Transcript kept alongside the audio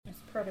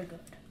Pretty good.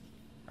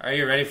 Are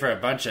you ready for a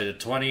bunch of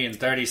 20 and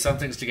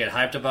 30-somethings to get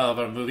hyped about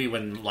a movie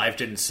when life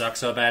didn't suck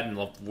so bad and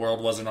the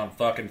world wasn't on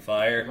fucking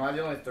fire? Am I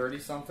the only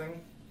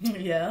 30-something?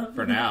 Yeah.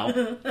 For now.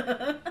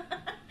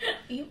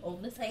 You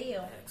old as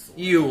hell. Excellent.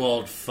 You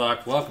old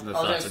fuck. Welcome to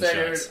I was Thoughts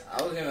gonna and say, Shots. dude,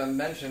 I was gonna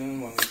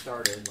mention when we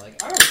started,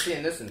 like, I remember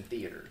seeing this in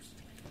theaters.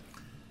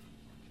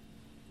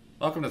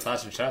 Welcome to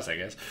Thoughts and Shots, I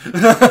guess.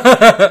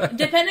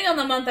 Depending on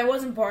the month, I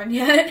wasn't born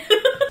yet.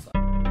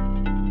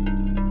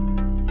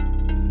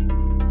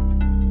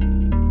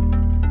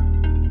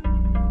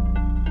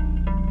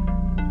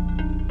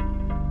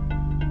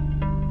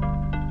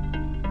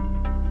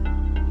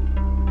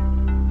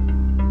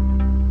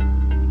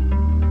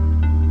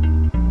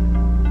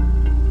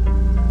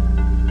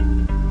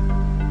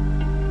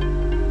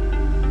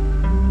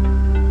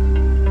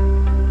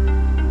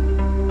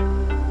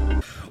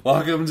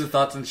 Welcome to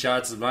Thoughts and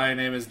Shots. My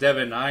name is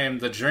Devin. I am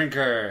the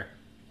drinker.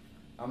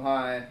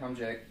 Hi, I'm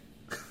Jake.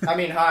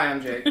 Hi,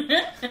 I'm Jake.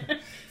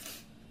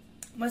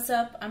 What's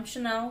up? I'm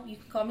Chanel. You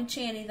can call me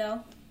Channy,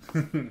 though.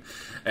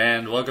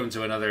 And welcome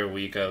to another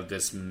week of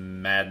this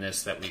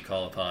madness that we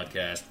call a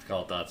podcast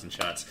called Thoughts and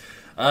Shots.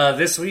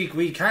 This week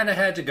we kind of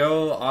had to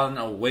go on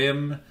a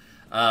whim.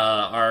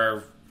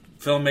 Our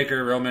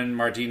filmmaker Roman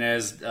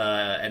Martinez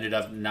ended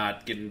up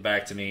not getting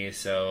back to me,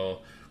 so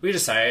we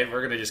decided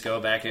we're going to just go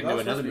back into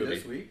another movie.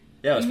 This week?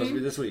 Yeah, it was supposed to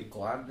be this week.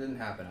 Glad it didn't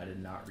happen. I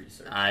did not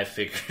research. I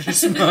figured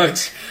as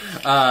much.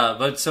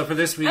 But so for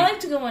this week... I like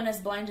to go in as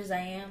blind as I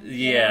am.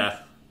 Yeah.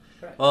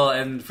 Right. Well,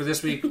 and for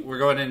this week, we're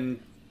going in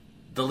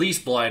the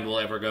least blind we'll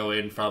ever go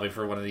in, probably,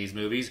 for one of these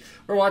movies.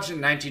 We're watching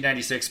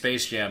 1996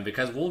 Space Jam,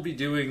 because we'll be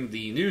doing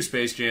the new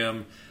Space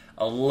Jam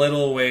a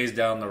little ways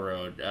down the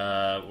road.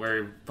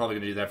 We're probably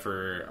going to do that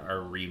for our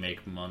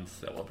remake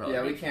month. That we'll probably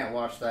Yeah, we can't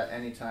watch that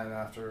anytime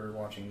after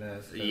watching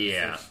this. 'Cause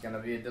Yeah. It's going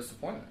to be a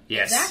disappointment.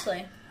 Yes.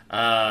 Exactly.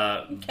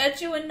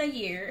 Catch you in a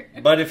year.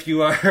 But if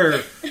you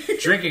are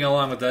drinking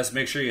along with us,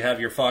 make sure you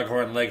have your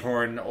Foghorn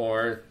Leghorn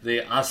or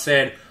the I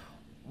said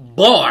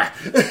boy.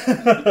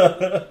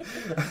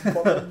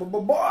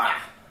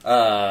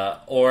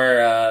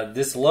 Or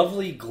this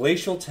lovely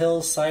Glacial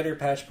Till Cider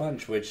Patch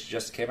Punch, which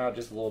just came out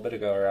just a little bit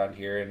ago around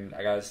here, and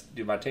I gotta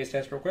do my taste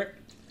test real quick.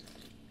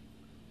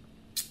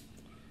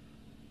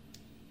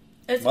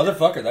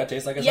 Motherfucker, that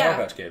tastes like a Sour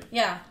Patch Kid.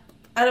 Yeah.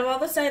 Out of all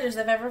the ciders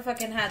I've ever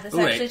fucking had, this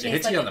Ooh, actually it tastes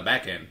hits like you on the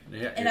back end.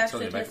 Yeah, it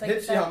actually tastes like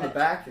Hits a you Sour on the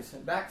Patch.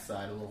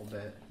 backside a little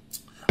bit.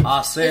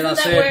 I said, Isn't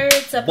that where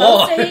it's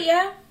supposed to hit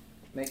ya?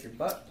 Make your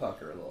butt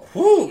pucker a little.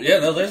 Whew, yeah,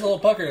 there's a little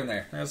pucker in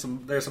there. There's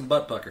some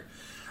butt pucker.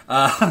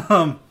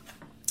 But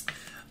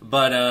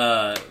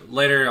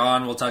later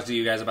on, we'll talk to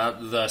you guys about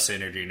the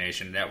Synergy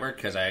Nation Network,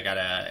 because I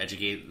gotta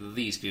educate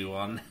these two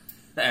on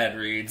ad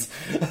reads.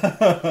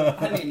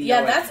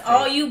 Yeah, that's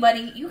all you,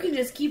 buddy. You can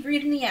just keep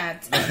reading the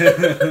ads.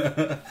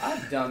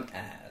 I've done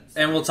ads.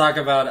 And we'll talk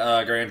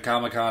about Grand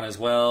Comic Con as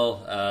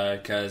well,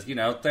 because,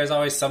 there's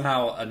always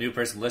somehow a new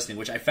person listening,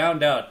 which I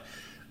found out.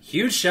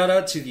 Huge shout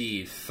out to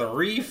the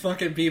 3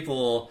 fucking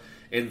people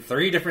in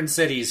 3 different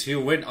cities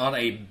who went on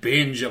a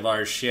binge of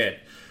our shit.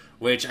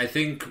 Which I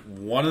think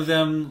one of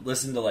them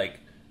listened to like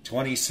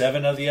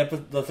 27 of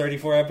the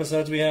 34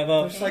 episodes we have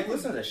up. Just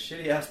listen to this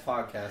shitty ass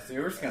podcast. Dude.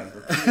 We're just gonna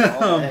repeat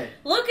it all day.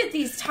 Look at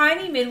these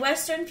tiny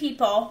Midwestern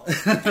people.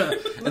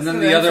 And then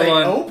the other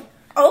one,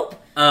 Oh.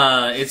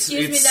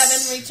 Excuse me,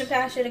 Devin. Reach a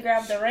past you to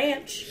grab the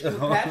ranch.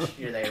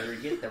 You're there to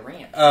get the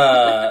ranch.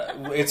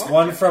 it's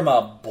one from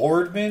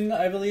Boardman,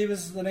 I believe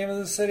is the name of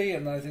the city,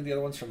 and I think the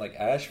other one's from like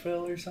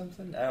Asheville or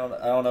something. I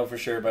don't know for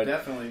sure, but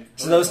Definitely.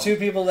 So those 2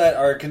 people that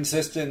are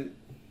consistent.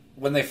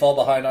 When they fall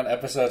behind on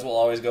episodes, we'll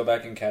always go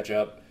back and catch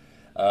up.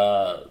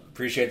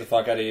 Appreciate the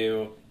fuck out of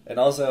you. And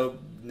also,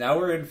 now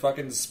we're in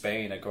fucking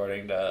Spain,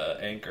 according to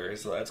Anchor,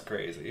 so that's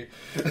crazy.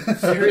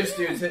 Serious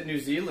dudes hit New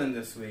Zealand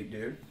this week,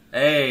 dude.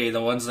 Hey,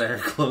 the ones that are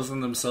closing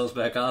themselves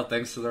back off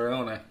thanks to the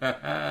Rona.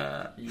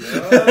 Yeah.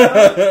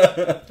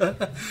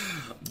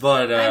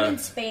 But, I'm in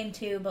Spain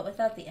too, but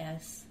without the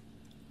S.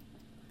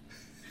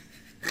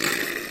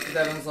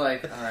 Devin's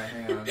like, alright,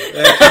 hang on.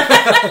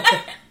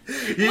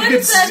 What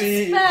does that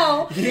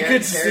spell? You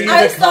could see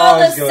I the saw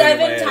the cogs going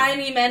 7 away.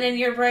 tiny men in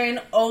your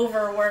brain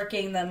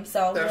overworking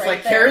themselves. There's right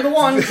like, there. carry the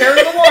one,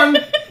 carry the one.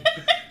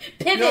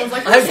 Pivot. No, it's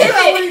like,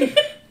 Pivot.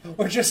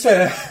 Or just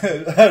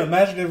an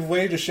imaginative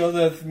way to show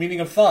the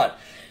meaning of thought.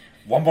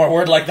 One more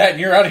word like that and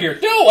you're out of here.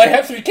 No, I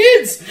have 3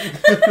 kids!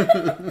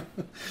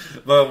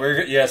 But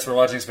we're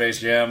watching Space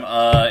Jam.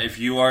 If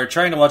you are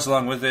trying to watch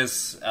along with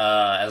this,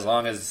 as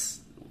long as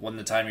when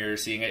the time you're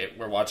seeing it,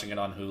 we're watching it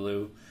on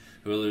Hulu.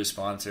 Hulu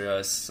sponsor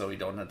us so we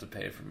don't have to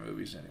pay for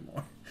movies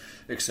anymore.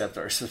 Except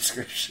our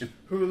subscription.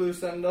 Hulu,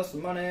 send us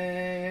money.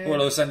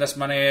 Hulu, send us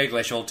money.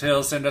 Glacial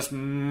Till, send us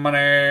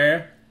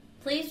money.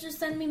 Please just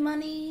send me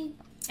money.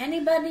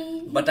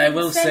 Anybody. But I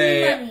will Send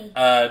me say,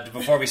 money.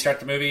 before we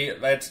start the movie,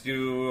 let's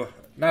do,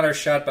 not our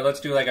shot, but let's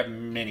do like a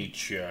mini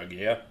chug,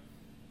 yeah?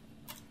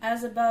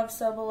 As above,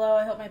 so below.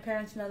 I hope my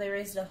parents know they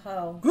raised a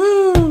hoe.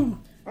 Woo!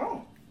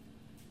 Oh.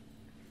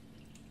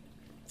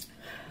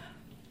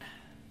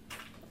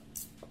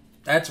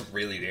 That's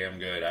really damn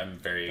good. I'm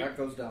very... That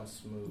goes down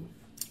smooth.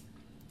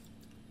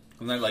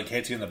 And then, like,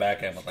 hits you in the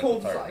back end with, like,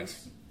 Cold the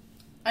tartness. ice.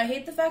 I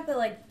hate the fact that,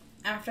 like,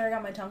 after I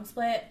got my tongue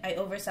split, I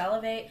over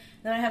salivate.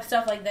 Then I have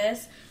stuff like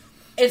this.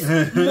 It's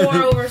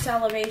more over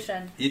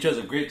salivation. You chose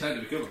a great time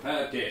to become a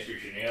podcaster,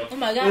 Chanel. Oh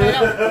my god, I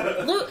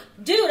know. Luke,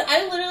 dude,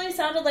 I literally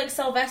sounded like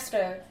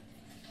Sylvester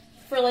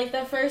for like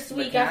the first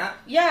week.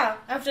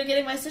 After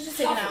getting my stitches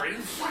taken out.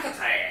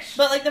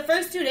 But like the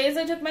first 2 days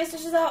I took my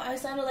stitches out, I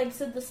sounded like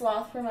Sid the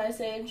Sloth from Ice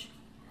Age.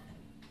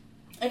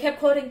 I kept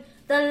quoting,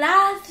 "The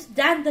last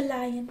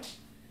dandelion."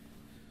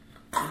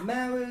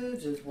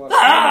 Marriage is what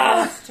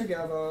binds us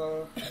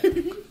together.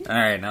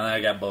 Alright, now that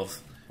I got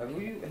both. Have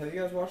you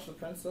guys watched The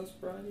Princess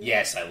Bride?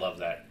 Yes, I love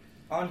that.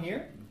 On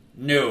here?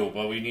 No,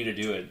 but we need to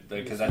do it,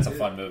 because that's a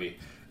fun movie.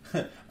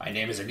 My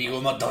name is Inigo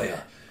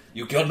Montoya.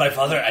 You killed my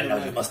father, and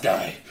now you must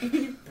die.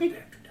 Oh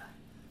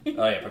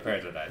yeah,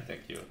 prepare to die,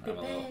 thank you. I'm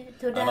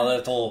a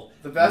little...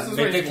 The best is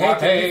when he's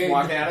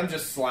walking at him,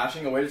 just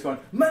slashing away, just going,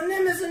 "My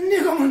name is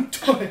Inigo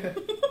Montoya."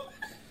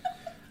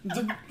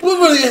 I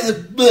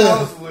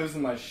was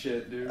losing my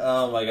shit, dude.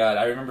 Oh my god,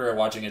 I remember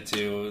watching it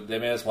too. They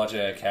made us watch it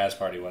at a cast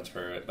party once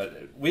for it,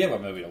 but we have a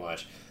movie to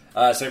watch.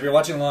 So if you're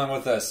watching along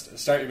with us,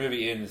 start your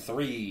movie in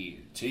 3,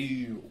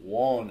 2,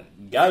 1,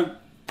 go!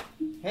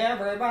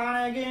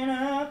 Everybody get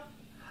up.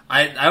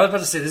 I was about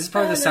to say, this is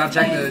probably the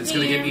soundtrack that's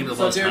going to get me the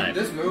most time.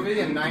 This movie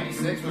in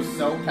 '96 was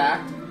so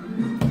packed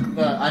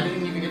that I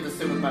didn't even get to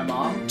sit with my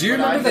mom. Do you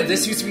remember that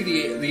this used to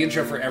be the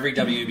intro for every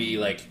WB,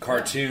 like,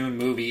 cartoon,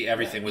 movie,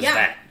 everything was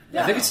that?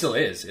 Yeah. I think it still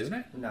is, isn't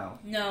it? No.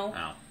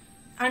 Oh.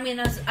 I mean,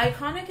 as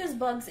iconic as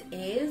Bugs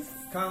is...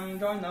 Come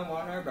join the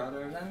Warner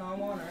Brothers and the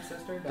Warner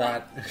Sister.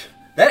 That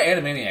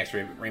Animaniacs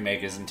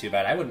remake isn't too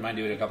bad. I wouldn't mind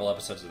doing a couple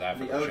episodes of that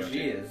for the the OG show, too.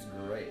 is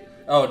great.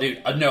 Oh,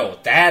 dude. No,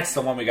 that's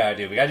the one we gotta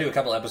do. We gotta do a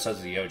couple episodes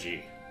of the OG.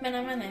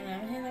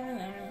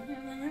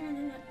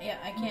 Yeah,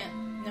 I can't.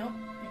 Nope.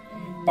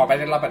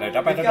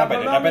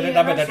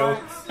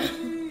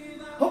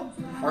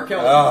 R.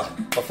 Kelly. Oh,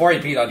 before he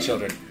peed on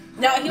children.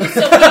 No, he was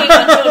still peeing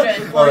on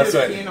children. Oh, that's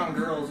right. Peeing on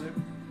girls, dude.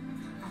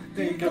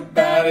 Think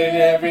about it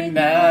every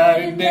night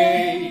and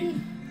day.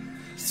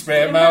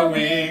 Spread my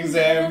wings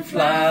and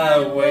fly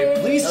away.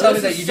 Please tell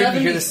me that you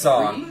didn't hear this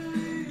song.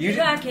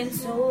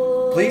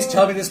 Please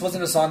tell me this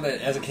wasn't a song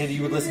that, as a kid,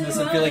 you would listen to this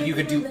and feel like you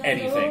could do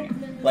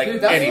anything. Like,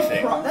 dude, that's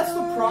anything. That's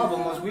the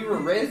problem, was we were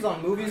raised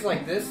on movies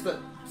like this that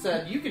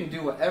said you can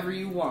do whatever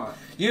you want.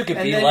 You could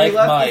and be then like you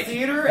left Mike. The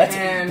theater That's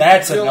and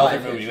another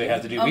movie we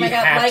have to do. Oh we my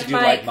God, have like to do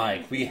Mike. Like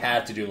Mike. We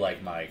have to do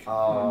Like Mike.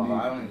 Oh,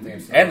 I don't even think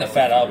I've seen And the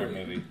Fat Albert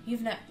movie.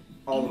 You've not...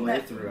 all the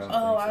way through.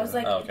 Oh, I was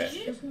like, okay.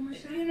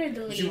 You need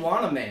to leave. You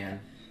want a man.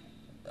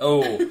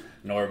 Oh,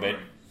 Norbit.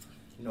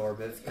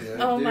 Norbit's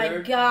good. Oh dude. my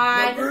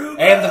god.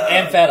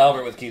 And Fat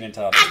Albert with Keenan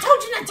Thompson. I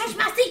told you not to touch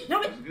my seat.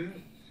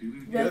 Norbit.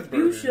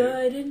 You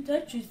shouldn't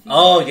touch your seat.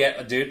 Oh,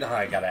 yeah, dude.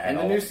 I gotta add And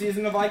the all. new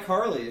season of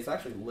iCarly. It's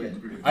actually lit.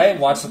 I had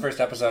watched the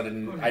first episode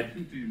and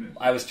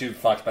I was too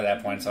fucked by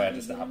that point, so I had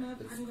to stop.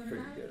 It's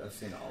pretty good. I've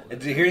seen all of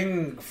it.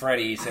 Hearing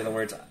Freddie say the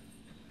words,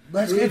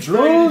 "Let's Get get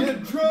drunk!"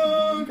 Get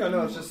drunk! I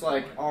know, it's just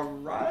like,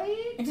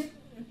 alright.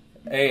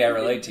 Hey, I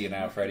relate to you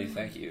now, Freddie.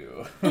 Thank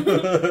you.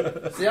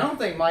 See, I don't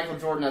think Michael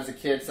Jordan as a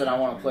kid said, "I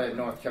want to play at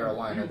North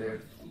Carolina,"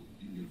 dude.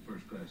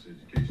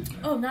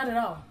 Oh, not at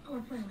all.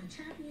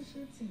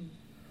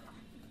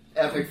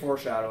 Epic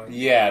foreshadowing.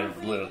 Yeah,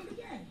 little.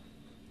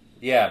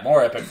 Yeah,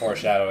 more epic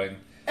foreshadowing.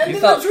 And You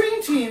then thought- the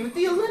Dream Team at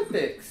the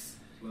Olympics.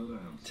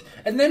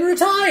 And then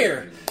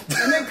retire!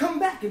 And then come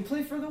back and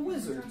play for the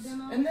Wizards.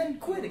 And then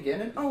quit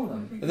again and own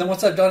them. And then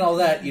once I've done all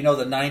that, you know,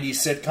 the 90s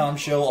sitcom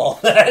show, all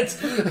that.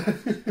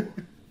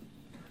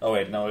 Oh,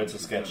 wait, no, it's a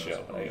sketch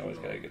show. I always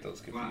gotta get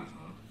those confused.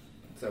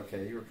 It's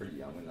okay, you were pretty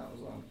young when that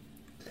was on.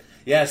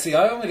 Yeah, see,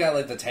 I only got,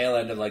 like, the tail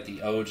end of, like,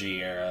 the OG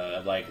era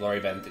of, like,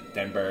 Laurie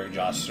Denberg,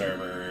 Josh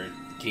Server,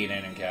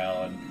 Keenan and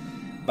Cal,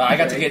 but I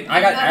got to get...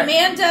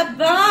 Amanda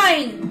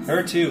Bynes!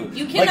 Her, too.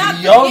 You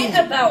cannot young,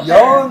 forget about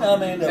young her.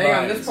 Amanda Hang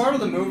on, Bynes. this part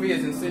of the movie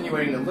is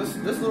insinuating that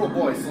this little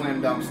boy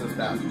slam dunks this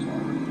basketball.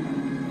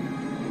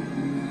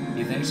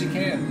 He thinks he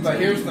can. But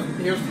here's the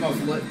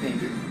most lit thing,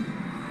 dude.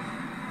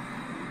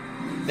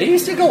 They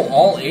used to go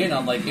all in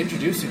on, like,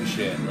 introducing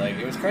shit. Like,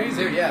 it was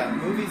crazy. Dude, yeah,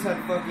 movies had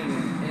fucking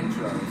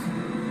intros.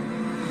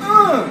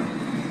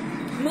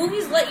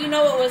 Movies let you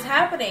know what was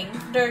happening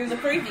during the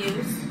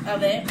previews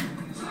of it.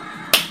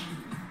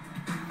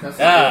 That's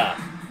Yeah.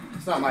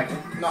 It's not Michael.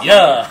 Not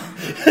Yeah.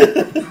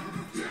 Michael.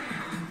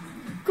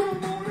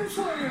 Come on and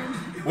slam.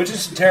 Which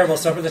is terrible.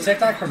 So for the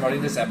TikTok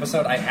promoting this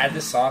episode, I had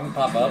this song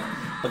pop up,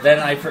 but then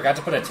I forgot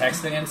to put a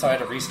text thing in, so I had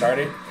to restart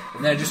it.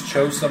 And then I just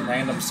chose some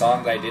random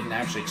song that I didn't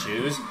actually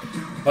choose,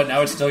 but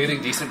now it's still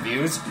getting decent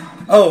views.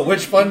 Oh,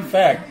 which fun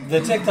fact. The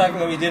TikTok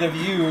that we did of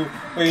you,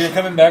 where you're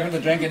coming back from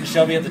the drink and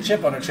Shelby had the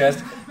chip on her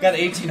chest, got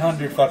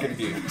 1,800 fucking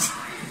views.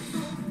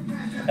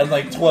 And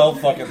like 12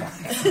 fucking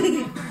likes.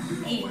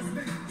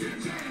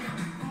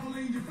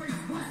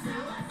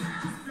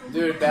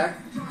 Dude, back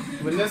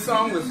When this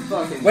song was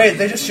fucking... Wait,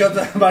 they just shoved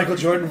that Michael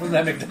Jordan from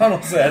that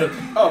McDonald's at him.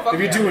 Oh, fuck If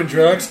you're yeah. doing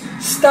drugs,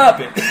 stop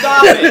it.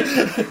 Stop it!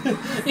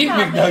 Eat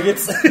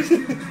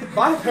McNuggets.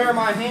 Buy a pair of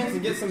my hands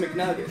and get some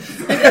McNuggets.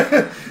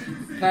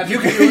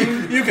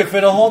 You could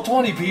fit a whole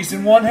 20-piece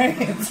in one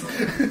hand.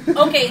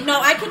 Okay, no,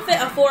 I could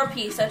fit a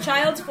 4-piece. A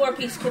child's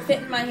 4-piece could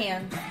fit in my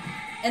hand.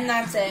 And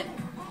that's it.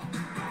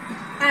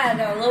 I don't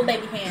know, little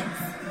baby hands.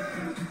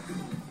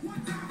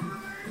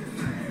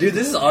 Dude,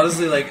 this is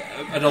honestly like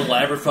an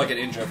elaborate fucking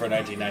intro for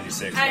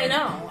 1996. I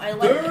know, I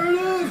love it. There it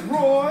is,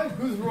 Roy.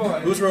 Who's Roy?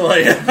 Who's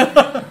Roy?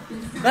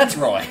 That's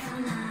Roy.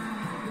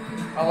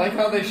 I like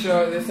how they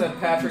said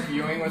Patrick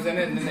Ewing was in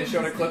it, and then they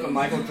showed a clip of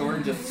Michael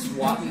Jordan just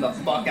swatting the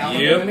fuck out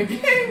of him in a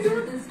game,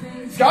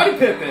 dude. Scottie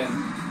Pippen.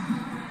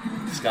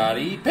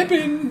 Scottie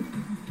Pippen.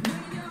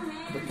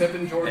 The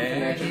Pippen-Jordan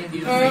connection.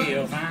 Dude,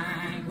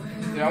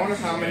 I wonder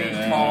how many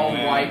tall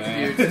white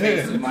dudes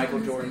tasted Michael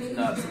Jordan's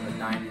nuts in the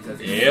 90s as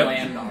he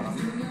slammed on them.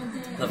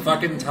 The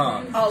fucking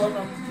tongue. All of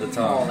them. The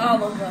tongue.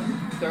 All of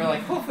them. They're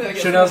like, hopefully I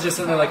get... Chanel's just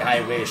sitting there like,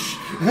 I wish.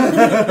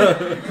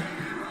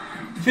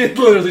 It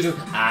literally just,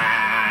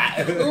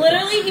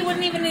 Literally, he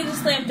wouldn't even need to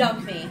slam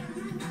dunk me.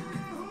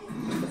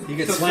 You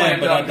get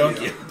slammed, but not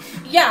dunk you.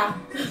 Yeah.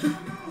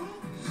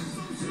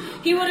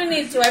 He wouldn't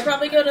need to. I'd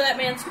probably go to that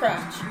man's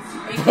crotch.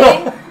 Are you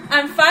kidding?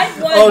 I'm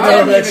 5'1". Oh,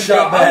 no, that's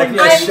shot back. I'm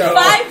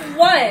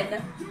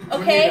 5'1".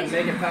 Okay? Wouldn't even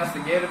make it past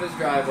the gate of his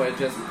driveway.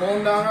 Just pull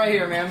him down right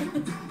here,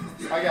 man.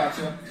 I got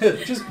you.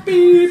 Just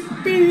beep,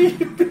 beep,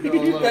 beep.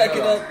 Back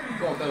it up.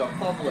 A little bit of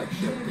public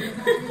shit.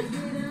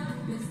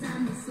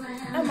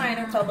 A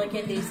minor public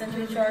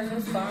indecency charge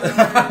was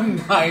fine.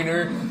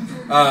 Minor.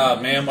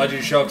 Ma'am, why'd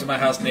you show up to my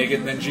house naked?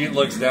 And then she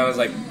looks down and is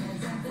like,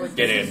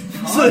 get in.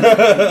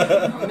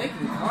 I'm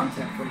making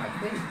content for my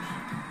page.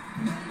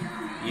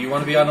 You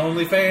want to be on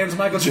OnlyFans,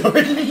 Michael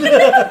Jordan?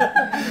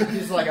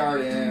 He's like, I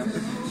already am.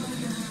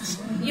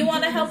 You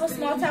want to help a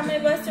small-town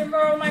Midwestern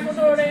girl, Michael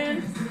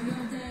Jordan?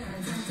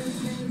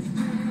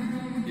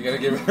 You gotta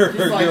give her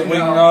your like, wing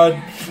no.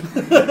 nod.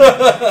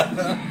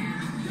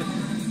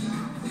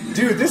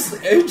 Dude, this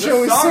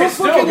intro is so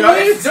fucking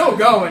late. It's still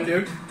going,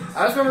 dude.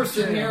 I just remember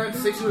sitting here at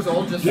 6 years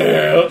old just...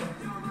 Yeah.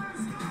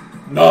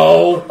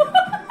 No.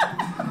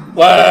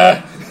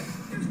 What?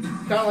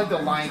 Kind of like The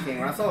Lion King.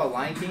 When I saw The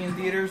Lion King in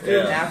theaters,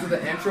 dude, after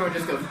the intro, it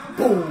just goes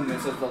boom,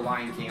 it says The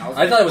Lion King. I was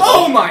like, thought it was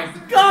oh my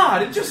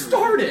god, it just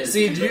started!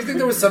 See, do you think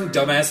there was some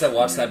dumbass that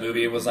watched that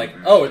movie and was like,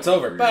 oh, it's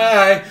over,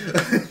 bye?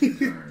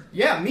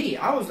 Yeah, me.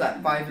 I was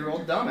that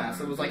 5-year-old dumbass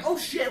that was like, oh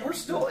shit,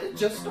 it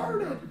just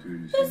started.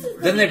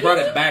 Then they brought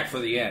it back for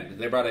the end.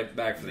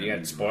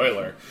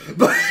 Spoiler.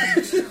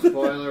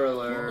 Spoiler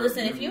alert.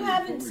 Listen, if you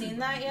haven't seen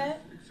that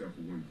yet...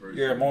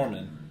 You're a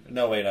Mormon.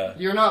 No, wait,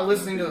 You're not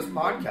listening to this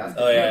podcast.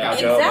 Oh, yeah,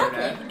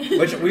 exactly.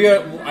 Which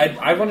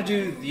I want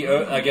to do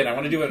I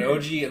want to do an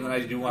OG, and then I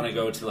do want to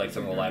go to like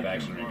some of the live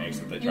action remakes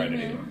that they try to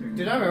do.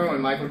 Dude, I remember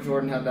when Michael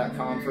Jordan had that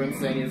conference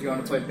saying he was going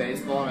to play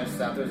baseball, and I just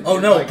sat there. Oh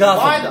no, like,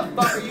 Gotham! Why the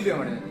fuck are you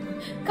doing it?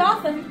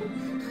 Gotham.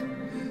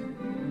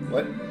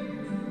 What?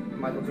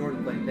 Michael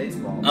Jordan playing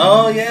baseball.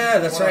 Oh yeah,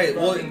 that's what right. A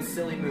fucking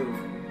silly move.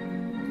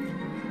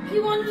 He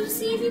wanted to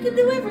see if he could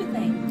do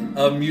everything.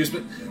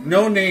 Amusement.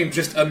 No name,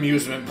 just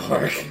amusement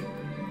park.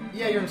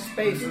 Yeah, you're in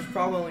space. There's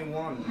probably only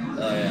one.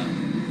 Oh yeah.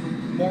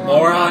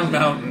 Moron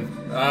Mountain.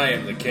 I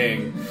am the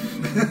king.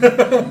 You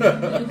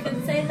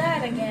can say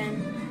that again.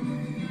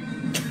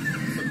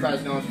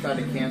 Surprised no one's tried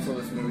to cancel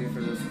this movie for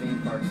this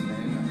theme park's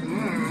name.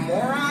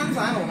 Morons?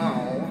 I don't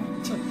know.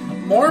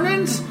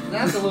 Mormons?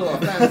 That's a little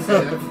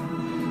offensive.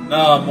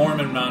 No,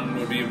 Mormon Mountain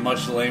would be a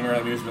much lamer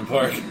amusement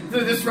park.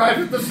 This ride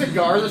with the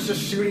cigar that's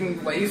just shooting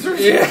lasers?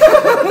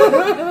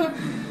 Yeah.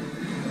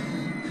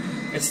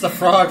 It's the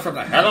frog from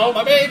the hello,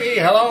 my baby,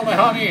 hello, my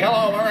honey,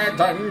 hello, my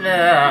ragtime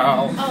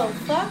girl. Oh,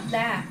 fuck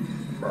that.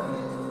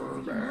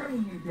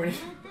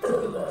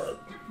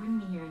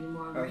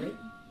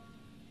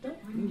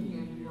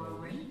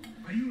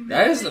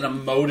 That is an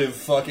emotive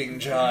fucking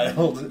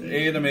child,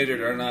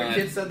 animated or If a not.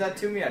 kid said that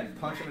to me, I'd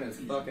punch him in his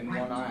fucking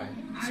one eye.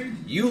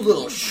 You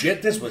little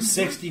shit, this was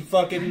 60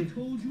 fucking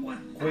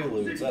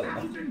Quaaludes, I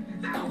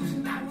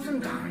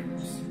don't know.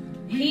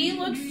 He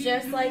looks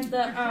just like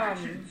the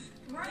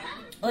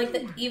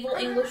evil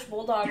English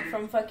bulldog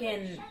from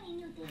fucking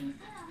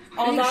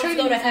All Dogs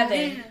Go to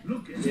Heaven.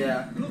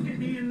 Yeah.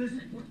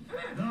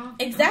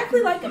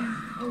 Exactly like him.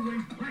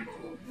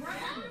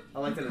 I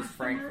like that it's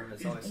Frank from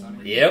It's Always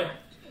Sunny. Yep.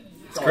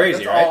 It's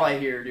crazy, that's right? all I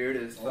hear, dude,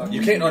 is fucking...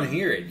 You can't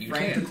unhear it. You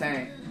Frank can't. the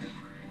Tank.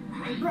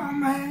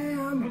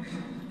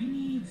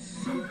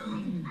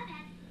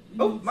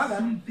 Oh, my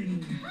bad.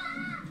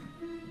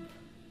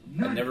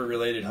 I never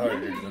related harder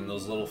than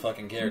those little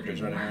fucking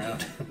characters running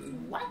around.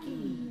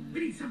 We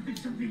need something.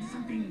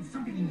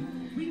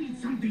 We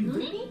need something.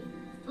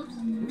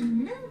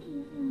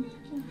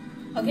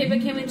 Okay,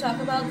 but can we talk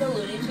about the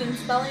Looney Tunes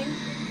spelling?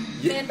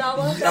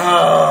 Mandala?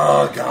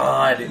 Oh,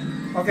 God.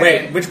 Okay.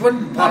 Wait, which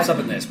one pops up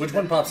in this? Or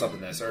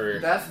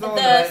That's the one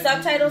The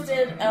subtitles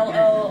did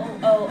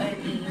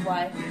Looney,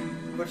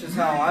 which is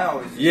how I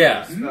always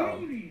Yeah. spell.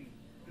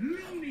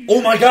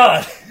 Oh my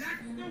God!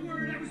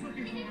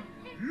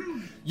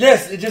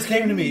 Yes, it just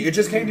came to me. It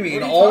just came to me.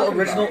 It all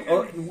original.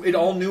 It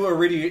all new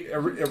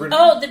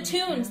Oh, the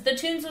Toons. The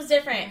Toons was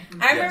different.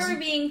 I remember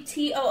being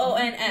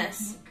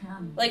TOONS,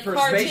 like For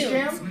cartoons. Space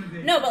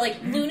Jam? No, but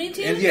like Looney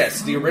Tunes. And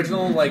yes, the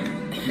original like.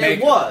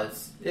 It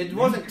was. It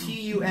wasn't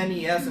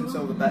TUNES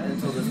until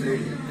this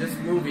movie. This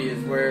movie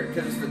is where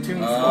because it's the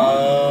Toon Squad.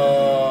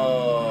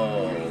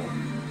 Oh.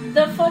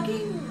 The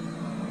fucking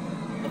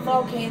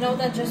volcano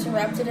that just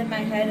erupted in my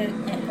head. It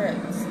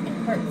hurts. It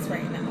hurts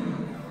right now.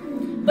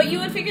 But you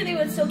would figure they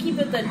would still keep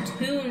it the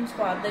Toon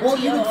Squad, the TOONS.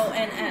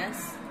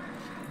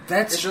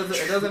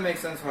 It doesn't make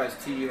sense why it's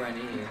TUNE.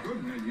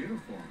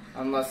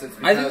 Unless it's.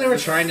 I think they were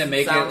trying to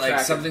make it like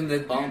something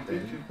that.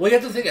 Bumping. Well, you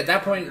have to think at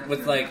that point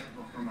with like.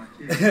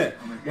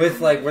 With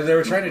like what they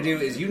were trying to do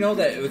is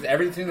that with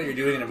everything that you're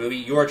doing in a movie,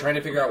 you are trying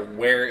to figure out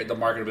where the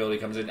marketability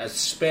comes in,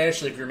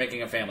 especially if you're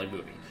making a family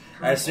movie.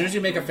 As soon as you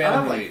make a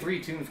family movie, I have like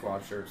 3 Toon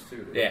Squad shirts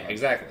too. Yeah,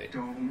 exactly.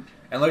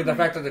 And look at the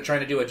fact that they're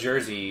trying to do a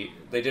jersey.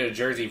 They did a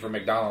jersey for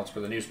McDonald's for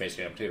the new Space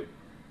Jam too.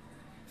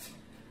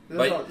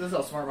 This is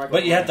how smart Michael.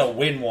 But you have to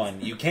win one.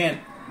 You can't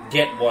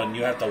get one.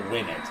 You have to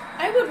win it.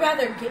 I would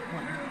rather get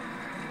one.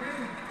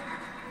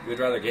 You would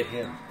rather get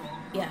him.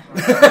 Yeah.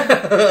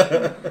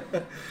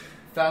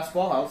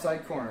 Fastball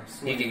outside corner.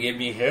 He can give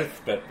me his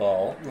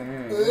spitball. That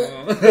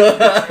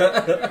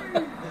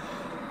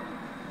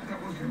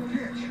was your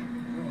pitch.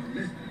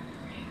 Listen.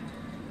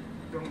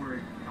 Don't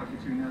worry, I'll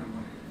get you another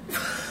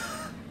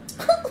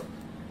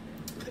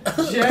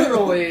one.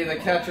 Generally, the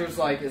catcher's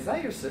like, "Is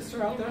that your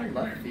sister out there in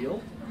left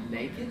field,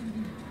 naked?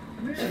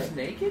 She's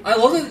naked." I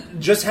love it.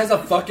 Just has a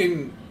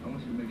fucking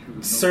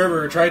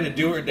server trying to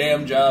do her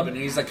damn job, and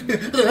he's like,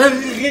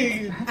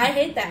 I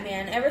hate that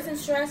man. Ever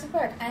since Jurassic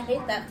Park, I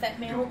hate that fat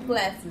man with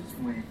glasses.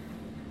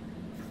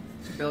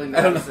 Billy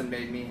Madison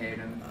made me hate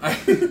him.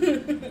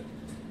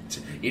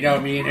 You know,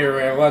 me and here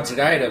were once an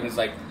item. It's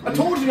like, I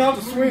told you not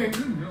to swing.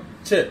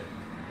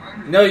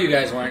 No, you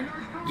guys weren't.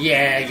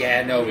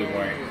 Yeah, no, we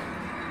weren't.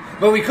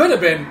 But we could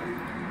have been.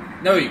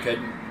 No, you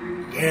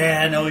couldn't.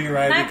 Yeah, no, you're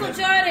right. Michael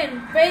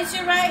Jordan, raise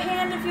your right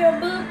hand if you're a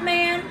boob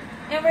man,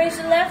 and raise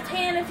your left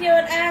hand if you're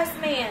an ass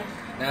man.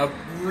 Now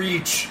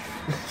reach.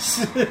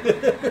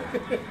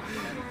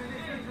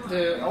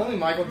 Only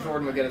Michael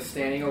Jordan would get a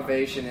standing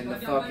ovation in the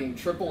fucking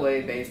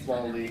AAA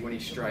baseball league when he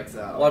strikes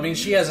out. Well, I mean,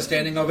 she has a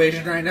standing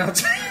ovation right now,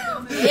 too.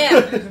 Yeah.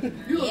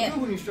 You look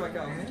good when you strike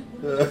out, man.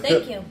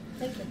 Thank you.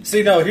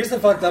 See, no, here's the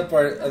fucked up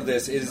part of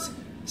this is...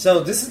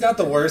 So, this is not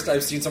the worst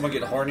I've seen someone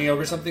get horny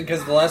over something,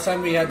 because the last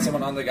time we had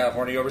someone on that got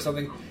horny over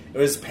something, it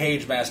was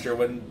Page Master,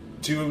 when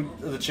 2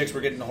 of the chicks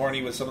were getting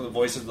horny with some of the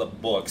voices of the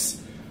books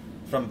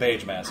from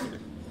Page Master.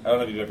 I don't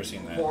know if you've ever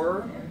seen that.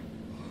 Horror?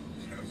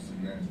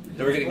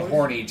 They were getting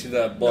horny to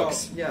the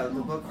books. No, yeah,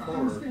 the book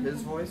Horror.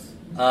 His voice?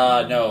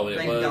 No, it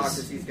Thank was... God,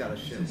 because he's got a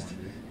shit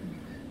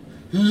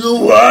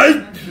one.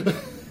 What?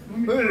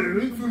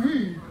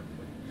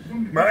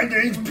 My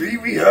name's Pee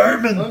Wee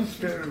Herman.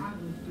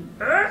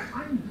 I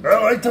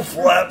like to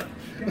flap.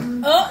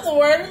 Oh, the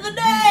word of the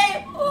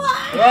day.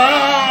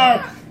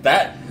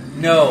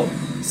 No.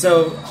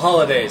 So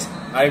holidays.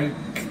 I'm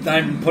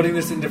putting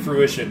this into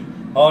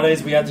fruition.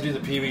 Holidays. We have to do the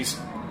Pee Wee's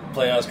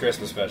Playhouse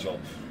Christmas special.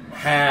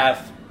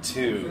 Have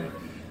to.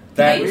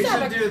 We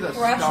should do the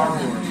Star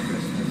Wars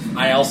Christmas.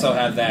 I also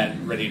have that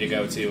ready to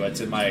go too. It's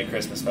in my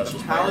Christmas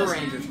specials. Power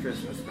Rangers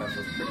Christmas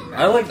special is pretty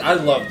bad. I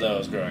loved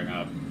those growing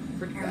up.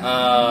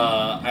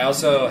 I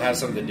also have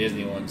some of the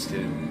Disney ones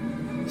too.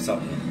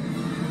 Something.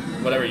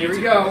 Whatever you. Here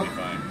we go.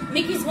 Fine.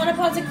 Mickey's One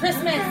Upon a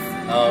Christmas.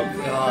 Oh,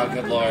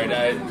 good lord!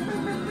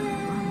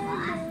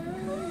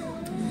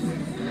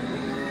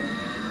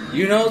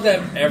 You know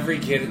that every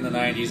kid in the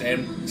 '90s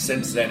and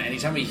since then,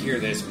 anytime we hear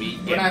this,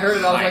 when I heard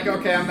it, I was like,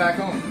 "Okay, I'm back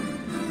home."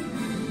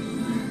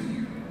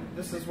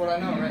 This is what I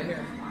know right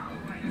here.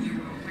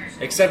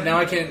 Except now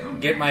I can't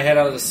get my head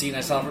out of the scene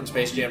I saw from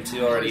Space Jam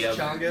 2 already. Of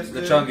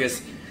the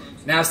Chungus.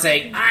 Now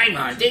saying, "I'm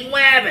hunting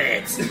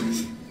rabbits."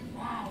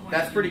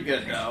 That's pretty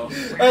good, though.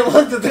 I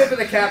love the tip of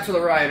the cap to the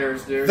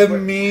writers, dude. The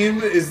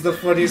meme is the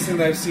funniest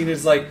thing I've seen.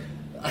 Is like,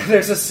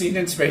 there's a scene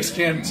in Space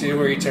Jam 2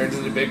 where he turns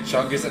into Big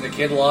Chungus and the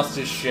kid lost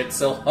his shit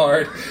so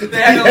hard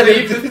they had to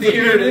leave the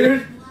theater,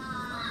 dude.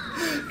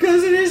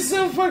 Because it is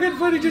so fucking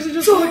funny. Because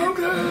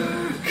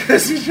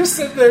he's just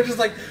sitting there, just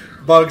like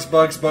bugs,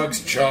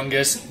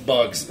 Chungus,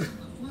 bugs.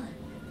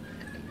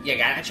 You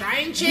gotta try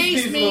and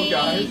chase These me. Little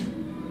guys.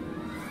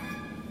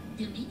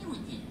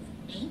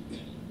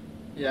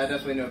 Yeah, I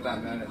definitely know what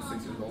that meant at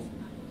 6 years old.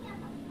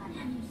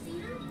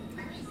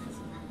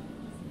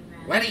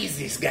 What is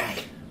this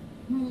guy?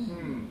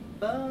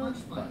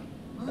 Bugs Bunny.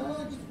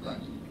 Bugs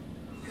Bunny.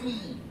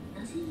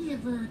 Does he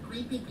have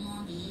great big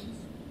long ears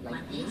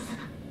like this?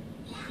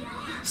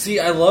 See,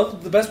 I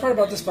love the best part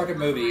about this fucking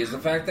movie is the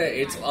fact that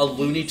it's a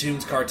Looney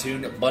Tunes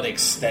cartoon but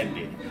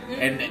extended,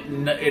 and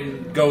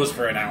it goes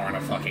for an hour and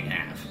a fucking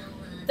half.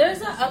 There's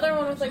that other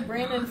one with like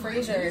Brandon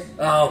Fraser.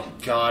 Oh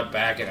God,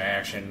 Back in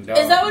Action. No.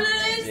 Is that what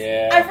it is?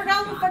 Yeah. I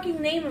forgot the fucking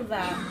name of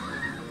that.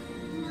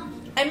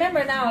 I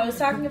remember now. I was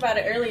talking about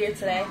it earlier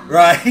today.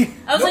 Right.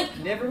 I was like,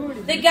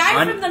 the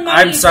guy from the movie.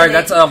 I'm sorry,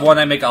 that's one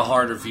I make a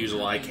hard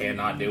refusal. I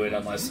cannot do it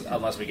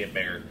unless we get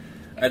bigger.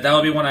 That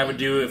would be one I would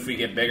do if we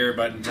get bigger,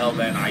 but until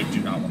then, I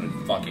do not want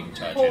to fucking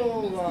touch it.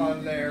 Hold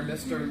on there,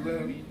 Mr.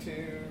 Looney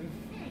Tunes.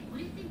 Hey, what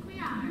do you think we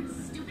are?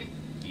 Stupid?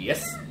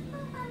 Yes.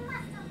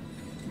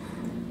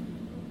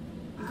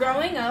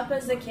 Growing up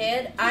as a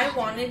kid, I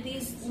wanted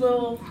these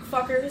little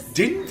fuckers.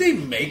 Didn't they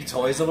make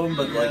toys of them,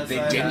 but like they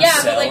didn't Yeah,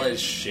 sell but, like,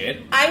 as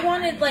shit? I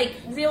wanted like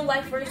real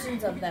life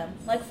versions of them,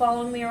 like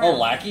following me around. Oh,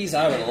 lackeys?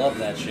 I would love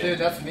that shit. Dude,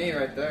 that's me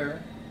right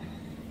there.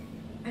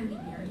 Are we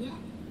there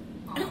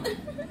yet?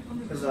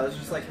 Because I was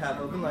just like half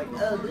open, like,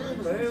 oh,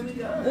 dude, where are we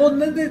going?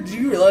 Well, do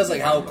you realize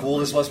like how cool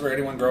this was for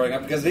anyone growing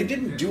up? Because they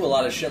didn't do a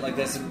lot of shit like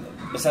this,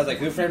 besides like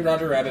Who Framed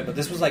Roger Rabbit. But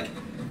this was like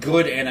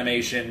good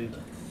animation.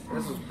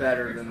 This was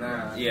better than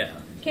that. Yeah,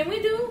 Can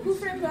we do Who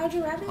Framed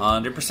Roger Rabbit?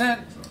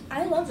 100%.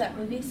 I love that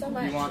movie so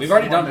much. We've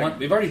already done one.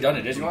 We've already done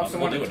it. If you want We'll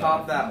someone do to it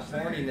top now. that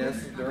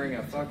horniness during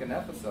a fucking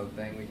episode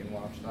thing, we can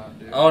watch that,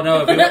 dude. Oh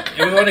no! If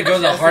we want to go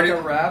the Jessica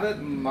hardest, Rabbit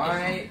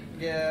might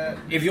get...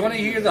 if you want to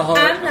hear the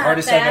I'm not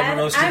hardest I've bad.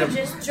 ever roasted, I'm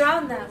just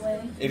drawn that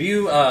way. if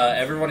you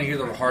ever want to hear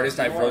the hardest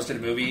I've roasted a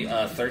movie,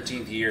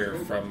 13th Year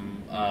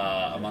from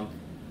a month.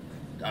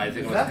 I think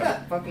Is it was that a couple.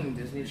 that fucking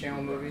Disney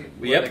Channel movie?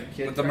 Yep, where the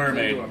kid with the turns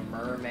mermaid. into a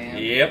merman?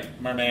 Yep,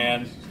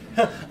 merman.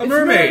 A It's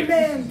mermaid.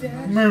 Merman,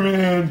 Dad.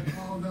 Merman.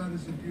 All that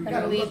is a beauty.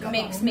 That movie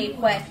makes me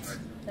wet.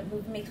 That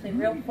movie makes me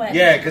real wet.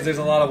 Yeah, because there's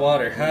a lot of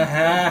water. Ha ha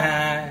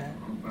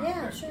ha.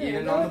 Yeah, sure. We'll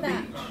Even go on with the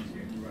that. beach.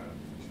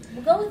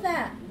 We'll go with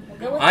that. We'll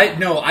go with that.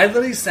 I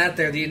literally sat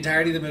there the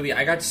entirety of the movie.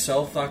 I got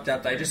so fucked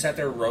up that I just sat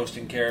there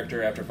roasting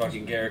character after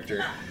fucking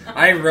character.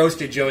 I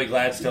roasted Joey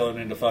Gladstone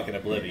into fucking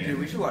Dude, oblivion.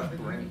 we should watch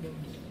Brink.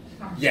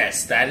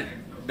 Yes, that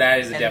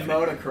is a And definite.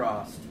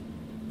 motocross.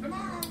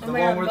 Oh The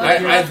my one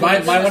God, where Bobby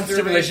the- My one Sister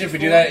stipulation if we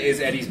do that is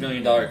Eddie's $1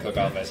 Million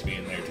Cook-Off has to be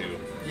in there too.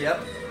 Yep.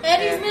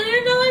 Eddie's $1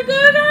 Million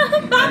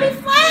Good Bobby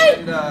Flay!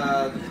 And,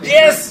 the paper,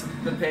 Yes!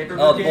 The paper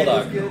Oh, the brigade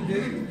was bulldog. good,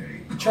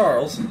 dude.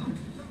 Charles,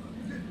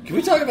 can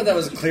we talk about that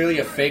was clearly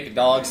a fake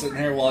dog sitting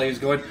there while he was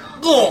going,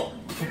 "Ugh!"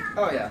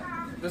 Oh, yeah.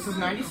 This is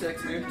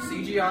 96, dude.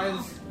 CGI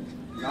is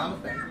not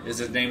a thing. Is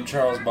his name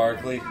Charles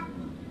Barkley?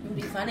 It'd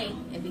be funny.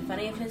 It'd be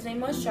funny if his name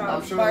was I'm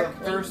Charles sure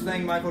Barkley. the first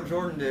thing Michael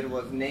Jordan did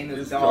was name his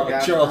His dog dog,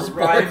 after Charles a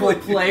rival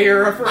Barkley.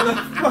 player for the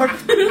fuck.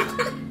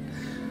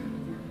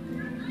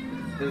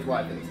 His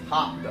wife is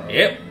hot, though.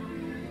 Yep.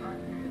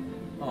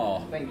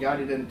 Oh, Thank God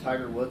he didn't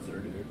Tiger Woods her,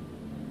 dude.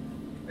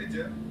 Hey,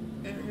 Jeff.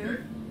 Okay.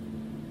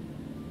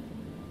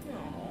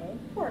 Oh,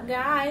 poor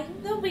guy.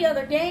 There'll be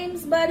other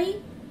games,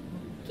 buddy.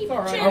 Keep your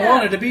alright. chin I up.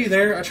 wanted to be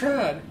there. I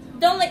tried.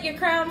 Don't let your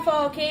crown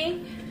fall,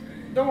 King.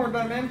 Don't worry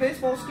about it, man.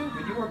 Baseball's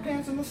stupid. You wear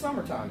pants in the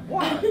summertime.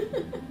 Why?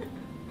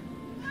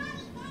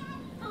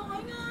 Oh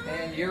my God.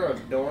 And you're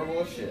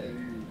adorable as shit.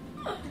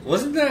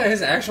 Wasn't that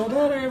his actual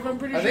daughter? If I'm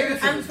pretty I sure. think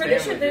it's I'm his pretty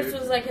family, sure this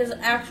dude. was like his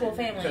actual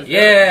family.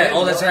 Yeah.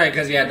 Oh, that's right.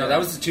 Because no, that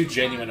was too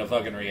genuine a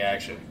fucking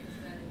reaction.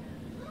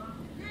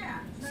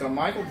 So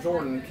Michael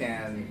Jordan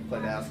can play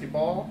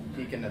basketball,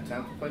 he can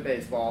attempt to play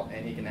baseball,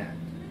 and he can act.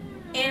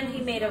 And he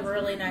made a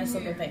really nice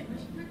looking family.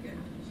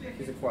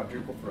 He's a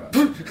quadruple threat.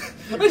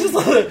 I just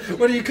love it.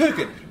 What are you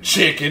cooking?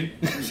 Chicken.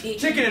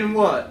 Chicken and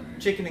what?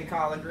 Chicken and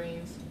collard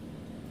greens?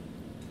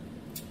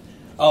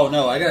 Oh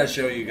no, I gotta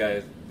show you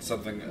guys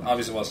something.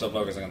 Obviously, while still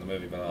focusing on the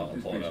movie, but I'll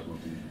pull it up.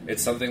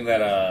 It's something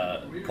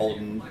that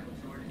Colton,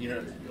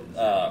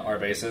 our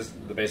bassist,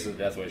 the bassist of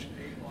Death Wish,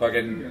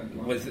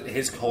 fucking with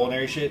his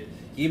culinary shit.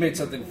 He made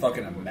something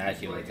fucking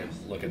immaculate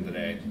looking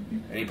today,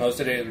 and he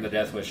posted it in the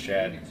Death Wish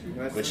chat,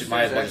 which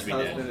might as well just be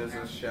husband dead. is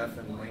a chef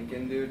in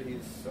Lincoln, dude.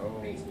 He's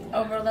so...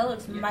 Oh, bro, that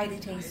looks mighty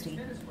tasty.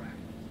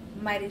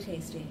 Mighty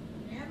tasty.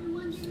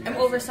 I'm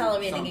over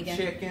salivating Some again.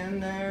 chicken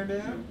there,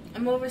 dude.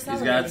 I'm over He's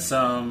salivating. got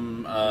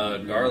some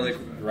garlic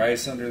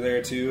rice under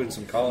there too, and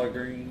some collard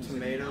greens.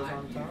 Tomatoes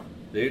on top.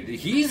 Dude,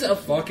 he's a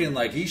fucking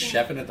he's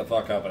chefing it the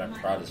fuck up, and I'm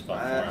proud as fuck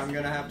for I'm him.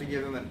 gonna have to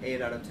give him an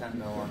 8 out of 10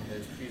 mil on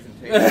his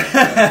presentation.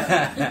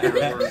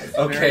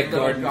 Okay, Very little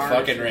Gordon garnish.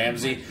 fucking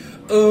Ramsay.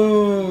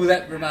 Ooh,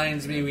 that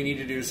reminds me, we need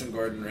to do some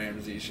Gordon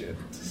Ramsay shit.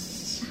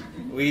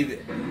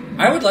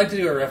 I would like to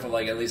do a riff of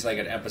at least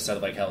an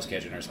episode of Hell's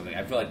Kitchen or something.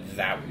 I feel like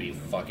that would be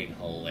fucking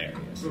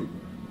hilarious.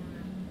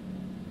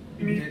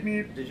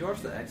 Did you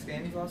watch the X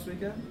Games last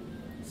weekend?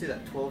 See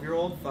that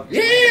 12-year-old fucking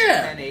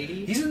Yeah,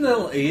 1080? he's in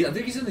I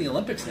think he's in the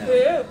Olympics now.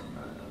 Yeah.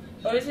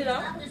 Oh, is he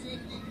not?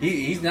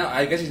 He's now.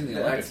 I guess he's in the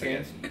The Olympics.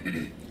 X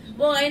Games.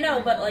 Well, I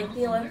know, but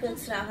the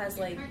Olympics now has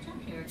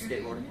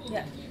Skateboarding.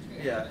 yeah.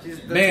 Yeah,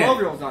 the Man.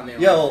 12-year-old's on the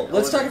Yo, Olympics.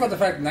 let's talk about the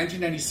fact that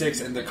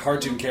 1996 and the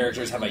cartoon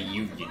characters have a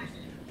union.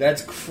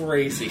 That's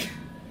crazy.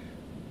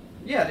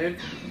 Yeah, dude.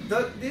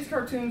 These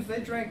cartoons, they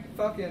drank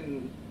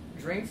fucking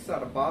drinks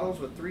out of bottles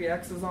with 3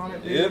 X's on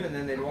it, dude, Yep. and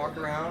then they'd walk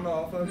around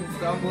all fucking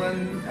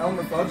stumbling.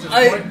 Elmer Fudd just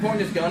I-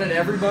 point his gun at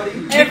everybody.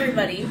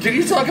 Everybody. Can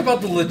you talk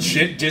about the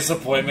legit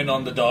disappointment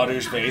on the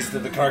daughter's face that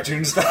the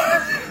cartoon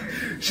star?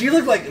 She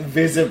looked like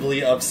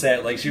visibly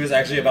upset, like she was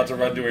actually about to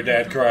run to her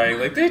dad crying,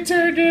 like, they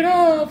turned it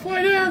off,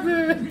 what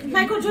happened?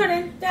 Michael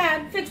Jordan,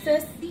 Dad, fix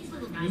this.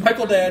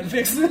 Michael, Dad,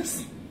 fix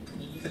this.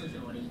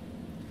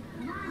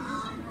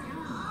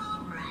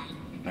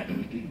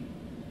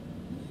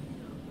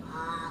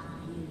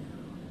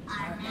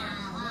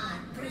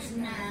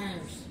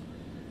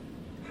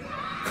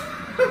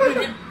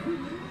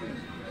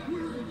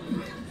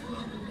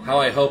 How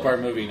I hope our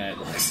movie night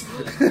looks.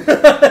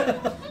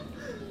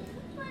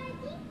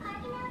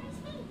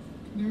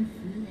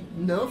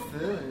 No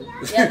food.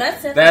 Yeah,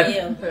 that's definitely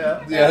you.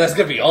 Yeah, that's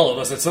gonna be all of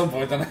us at some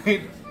point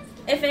tonight.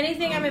 If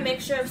anything, I'm a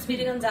mixture of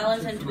Speedy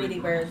Gonzales and Tweety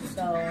Bird,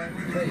 so...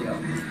 There you go.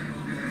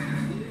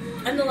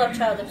 I'm the love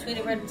child of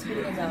Tweety Bird and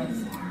Speedy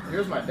Gonzales.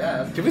 Here's my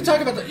dad. Can we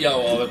talk about the...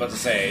 Yo, I was about to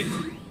say...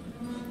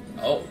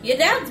 Oh. Your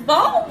dad's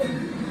bald?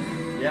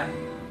 Yeah.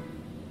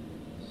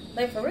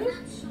 Like, for real?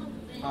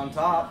 On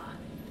top.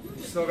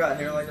 He's still got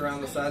hair like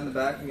around the side and the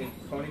back and a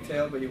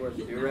ponytail, but he wears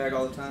a do-rag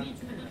all the time.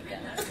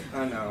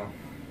 I know.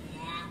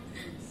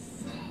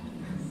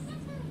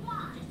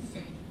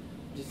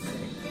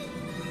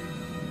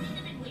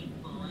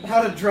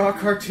 How to draw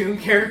cartoon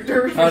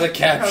characters. How to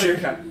capture.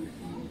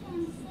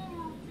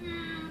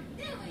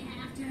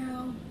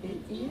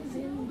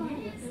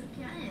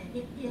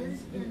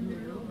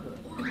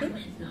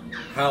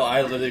 How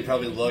I literally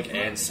probably look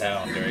and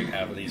sound during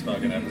half of these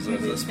fucking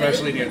episodes,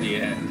 especially near the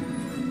end.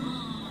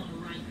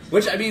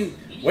 Which, I mean,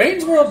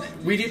 Wayne's World,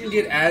 we didn't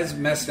get as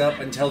messed up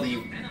until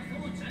the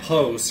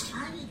post,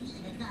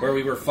 where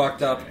we were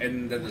fucked up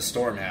and then the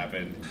storm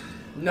happened.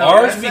 No,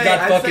 ours, we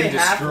got fucking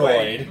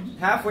destroyed.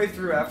 Halfway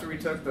through, after we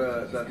took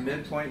the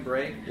midpoint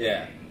break,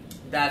 yeah,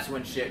 that's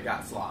when shit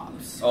got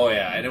slops. Oh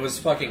yeah, and it was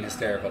fucking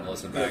hysterical to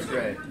listen back It was to.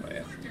 great. Oh,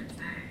 yeah.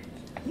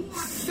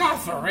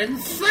 Suffering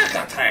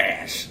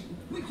succotash.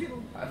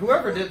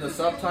 Whoever did the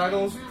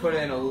subtitles put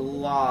in a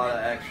lot of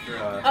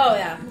extra. Oh,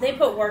 yeah. They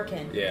put work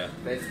in. Yeah.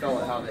 They spell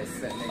it how they make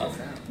it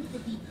sound.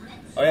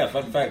 Oh yeah,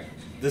 fun fact.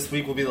 This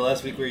week will be the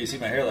last week where you see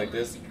my hair like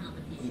this.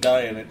 I'm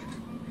dyeing it.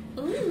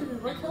 Ooh,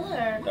 what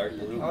color? Dark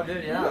blue. Oh,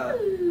 dude, yeah.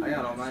 Ooh. I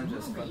got all mine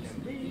just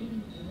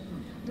fucking.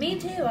 Me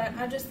too.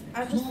 I just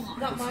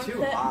got mine too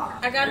set. hot.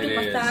 I gotta It do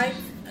my is. thighs.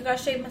 I gotta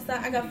shave my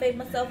thighs. I gotta fade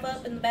myself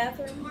up in the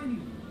bathroom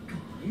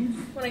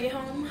when I get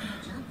home.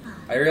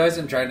 I realize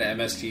I'm trying to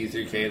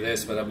MST3K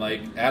this, but I'm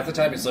like, half the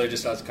time it's literally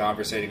just us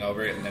conversating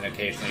over it and then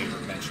occasionally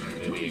mentioning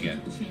the movie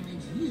again.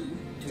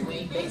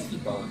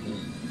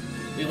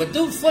 We would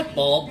do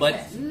football,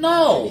 but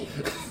no!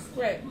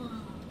 Right.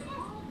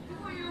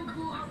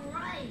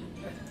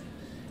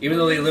 Even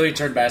though they literally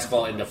turned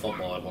basketball into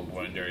football at one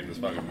point during this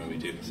fucking movie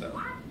too,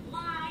 so.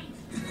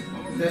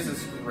 This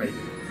is great.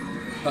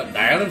 But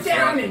down and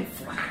Down flat. and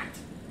flat.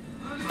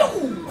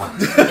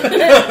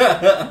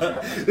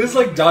 This is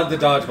like the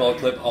dodgeball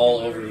clip all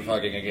over the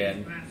fucking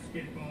again.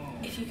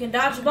 If you can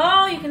dodge a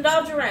ball, you can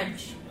dodge a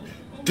wrench.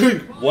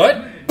 Dude,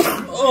 what?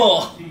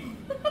 Oh,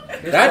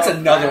 that's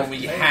another one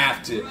we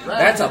have to.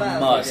 That's a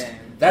must.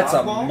 That's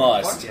a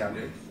must. Fuck yeah,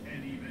 dude.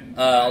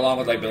 Along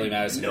with like Billy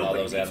Madison and all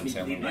those Adam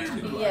Sandler ones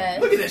too.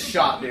 Yes. Look at this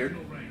shot, dude.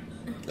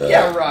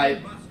 Yeah,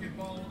 right.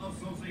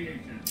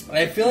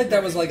 I feel like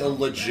that was like a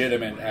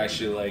legitimate,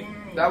 actually, like.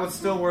 That was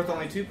still worth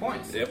only 2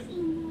 points. Yep.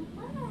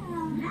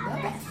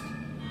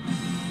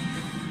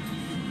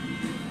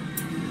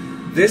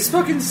 This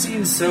fucking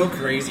scene's so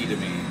crazy to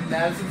me.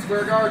 Madison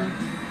Square Garden.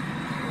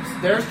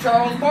 There's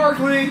Charles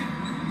Barkley.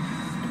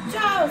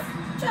 Charles!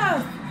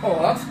 Charles! Oh,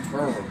 that's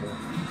terrible.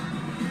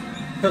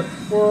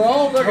 We're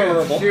all Look at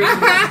him terrible.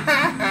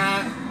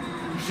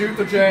 Shoot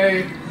the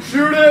J.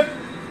 Shoot it!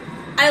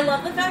 I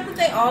love the fact that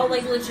they all,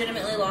 like,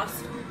 legitimately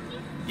lost their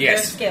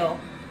Yes, skill.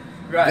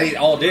 Right. they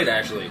all did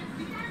actually.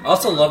 I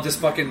also love this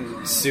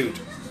fucking suit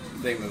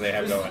thing that they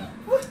have going.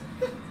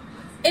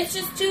 It's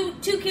just two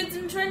kids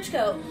in a trench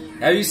coat.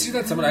 Have you seen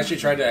that someone actually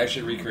tried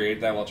to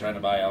recreate that while trying to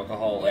buy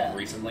alcohol like Yeah.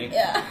 recently?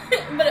 Yeah.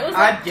 But it was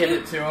like I'd give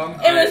it to him.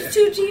 It was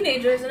two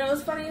teenagers, and it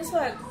was funny as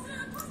fuck.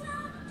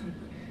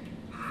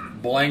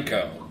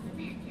 Blanco.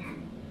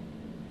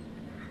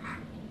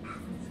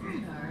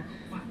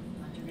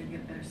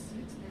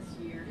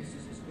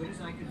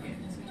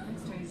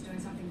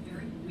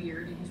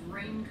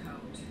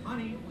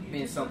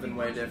 Means something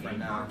way different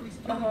now.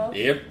 Uh-huh.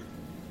 Yep.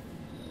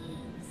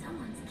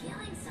 Someone's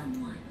killing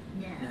someone.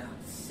 No.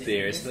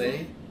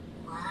 Seriously?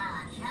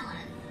 Wow, killer.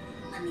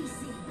 Let me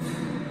see.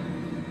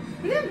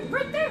 Yeah,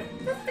 right there.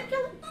 That's the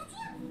killer.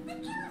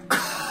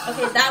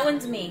 Okay, that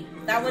one's me.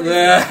 That one's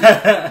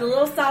the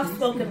little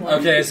soft-spoken one.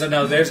 Okay, so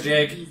no, there's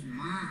Jake.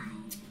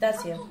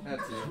 That's you.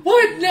 That's it.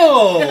 What?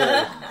 No!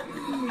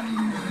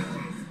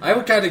 I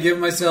would kind of give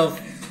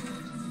myself...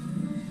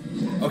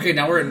 Okay,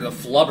 now we're in the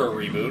Flubber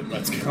reboot.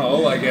 Let's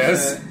go, I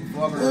guess.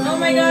 Oh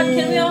my god,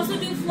 can we also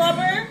do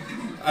Flubber?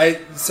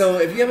 So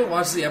if you haven't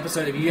watched the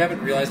episode, if you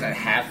haven't realized that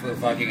half of the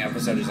fucking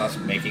episode is us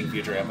making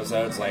future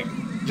episodes, like,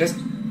 just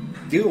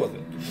deal with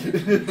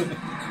it.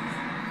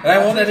 And I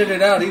won't edit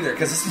it out either,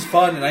 because this is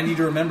fun, and I need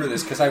to remember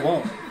this, because I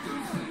won't.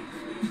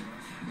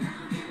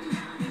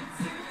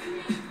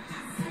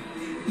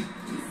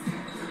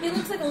 He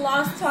looks like a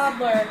lost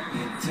toddler.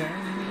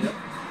 Yep.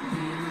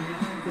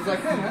 He's like,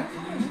 hey, man.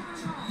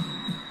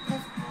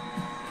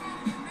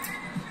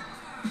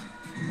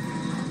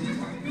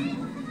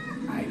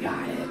 I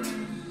got it.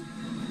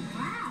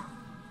 Wow.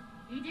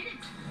 You did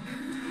it.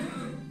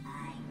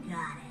 I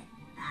got it.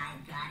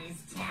 I've got his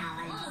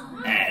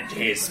talent. And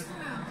his Sit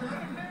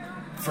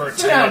down,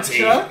 fertility.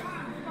 Chuck.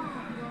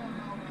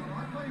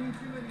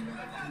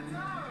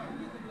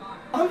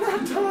 I'm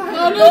not tired.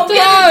 I'm Go not get a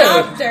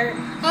tired. doctor.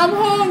 I'm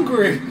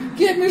hungry.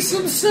 Get me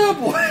some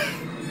Subway.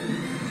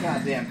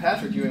 God damn,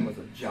 Patrick Ewing was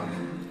a giant.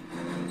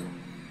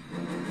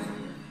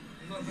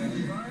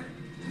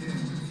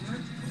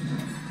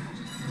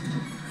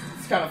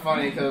 It's kind of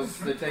funny because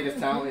they take his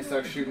talent and he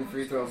starts shooting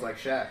free throws like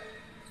Shaq.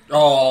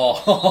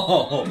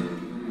 Oh.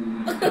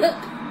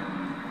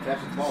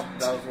 Catching the ball,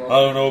 that was I well.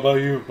 don't know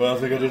about you, but I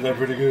think I did that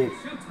pretty good.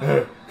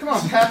 Come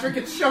on, Patrick,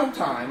 it's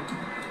showtime.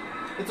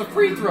 It's a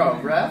free throw,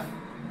 ref.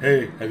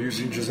 Hey, have you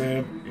seen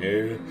Shazam?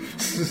 Yeah.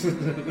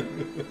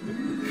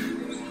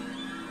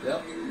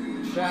 Yep.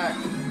 Shaq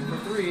for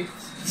three.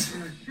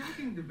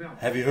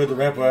 Have you heard the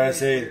rap where I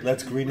say,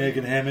 let's green egg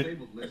and ham it?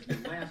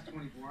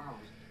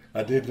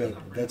 I did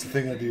that. That's the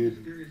thing I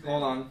did.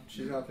 Hold on,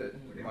 she's got it.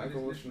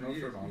 Michael with no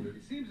shirt on,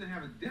 dude.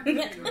 We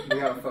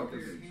gotta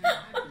focus.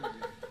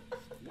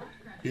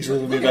 He's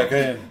holding me back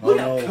in. Oh Look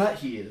how no. cut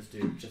he is,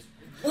 dude. Just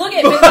Look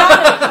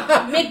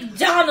at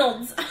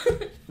McDonald's.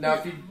 now,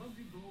 if you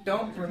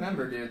don't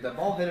remember, dude, the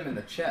ball hit him in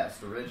the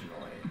chest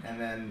originally,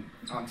 and then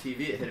on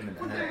TV it hit him in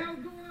the head.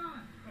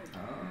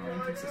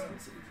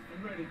 Inconsistency.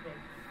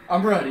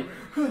 I'm ready.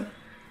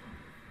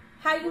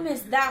 How you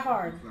missed that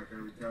hard?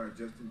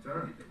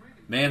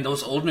 Man,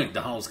 those old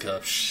McDonald's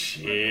cups,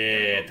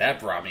 shit, that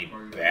brought me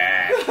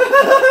back.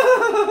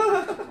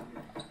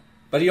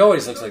 But he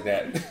always looks like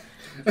that.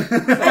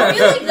 I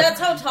feel like that's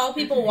how tall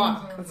people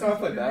walk. That's how I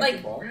play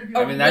basketball.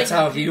 I mean, that's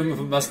how he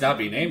must not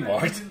be named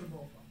Mart.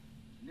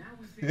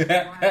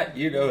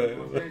 You know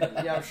it.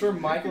 Yeah, I'm sure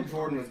Michael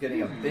Jordan was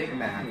getting a Big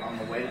Mac on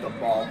the way to the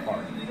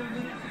ballpark.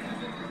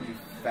 You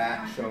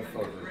fat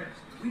chauffeur.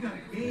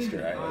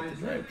 Mister, I like to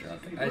drive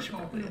drunk. I should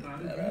probably edit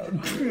that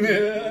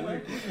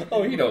out.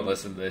 Oh, you don't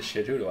listen to this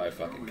shit. Who do I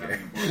fucking care?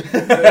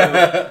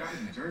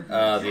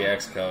 The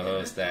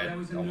ex-co-host that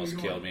almost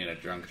killed me in a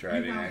drunk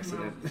driving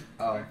accident.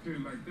 Oh.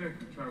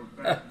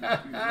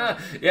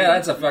 Yeah,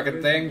 that's a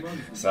fucking thing.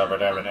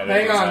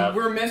 Hang on,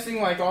 we're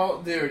missing like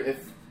all, dude.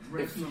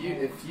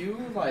 If you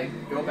like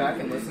go back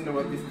and listen to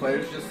what these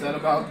players just said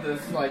about this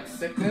like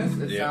sickness,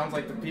 it sounds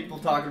like the people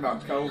talking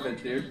about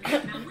COVID, dude.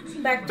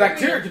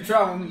 Bacteria can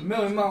travel a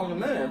million miles a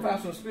minute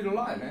faster than the speed of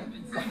light, man.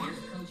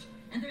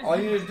 All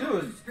you need to do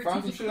is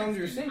find some shit under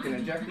your sink and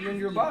inject it into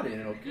your body, and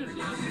it'll cure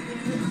you.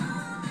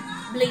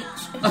 Bleach.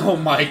 Oh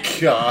my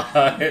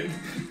god.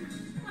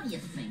 What do you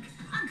think?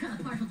 I'm kind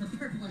of partial to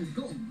purple and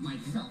gold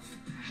myself.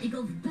 It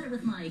goes better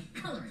with my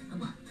coloring.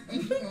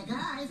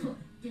 Guys,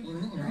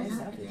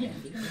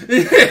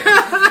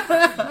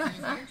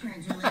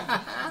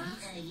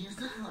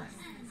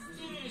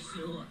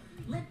 sure.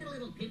 Let the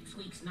little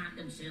pipsqueaks knock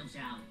themselves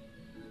out.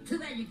 Too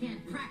bad you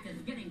can't practice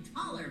getting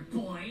taller,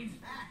 boys.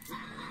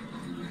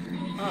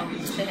 Oh,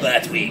 shit.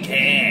 But we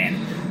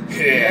can.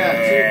 Yeah,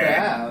 too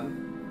bad.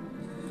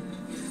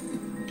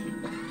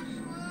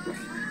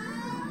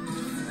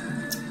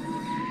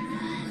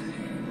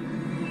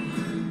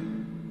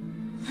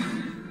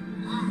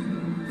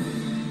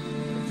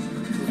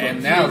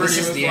 And now this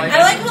is the end. I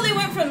like how they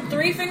went from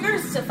 3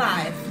 fingers to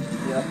 5.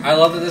 Yep. I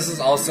love that this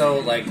is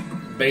also like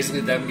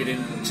basically them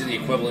getting to the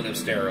equivalent of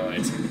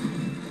steroids.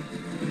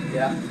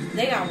 Yeah.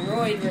 They got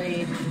roid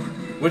rage.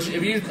 Which,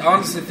 if you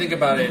honestly think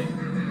about it,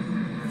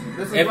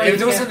 if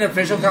it was an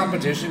official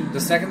competition,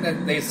 the second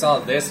that they saw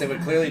this, they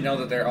would clearly know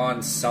that they're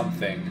on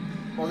something.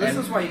 Well, this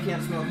is why you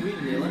can't smoke weed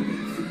in the Olympics.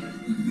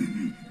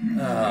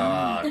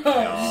 Oh, Oh,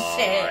 God.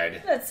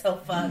 shit. That's so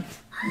fucked.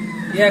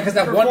 Yeah, because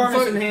that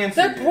Performance enhancing,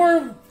 that dude.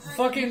 poor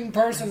fucking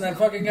person that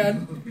fucking got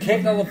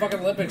kicked out of the fucking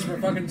Olympics for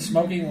fucking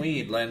smoking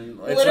weed. And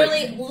it's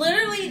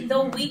Literally the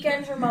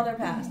weekend her mother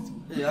passed.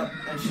 Yep,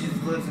 and she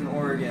lives in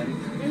Oregon,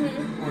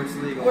 where it's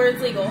legal. Where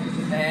it's legal.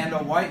 And a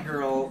white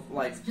girl,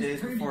 like,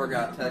 days before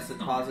got tested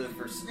positive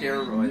for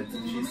steroids,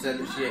 and she said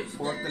that she ate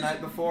pork the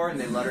night before, and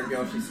they let her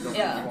go, she still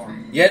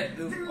performed. Yet,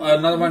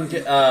 another one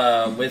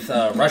with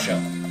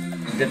Russia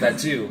did that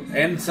too.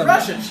 And some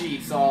Russia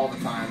cheats all the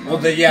time. Well,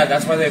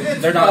 that's why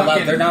they're not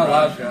allowed. They're not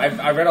allowed.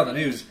 Russia. I read on the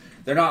news.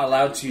 They're not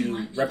allowed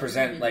to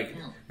represent, like,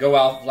 go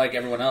out like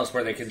everyone else,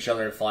 where they can show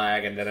their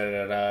flag and da da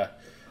da da.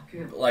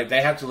 Like,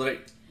 they have to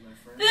literally.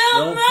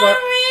 Bill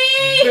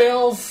Murray!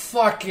 Bill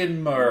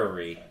fucking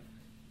Murray.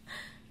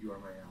 You are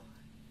my ally.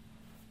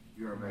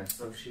 You are my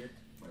associate.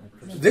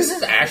 This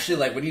is actually,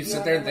 like, when you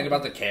sit there and think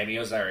about the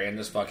cameos that are in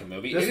this fucking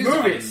movie, This it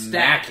movie is is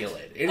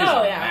immaculate. It is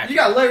Oh, yeah. immaculate. You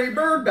got Larry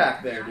Bird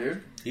back there,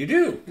 dude. You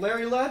do.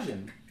 Larry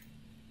Legend.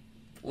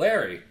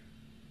 Larry.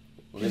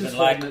 He's Living just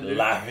like holding it, dude.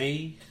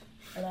 Larry.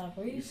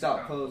 You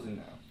stop posing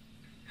now.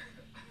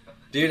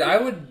 Dude, I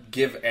would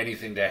give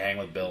anything to hang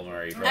with Bill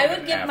Murray. For I like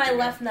would give my afternoon.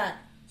 left nut.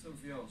 So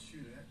if y'all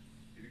shoot at,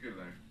 you good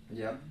there.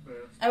 Yep.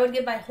 I would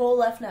give my whole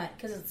left nut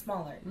because it's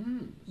smaller.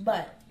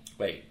 But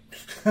wait,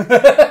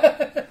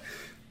 my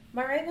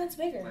right nut's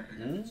bigger.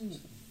 That's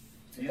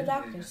what the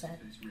doctor said.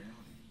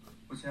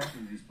 What's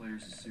happening to these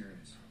players is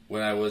serious.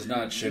 When I was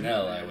not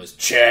Chanel, I was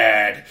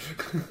Chad.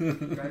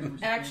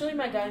 Actually,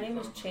 my guy name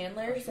was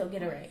Chandler, so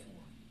get it right.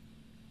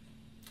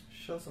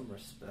 Show some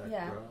respect,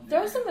 Yeah. bro.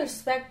 Throw some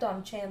respect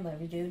on Chandler,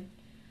 dude.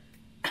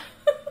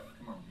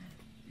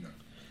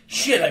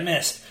 Shit, I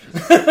missed.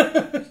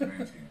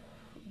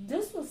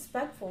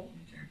 Disrespectful.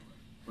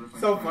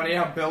 So funny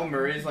how Bill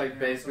Murray's like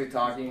basically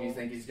talking and you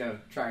think he's gonna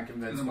try and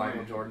convince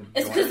Michael Jordan to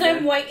It's join because again.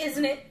 I'm white,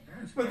 isn't it?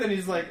 But then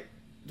he's like,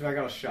 do I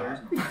got a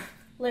shot?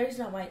 Larry's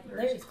not white.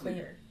 Larry's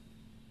clear.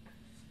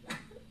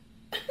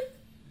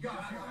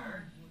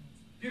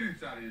 Get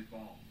inside of his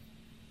ball.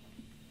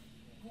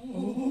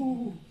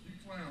 Ooh. You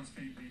clowns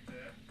can't beat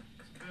that.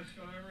 It's the best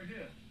shot I ever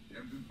hit. You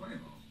haven't been playing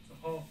long. It's a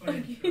Hall of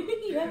Fame shot.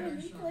 You haven't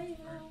been playing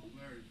well.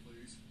 Larry,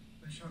 please.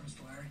 Nice shot,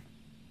 Mr. Larry.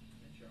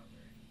 Nice shot,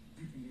 Larry.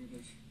 You can do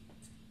this.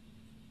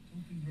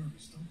 Don't be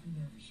nervous. Don't be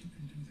nervous. You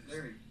can do this.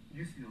 Larry,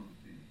 you feel that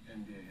the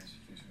NBA has to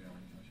face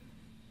reality, don't you?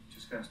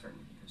 Just gotta start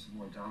looking for some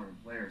more dominant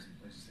players in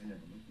places they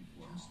never looked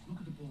before. Just look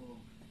at the ball.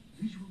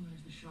 Visualize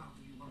the shot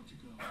where you want it to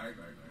go. Right.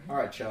 All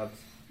right, Chubbs.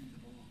 Be the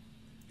ball.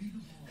 Be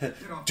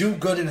the ball. Do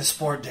good in a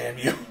sport, damn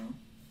you.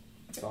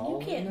 You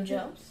can't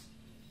jump.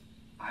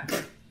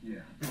 Yeah,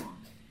 come on.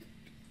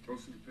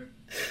 Close to the pit.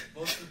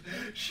 Close to the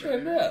pin.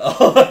 Chanel.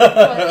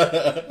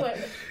 What?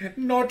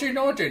 Naughty,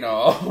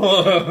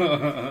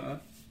 no.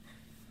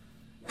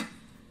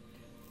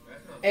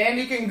 And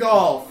he can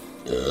golf.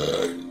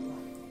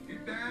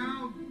 Get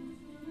down.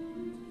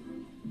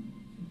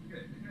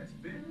 Okay, that's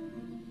big.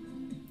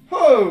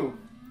 Who?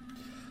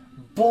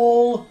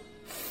 Bull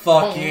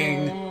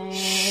fucking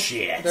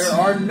shit. There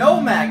are no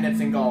magnets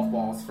in golf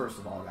balls, first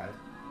of all, guys.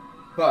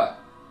 But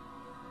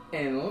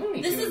in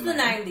Looney Tunes This is the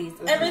land,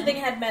 90s. Everything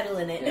had metal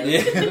in it. Yeah,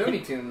 this is Looney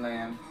Tune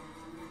land.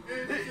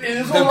 It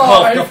is The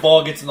alive.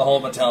 ball gets in the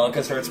hole.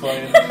 Metallica starts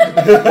playing.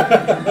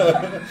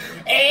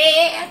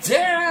 It's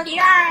a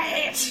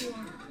light.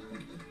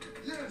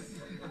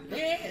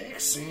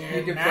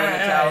 You could play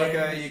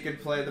Metallica, you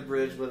could play the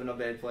bridge Livin'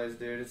 Obey plays,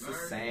 dude. It's the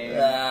same.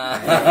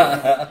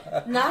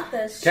 Not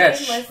the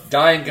Catch shameless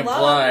Dying love.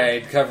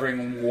 Complied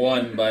covering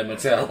One by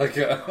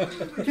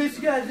Metallica. In case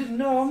you guys didn't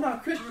know, I'm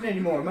not Christian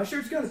anymore. My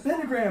shirt's got a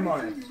pentagram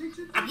on it.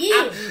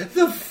 You.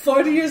 The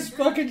funniest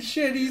fucking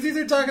shit. He's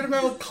either talking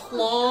about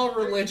claw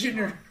religion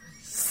or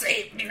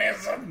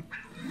Satanism.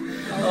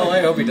 Oh,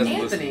 I hope he doesn't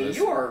listen to Anthony, this.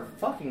 you are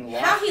fucking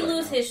lost. How he right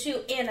lose now. his shoe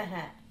and a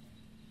hat?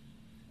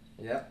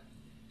 Yep.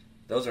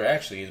 Those are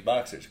actually his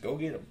boxers. Go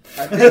get them.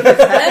 I think his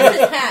That's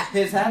his hat.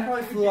 his hat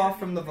probably flew off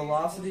from the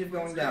velocity of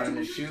going down, and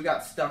his shoe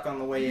got stuck on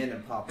the way in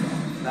and popped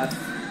off.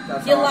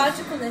 That's Your all.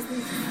 logicalness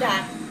needs to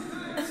stop.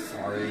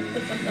 Sorry.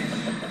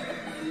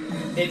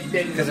 It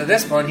didn't. Because at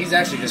this point, he's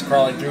actually just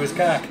crawling through his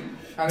cock.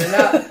 I mean,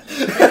 that,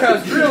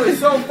 because really,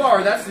 so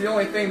far, that's the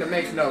only thing that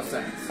makes no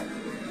sense.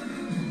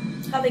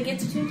 How they get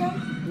to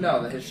Toontown?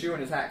 No, that his shoe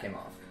and his hat came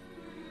off.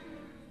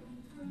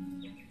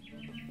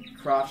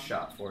 Cross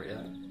shot for you.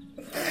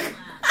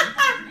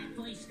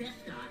 Boy, step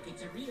doc,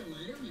 it's a real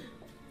Lulu.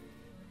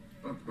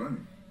 Bugs Bunny.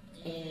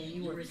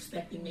 You were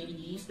expecting maybe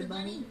the Easter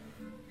Bunny?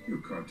 You're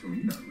a cartoon,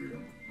 you're not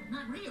real.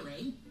 Not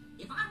really.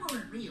 If I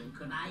weren't real,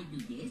 could I do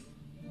this?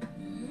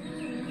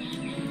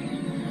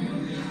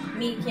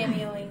 Me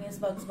cameoing as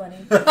Bugs Bunny.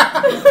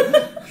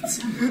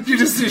 You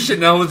just see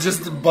Chanel with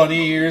just the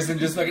bunny ears and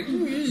just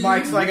fucking...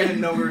 Mike's like, I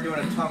didn't know we were doing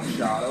a tongue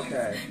shot.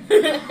 Okay.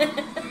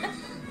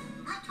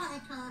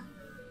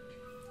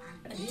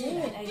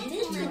 I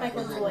did do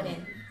Michael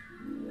Jordan.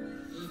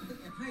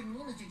 Pardon me,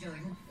 Mr.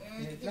 Jordan.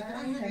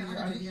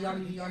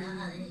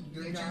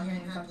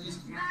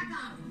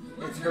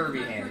 It's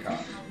Herbie Hancock.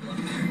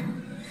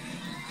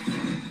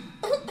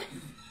 A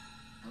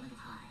little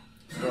high.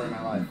 Story of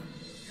my life.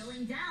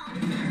 Going down.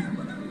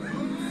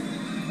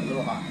 A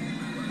little hot.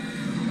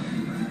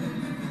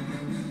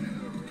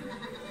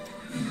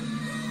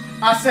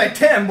 I said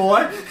 10,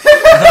 boy.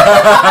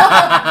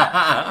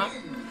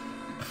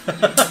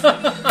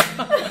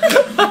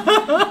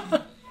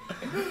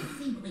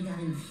 See what we got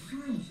in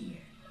front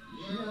here.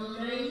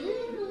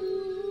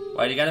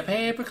 Why do you got a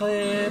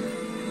paperclip?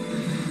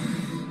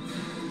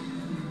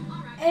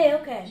 Hey,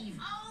 okay.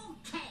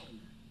 Okay.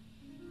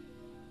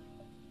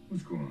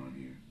 What's going on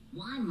here?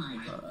 Why,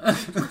 Michael?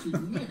 What you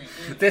never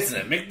ever This is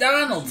a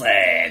McDonald's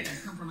ad.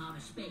 come from outer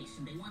space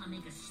and they want to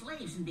make us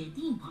slaves in their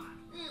theme park.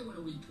 What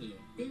do we care?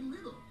 They're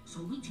little,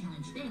 so we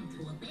challenge them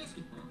to a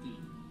basketball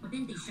game. But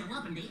then they show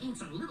up and they ain't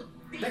so little.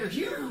 They're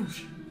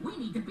huge. We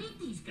need to beat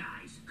these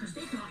guys, because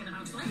they're talking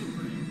about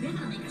slavery. They're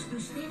gonna make us do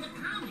stand-up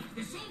comedy,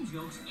 the same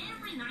jokes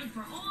every night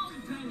for all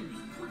eternity.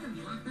 We're gonna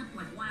be locked up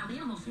like wild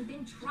animals and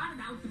then trotted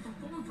out to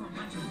perform for a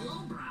bunch of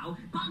lowbrow,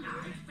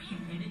 bug-eyed,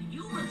 fan-headed,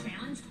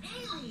 Euro-challenged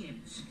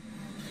aliens.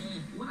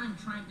 What I'm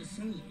trying to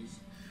say is,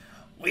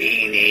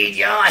 We need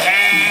your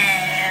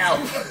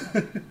help!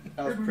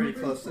 That was pretty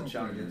close to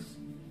Chungus.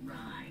 right.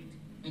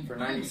 And For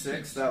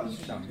 96, that was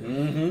Chungus.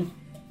 Mm-hmm.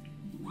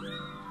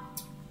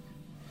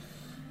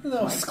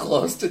 That was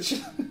close to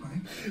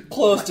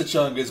close to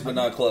Chungus, but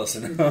not close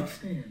enough.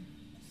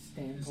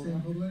 Stan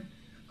Podolak.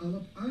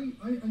 Look, I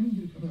need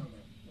you to come out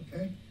now,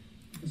 okay?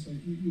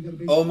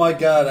 Oh my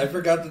god, I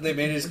forgot that they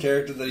made his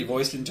character that he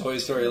voiced in Toy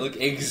Story look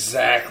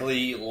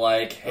exactly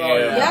like him. Oh,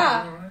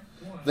 yeah.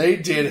 They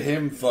did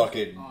him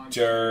fucking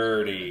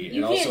dirty.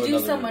 You can't do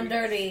someone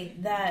dirty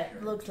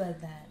that looks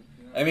like that.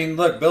 I mean,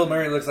 look, Bill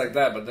Murray looks like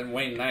that, but then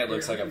Wayne Knight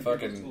looks like a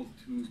fucking...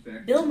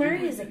 Bill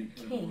Murray is a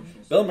king.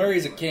 Bill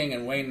Murray's a king,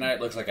 and Wayne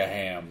Knight looks like a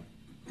ham.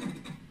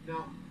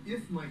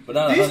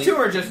 But these two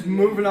are just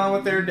moving on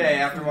with their day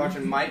after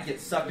watching Mike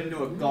get sucked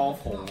into a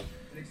golf hole.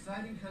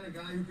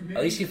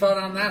 At least he fell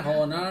down that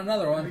hole and not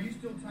another one.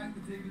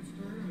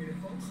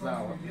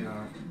 No.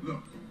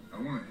 Look, I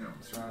want to help.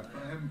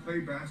 But I haven't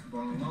played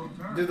basketball in a long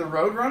time. Dude, the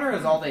Roadrunner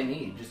is all they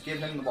need. Just give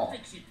him the ball.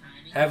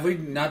 Have we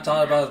not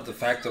thought about the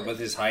fact that with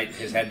his height,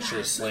 his head should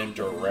have slammed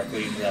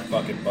directly into that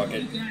fucking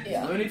bucket?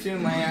 Yeah. Looney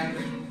Tune Land.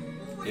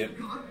 Yep.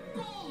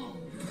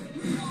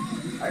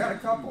 I got a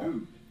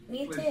couple.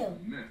 Me too.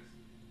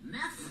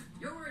 Meth?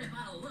 You're worried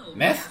about a little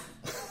Meth?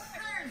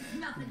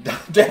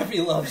 Daffy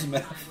loves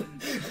meth.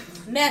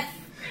 Meth.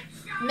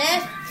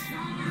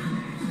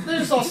 They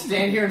just all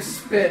stand here and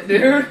spit,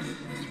 dude.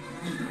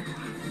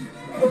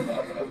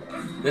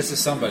 This is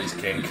somebody's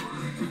kink.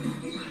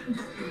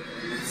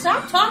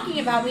 Stop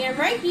talking about me. I'm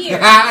right here.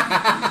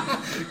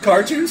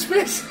 Cartoon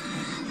space?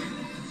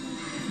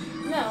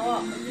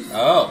 No.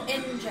 Oh.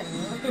 In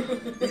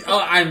general.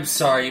 Oh, I'm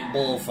sorry.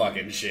 Bull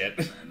fucking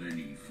shit.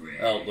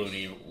 Oh,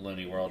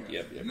 Looney World.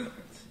 Yep.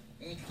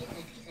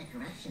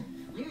 Correction.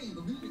 We're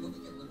the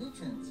Looney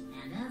Tunes,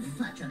 and as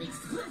such, are the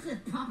exclusive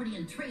property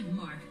and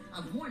trademark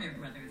of Warner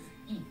Brothers,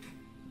 Inc.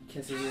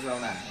 Kisses his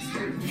own ass.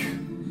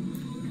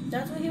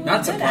 That's what he was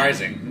Not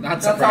surprising.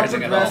 Not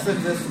surprising at all. That's how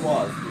progressive this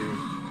was,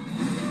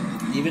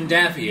 dude. Even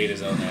Daffy ate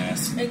his own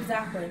ass.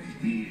 Exactly.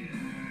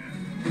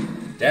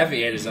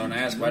 Daffy ate his own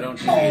ass. Why don't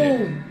you eat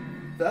it?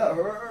 That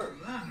hurt.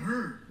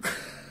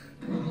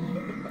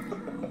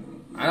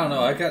 I don't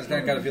know. I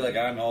kind of feel like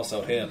I'm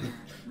also him.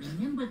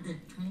 Remember the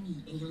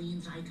tiny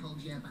aliens I told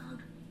you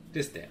about?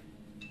 Just damn.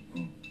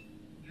 You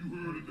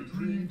heard of the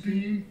Dream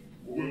Team?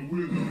 Well,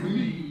 we're the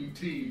Mean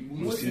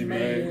Team. What's your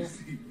name?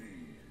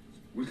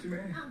 What's your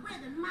name? We're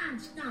the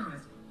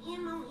Monstars.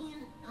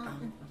 M-O-N...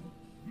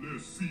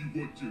 Let's see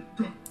what you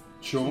got.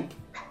 Chump.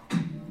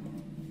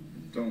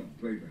 Don't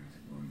play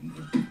basketball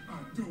anymore. I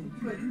don't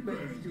play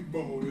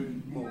basketball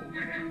anymore.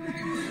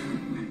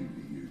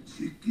 Maybe a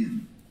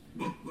chicken.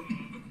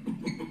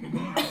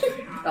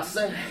 I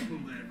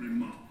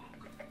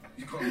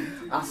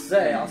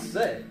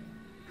say.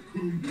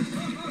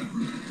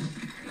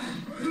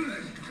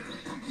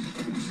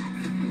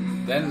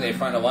 Then they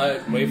find a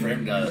way for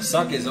him to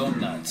suck his own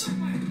nuts.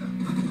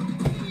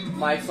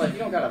 Mike's like, you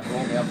don't gotta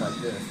blow me up like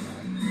this,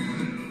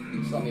 man.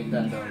 Just let me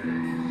bend over.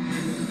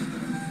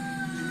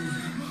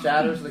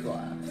 Shatters the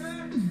glass.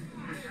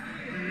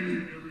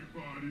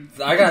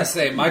 I gotta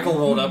say, Michael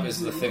rolled up is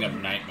the thing of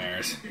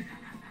nightmares.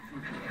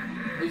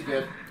 He's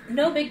good.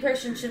 No big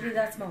person should be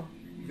that small.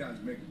 You guys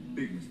make a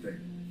big mistake.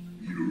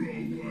 You're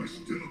all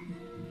washed up.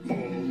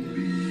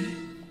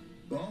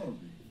 Baldy.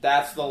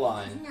 That's the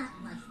line. Not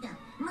washed up.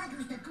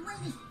 Michael's the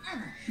greatest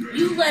ever.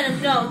 You let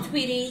him know,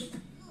 Tweety.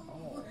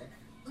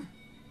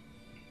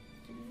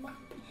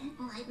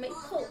 My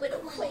COVID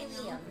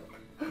aquarium.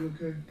 You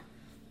okay?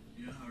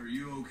 Yeah, are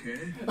you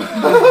okay?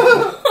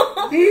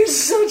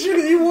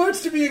 He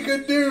wants to be a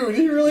good dude.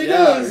 He really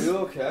does. Are you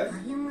okay?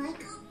 Are you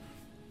Michael?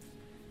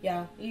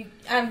 Yeah,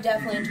 I'm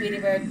definitely a Tweety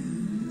Bird.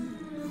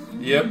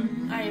 Yep.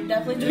 I am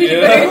definitely Tweety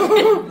Bird.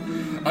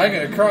 I'm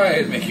gonna cry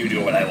and make you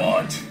do what I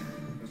want.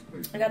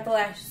 I got the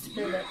lashes to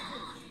prove it.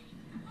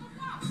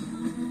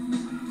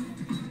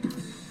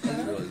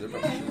 That's really good.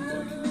 Perfect.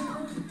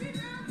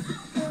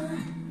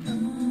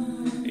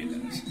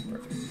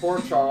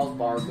 Poor Charles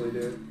Barkley,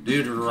 dude.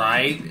 Dude,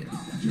 right?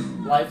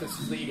 Life is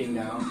fleeting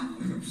now. A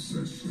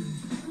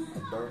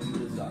burning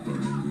desire.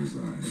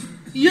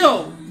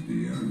 Yo!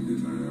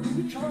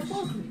 Charles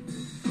Barkley.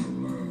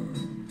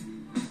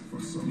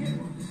 For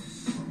someone.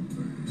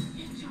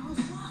 Charles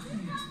Barkley.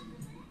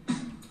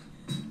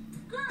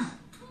 Girl,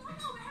 come on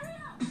over. Hurry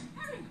up.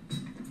 Hurry.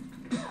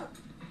 Look.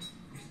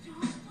 It's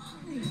Charles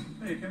Barkley.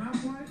 Hey, can I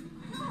play?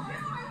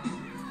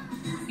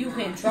 You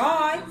can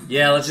try.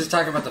 Yeah, let's just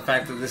talk about the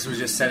fact that this was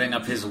just setting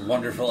up his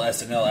wonderful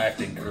SNL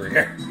acting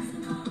career.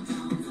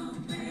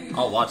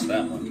 I'll watch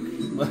that one.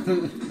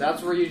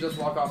 That's where you just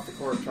walk off the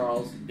court,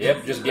 Charles.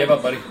 Yep, just give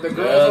up, buddy. The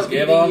girls Just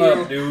give are on beating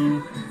up,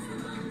 dude.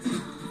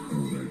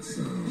 Oh, that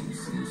sounds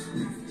so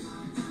sweet.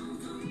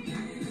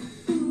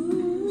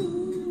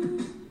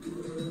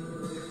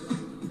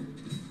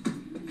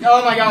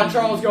 Oh my God,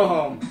 Charles, go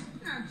home.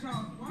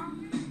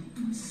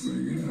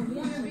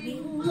 He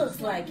looks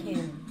like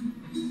him.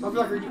 I'll be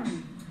like,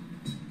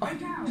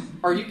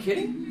 are you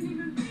kidding?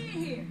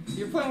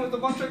 You're playing with a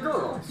bunch of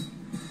girls.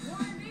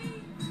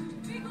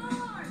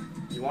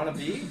 You want to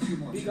be?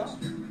 Be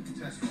gone.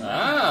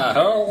 Ah.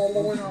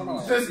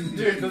 This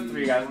dude, the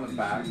three guys in the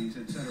back.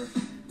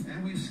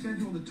 And we've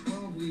scheduled a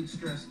 12-lead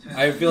stress test.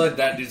 I feel like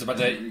that dude's about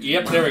to...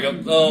 Yep, there we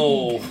go.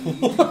 Oh.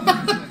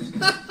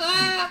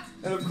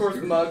 And of course,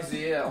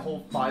 Muggsy, a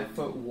whole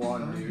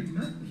 5'1",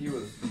 dude. He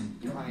was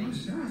tiny.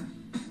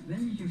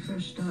 When did you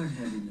first start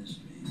having this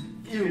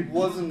dream? It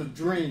wasn't a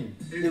dream.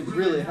 It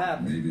really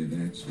happened. Maybe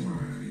that's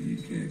why you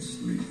can't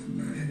sleep at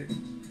night.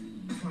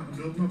 Trying to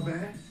build my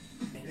back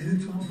and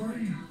into my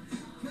brain.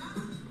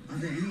 Are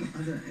there any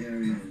other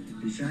areas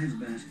besides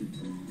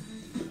basketball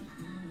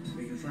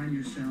where you find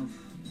yourself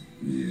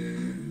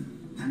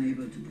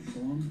unable to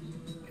perform?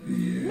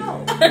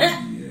 No.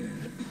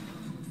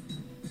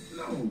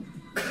 No.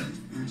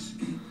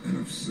 An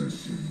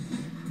obsession.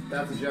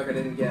 That's a joke I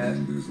didn't get.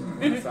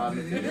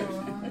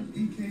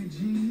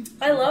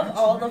 I love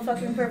all the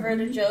fucking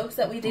perverted jokes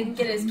that we didn't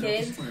get as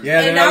kids.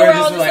 Yeah, and now we're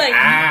all just like,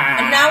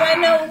 and now I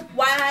know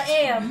why I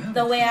am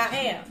the way I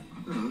am.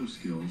 I've got other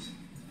skills.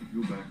 I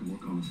could go back and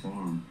work on the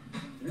farm.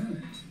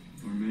 Really?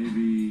 Or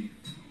maybe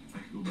I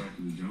could go back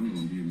to the jungle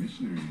and be a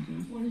missionary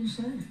again. What are you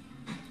saying?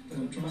 That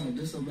I'm trying to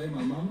disobey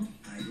my mama?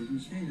 I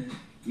didn't say that.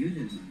 You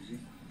did, Muggsy.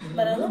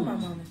 But I love my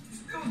mama.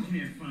 Still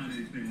can't find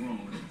anything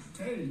wrong with it.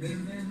 Hey, maybe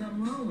there's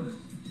nothing wrong with it.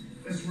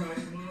 That's right,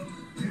 Mug.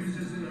 Maybe it's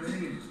just in our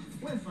heads.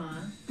 We're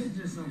fine. It's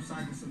just some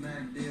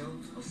psychosomatic deal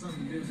or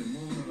something to do with the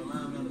moon or the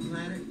line on the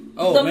planet.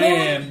 Oh, The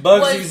man. moon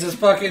Bugsy's was- this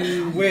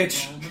fucking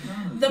witch.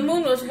 The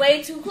moon was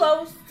way too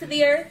close to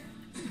the earth.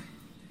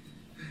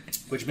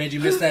 Which made you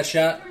miss that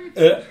shot?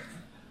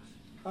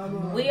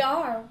 We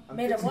are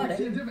made of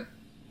water.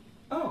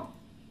 Oh.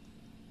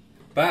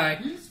 Bye.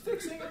 He's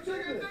fixing a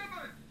divot.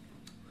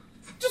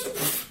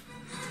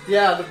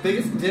 Yeah, the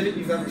biggest divot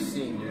you've ever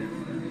seen, dude.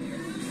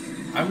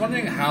 I'm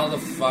wondering how the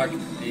fuck...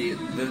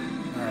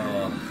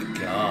 Oh,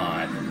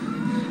 God.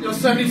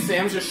 Yosemite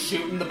Sam's just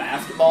shooting the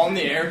basketball in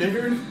the air,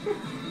 dude.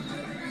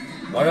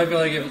 Why do I feel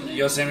like if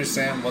Yosemite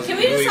Sam wasn't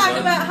Can we who just he talk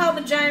was? about how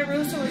the giant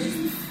rooster was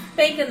just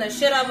spanking the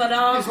shit out of a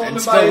dog? He's holding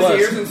And him by his still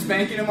was. ears and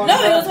spanking him on No,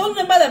 the he was back.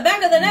 holding him by the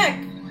back of the neck.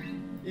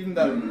 Even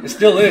better. It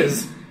still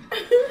is.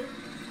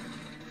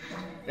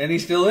 And he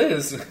still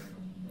is.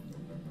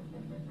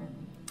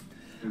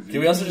 Can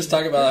we also just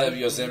talk about if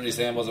Yosemite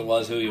Sam wasn't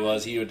who he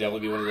was? He would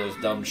definitely be one of those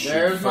dumb shit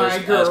There's first my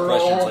ask girl.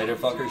 questions later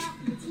fuckers.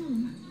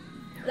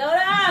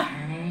 Lola!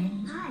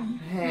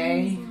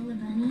 Hey.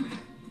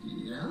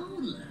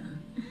 Lola.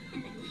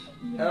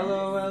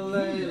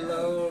 L-O-L-A,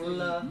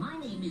 Lola. My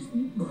name is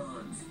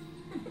Bugs.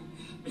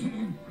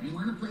 You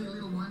want to play a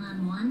little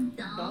one-on-one,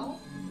 doll?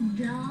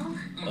 Doll?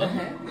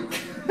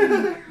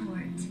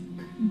 Court.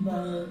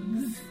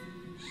 Bugs.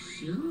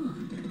 Sure.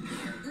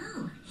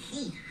 Oh,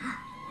 hey, hot.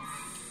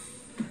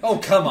 Oh,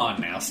 come on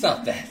now.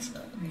 Stop that.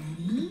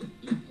 Ready?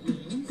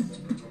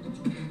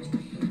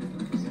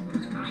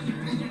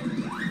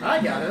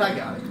 I got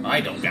it.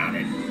 I don't got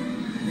it.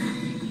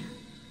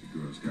 The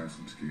girl's got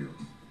some skills.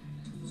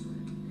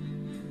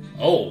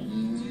 Oh.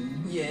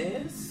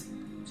 Yes.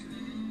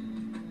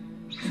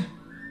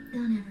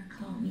 Don't ever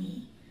call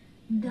me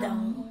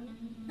doll.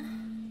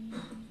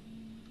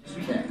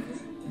 Okay.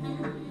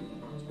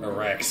 A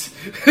Rex.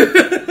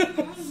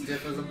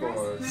 Stiff as a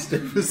board.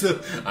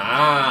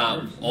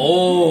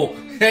 Oh.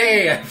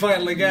 Hey, I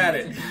finally got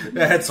it.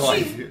 That's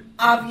why. She's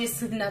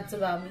obviously nuts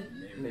about me.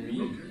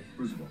 Maybe.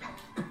 First of all,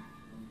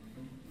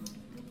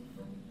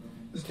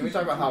 Can we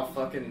talk about how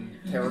fucking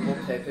terrible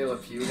Pepe Le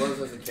Pew was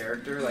as a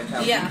character? Like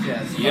how Yeah. he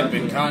just Yep, in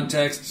fucking-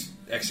 context,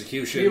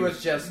 execution, he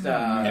was just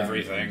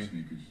everything.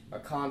 sneakers. a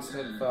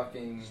constant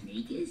fucking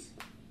Sneakers?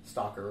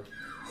 stalker.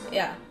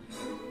 Yeah.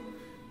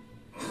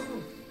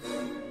 Sally,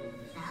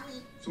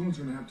 Someone's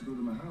gonna have to go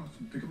to my house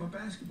and pick up my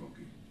basketball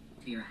game.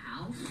 to your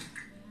house?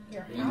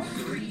 Your In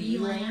 3D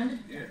land?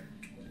 Yeah,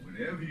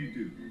 whatever you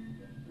do,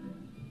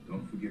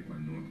 don't forget my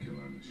North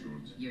Carolina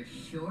shorts. Your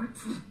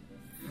shorts?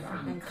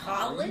 In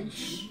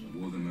college? I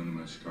wore them under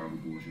my Chicago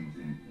Bulls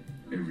uniform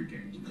every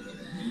game.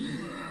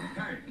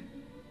 Hey,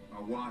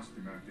 I washed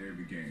them after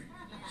every game.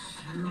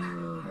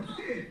 I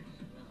did.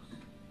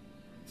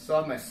 Still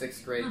have my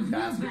 6th grade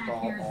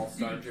basketball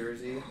all-star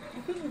jersey.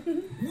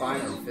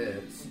 Finally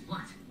fits.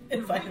 What?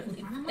 It finally In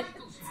front of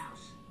Michael's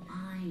house.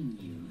 I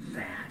knew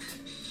that.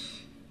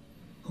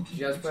 Did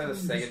you guys play the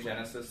Sega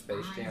Genesis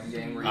Space Jam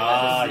game where you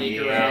Ah, had to sneak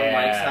yeah, around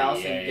Mike's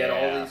house yeah, and get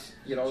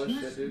yeah. all this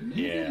shit, dude?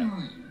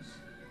 Yeah.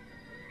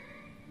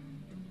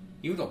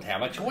 You don't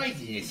have a choice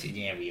in this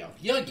scenario.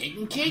 You're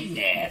getting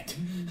kidnapped.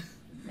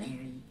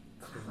 Very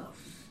close.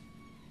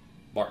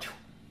 Bart.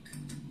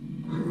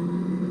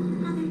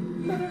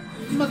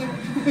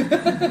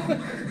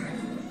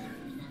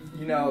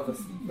 You know,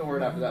 the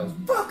word after that was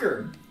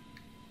fucker.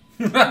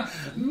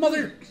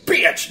 Mother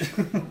bitch.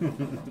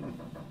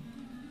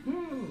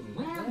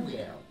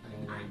 Well,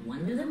 I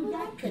wonder who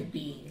that could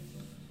be.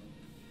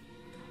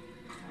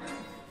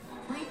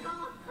 Twinkle,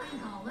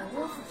 twinkle,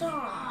 little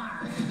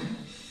star.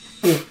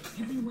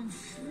 Everyone's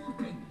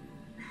sleeping.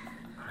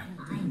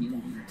 I knew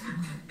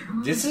that. Come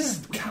on. This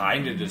is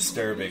kind of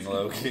disturbing,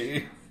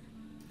 Loki.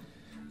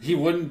 He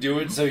wouldn't do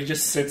it, so he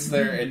just sits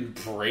there and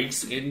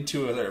breaks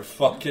into their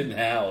fucking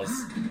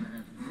house.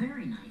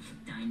 Very nice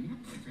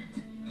dinette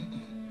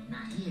set.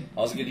 Not here.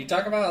 Also, can you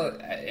talk about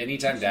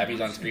anytime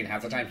Dappy's on screen,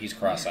 half the time he's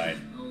cross-eyed.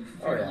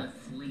 Oh, yeah.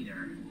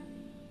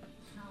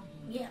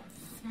 Yes.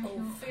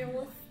 Oh,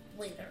 fearless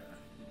leader.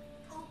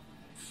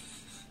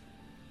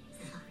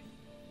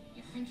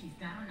 You think he's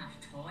got enough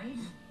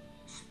toys?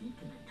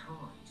 Speaking of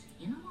toys,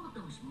 you know all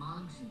those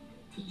mugs and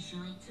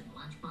t-shirts and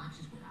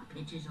lunchboxes with our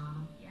pictures on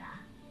them? Yeah?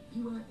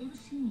 You ever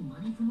see any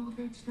money from all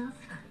that stuff?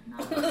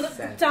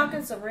 No.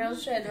 Talking some real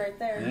shit right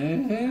there.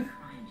 Mm-hmm.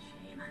 Crying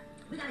shame.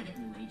 We gotta get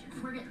new agents.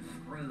 We're getting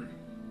screwed.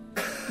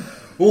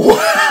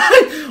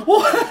 What?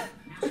 What?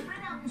 Now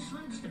spread out and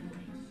sledge the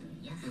place.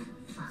 Yes,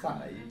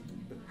 fine.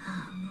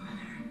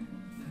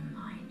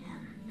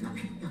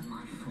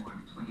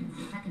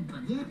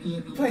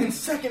 Playing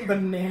second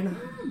banana.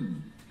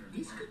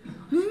 This could be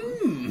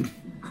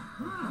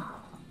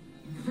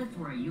except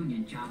for a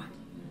union job.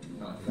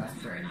 Oh, that's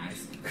very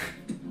nice.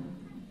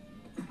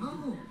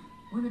 Oh,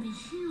 one of his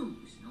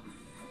shoes.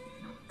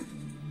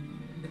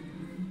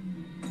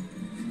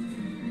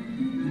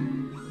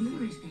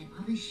 Where is that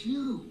other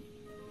shoe?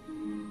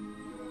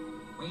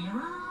 Where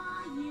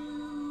are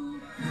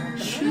you?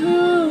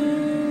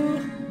 Shoe.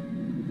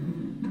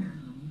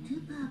 Come to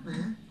Papa.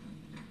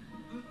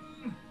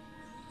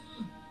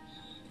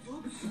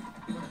 Oops.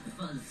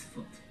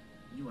 Fuzzfoot.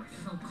 You are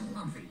so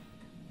clumsy.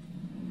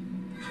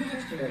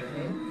 Catch her.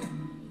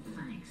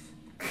 Thanks.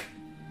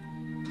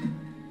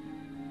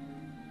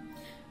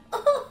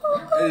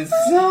 It's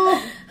so...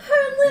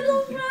 Her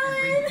little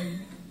run.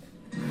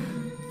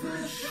 The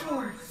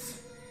shorts.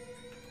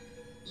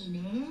 In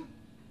there?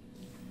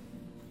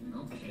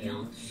 Okay,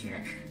 I'll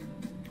check.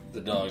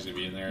 The dog's gonna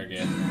be in there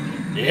again.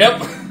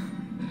 Yep.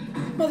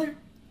 Mother.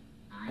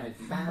 I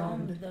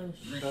found the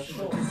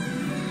shorts.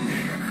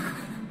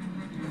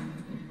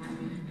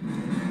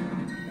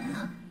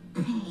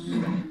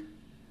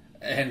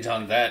 And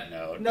on that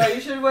note... No, you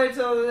should wait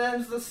till it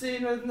ends the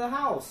scene in the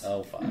house.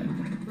 Oh,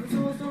 fine. That's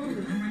all it's over.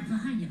 I'm right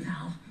behind you,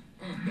 pal.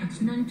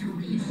 That's none too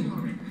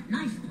reassuring.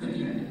 Nice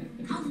pudding.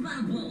 How's about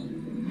a bowl?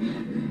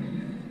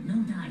 No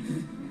dice.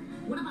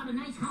 What about a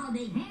nice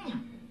holiday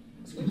ham?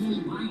 You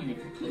ain't buying it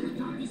for kids.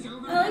 Talk this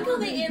over. I like how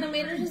they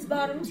animated his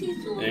bottom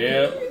teeth a little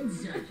Yep.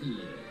 Kids are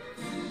here.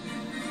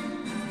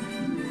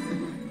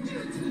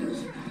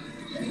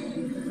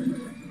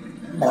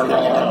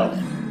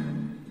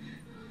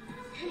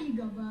 Here you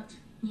go, Butch.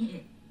 Yeah.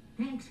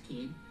 Thanks,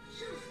 kid.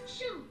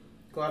 Shoot.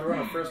 Glad we're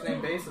on a first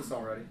name basis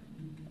already.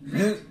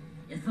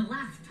 It's the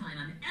last time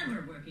I'm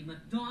ever working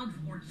with dogs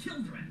or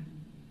children.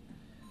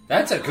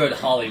 That's a good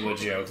Hollywood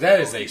joke.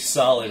 That is a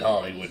solid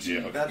Hollywood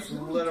joke. That's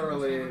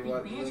literally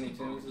what Looney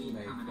Tunes is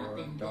made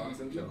for. Dogs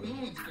and children.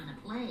 Dad's gonna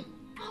play.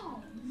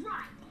 Oh,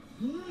 right.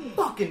 Yeah.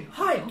 Fucking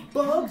hyped,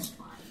 Bugs!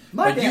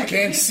 But you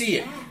can't see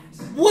it.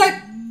 What?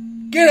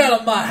 Get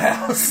out of my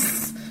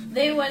house!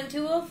 They went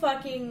to a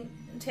fucking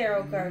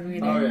tarot card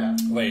reading. Oh, yeah.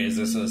 Wait, is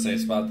this a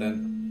safe spot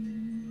then?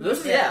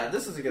 This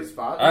is a good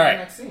spot. All right.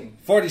 Next scene.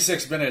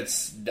 46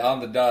 minutes on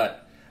the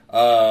dot.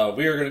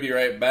 We are going to be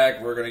right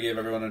back. We're going to give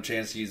everyone a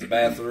chance to use the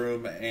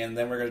bathroom, and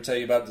then we're going to tell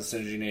you about the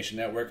Synergy Nation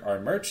Network,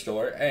 our merch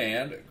store,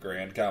 and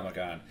Grand Comic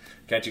Con.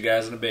 Catch you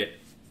guys in a bit.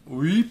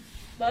 Weep.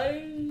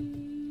 Bye.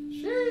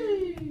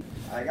 Sheesh.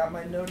 I got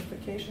my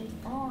notifications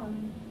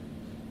on.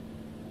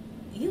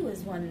 You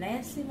is one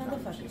nasty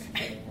motherfucker.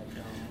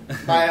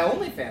 My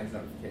OnlyFans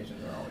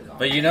notifications are always on.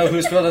 But you know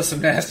who's filled us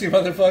some nasty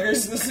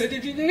motherfuckers? The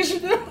Synergy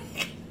Nation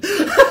Network.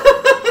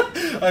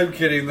 I'm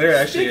kidding. They're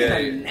actually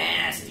Speaking of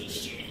nasty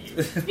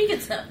shit. Speaking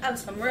of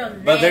some real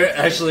nasty, but they're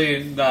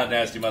actually not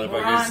nasty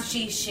motherfuckers.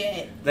 raunchy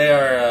shit. They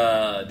are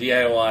a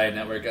DIY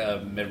network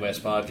of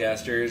Midwest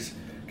podcasters,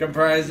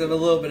 comprised of a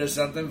little bit of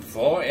something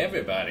for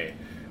everybody.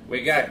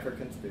 We got... Except for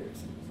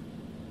conspiracies.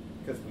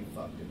 Because we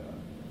fucked it up.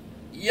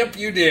 Yep,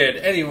 you did.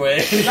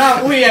 Anyway.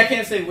 Not we, I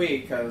can't say we,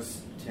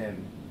 because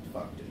Tim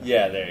fucked it up.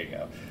 Yeah, there you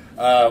go.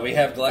 We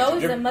have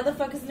Always Galactic... a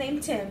motherfucker's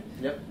named Tim.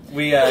 Yep.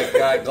 We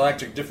got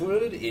Galactic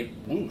Driftwood.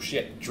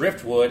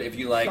 Driftwood, if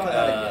you like... Try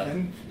that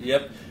again.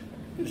 Yep.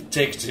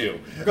 Take two.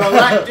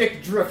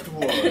 Galactic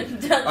Driftwood. If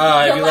you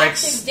Galactic like...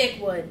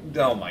 Dickwood.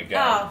 Oh my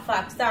god. Oh,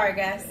 fuck. Sorry,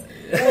 guys.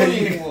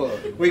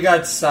 We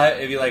got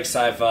if you like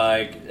sci-fi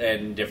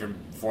and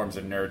different forms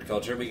of nerd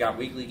culture. We got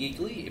Weekly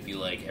Geekly if you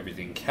like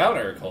everything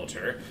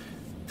counterculture.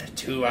 The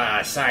two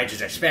sides of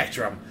the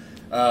spectrum.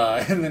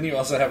 And then you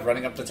also have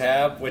Running Up the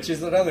Tab, which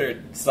is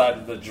another side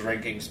of the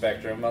drinking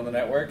spectrum on the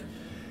network.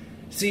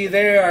 See,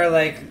 they are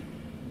like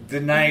the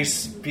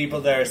nice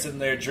people that are sitting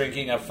there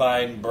drinking a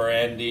fine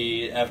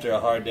brandy after a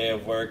hard day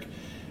of work.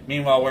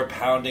 Meanwhile, we're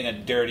pounding a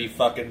dirty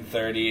fucking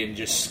 30 and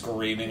just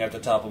screaming at the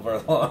top of our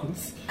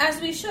lungs.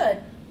 As we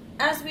should.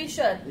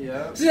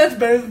 Yeah. See, that's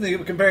better than the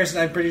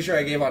comparison I'm pretty sure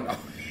I gave on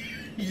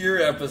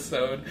your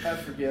episode. I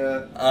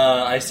forget.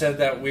 I said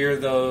that we're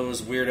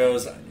those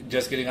weirdos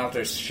just getting off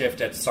their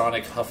shift at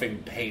Sonic huffing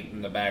paint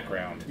in the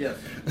background. Yes.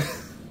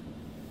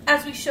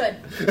 As we should.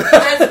 But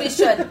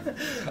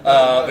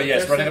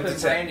yes, Running Up the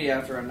Tab. brandy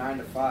after a 9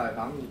 to 5.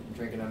 I'm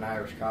drinking an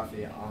Irish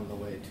coffee on the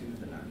way to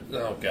the 9 to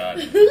 5. Oh,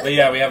 God. But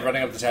yeah, we have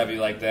Running Up the Tab, you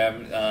like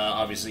them.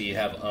 Obviously, you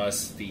have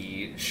us,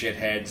 the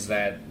shitheads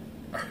that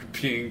are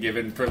being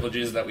given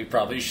privileges that we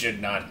probably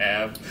should not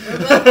have.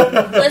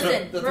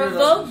 Listen,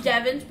 revoke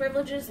Devin's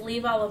privileges,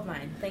 leave all of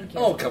mine. Thank you.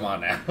 Oh, come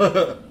on now.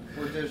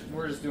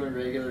 We're just doing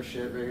regular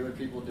shit regular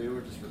people do.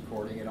 We're just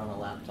recording it on a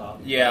laptop.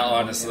 Yeah,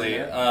 honestly.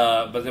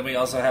 But then we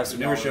also have some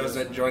newer shows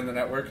that join the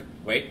network.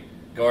 Wait.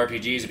 Go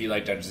RPGs if you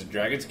like Dungeons &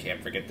 Dragons.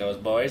 Can't forget those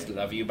boys.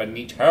 Love you,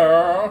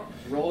 Benito.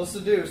 Roll a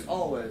seduce,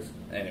 always.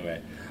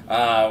 Anyway.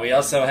 We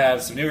also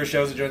have some newer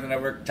shows that join the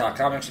network. Talk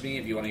Comics to Me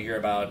if you want to hear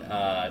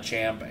about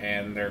Champ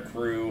and their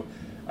crew.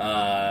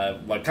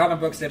 What comic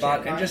books they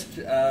bought. And just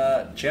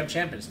Champ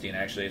Champenstein,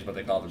 actually, is what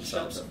they call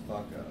themselves. Shut the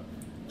fuck up.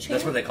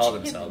 That's what they call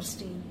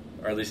themselves.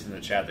 Or at least in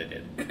the chat they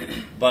did.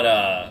 But,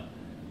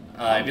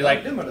 if you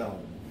like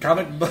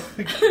comic book...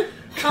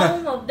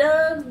 Home of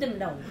Doug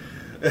Dimmadome.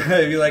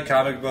 If you like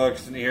comic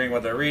books and hearing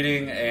what they're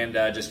reading and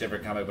just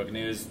different comic book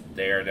news,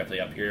 they are definitely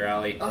up your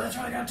alley. Oh, that's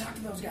right, I gotta talk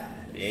to those guys.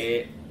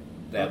 Yeah.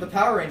 The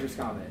Power Rangers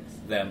comics.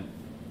 Them.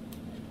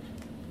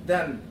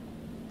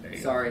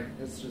 Sorry,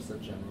 it's just a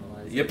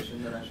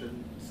generalization that I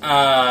shouldn't.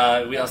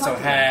 We also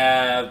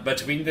have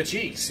Between the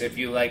Cheeks, if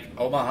you like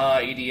Omaha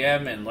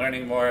EDM and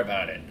learning more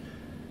about it.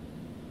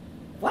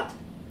 What?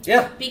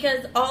 Yeah.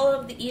 Because all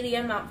of the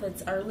EDM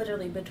outfits are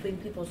literally between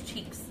people's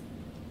cheeks.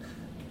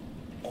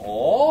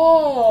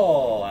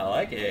 Oh, I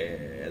like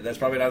it. That's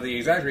probably not the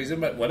exact reason,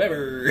 but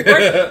whatever.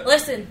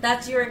 Listen,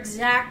 that's your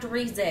exact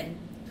reason.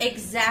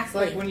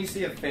 Exactly. It's like when you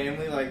see a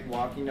family like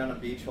walking down a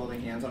beach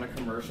holding hands on a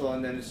commercial,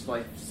 and then it's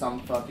like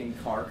some fucking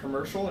car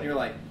commercial, and you're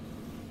like,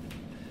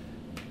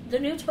 the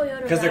new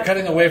Toyota. Because they're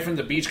cutting away from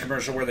the beach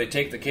commercial where they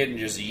take the kid and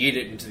just yeet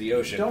it into the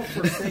ocean. Don't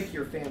forsake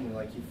your family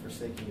like you've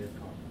forsaken your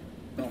car.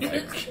 Oh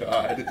my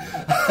god.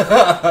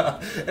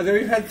 And then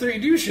we've had 3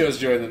 new shows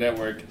join the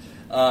network,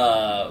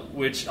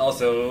 which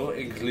also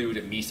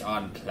include Mise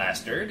en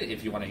Plastered,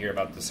 if you want to hear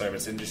about the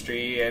service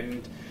industry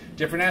and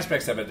different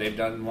aspects of it. They've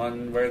done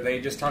one where they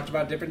just talked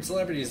about different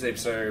celebrities they've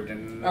served.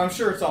 And I'm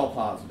sure it's all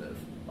positive.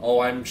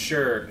 Oh, I'm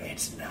sure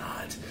it's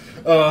not.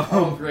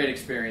 All great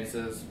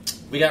experiences.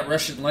 We got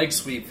Russian Leg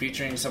Sweep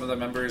featuring some of the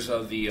members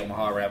of the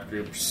Omaha rap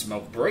group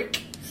Smoke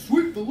Break.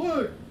 Sweep the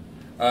leg!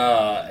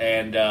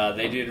 And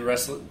they did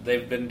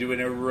they've been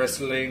doing a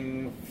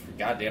wrestling for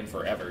goddamn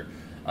forever.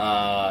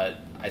 I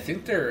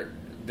think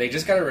they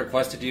just got a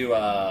request to do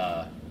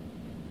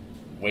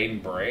Wayne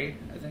Bray,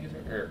 I think it's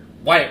or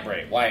Wyatt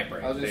Bray. I was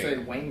going to say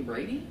Wayne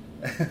Brady?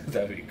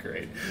 That'd be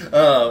great.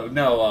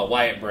 No,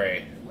 Wyatt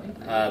Bray.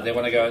 They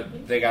want to go.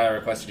 They got a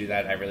request to do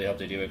that. And I really hope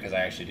they do it because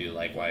I actually do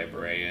like Wyatt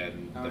Bray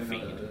and the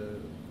Fiend.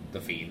 The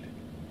Fiend.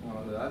 I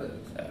don't know who that is.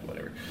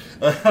 Whatever.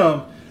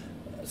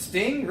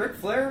 Sting, Ric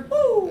Flair.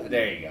 Woo!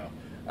 There you go.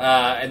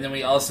 And then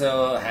we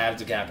also have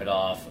to cap it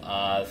off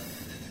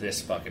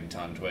this fucking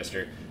tongue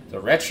twister: the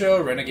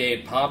Retro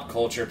Renegade Pop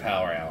Culture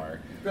Power Hour.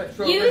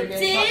 You did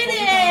it!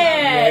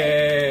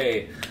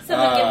 Yay!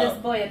 Someone give this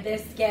boy a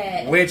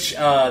biscuit. Which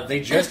they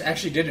just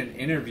actually did an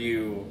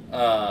interview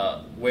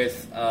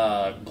with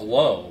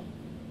Glow.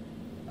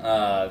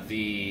 What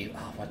the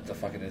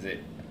fucking is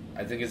it?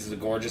 I think it's the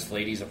Gorgeous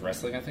Ladies of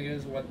Wrestling. I think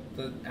is what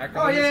the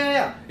acronym is.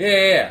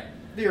 Yeah.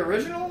 The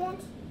original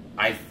ones.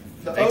 I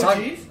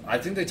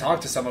think they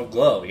talked to some of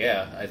Glow.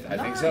 Yeah, I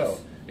think so.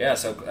 Yeah.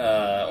 So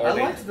I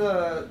liked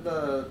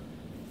the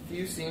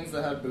few scenes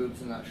that had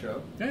boobs in that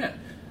show. Yeah.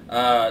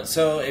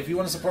 So if you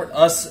want to support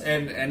us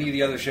and any of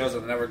the other shows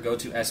on the network, go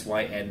to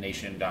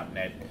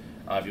synnation.net.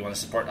 If you want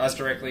to support us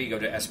directly, go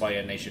to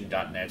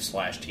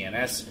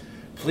synnation.net/TNS.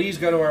 Please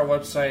go to our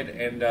website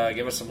and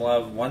give us some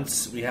love.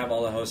 Once we have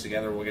all the hosts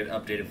together, we'll get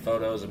updated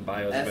photos and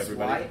bios of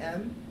everybody.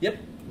 SYM? Yep.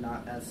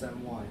 Not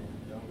SMY.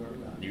 Don't go to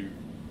that. You.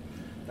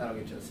 That'll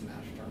get you a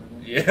Smash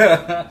tournament.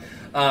 Yeah.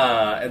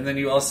 And then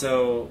you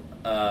also,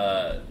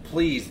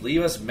 please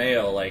leave us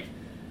mail. Like,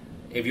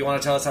 if you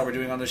want to tell us how we're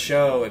doing on the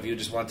show, if you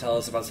just want to tell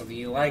us about something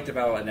you liked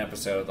about an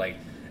episode, like,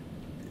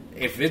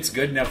 if it's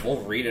good enough,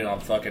 we'll read it on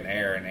fucking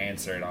air and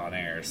answer it on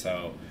air.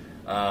 So,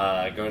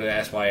 go to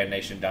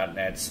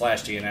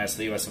synnation.net/TNS,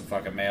 leave us some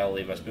fucking mail,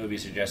 leave us movie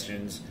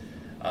suggestions.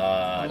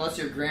 Unless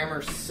your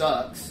grammar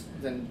sucks,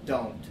 then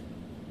don't.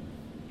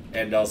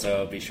 And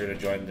also, be sure to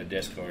join the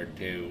Discord,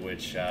 too,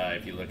 which,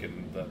 if you look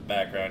in the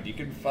background, you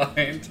can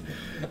find.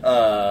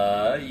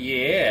 But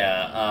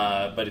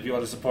if you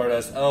want to support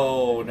us,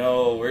 oh,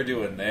 no, we're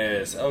doing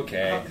this.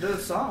 Okay. Do the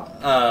song.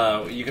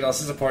 You can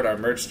also support our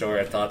merch store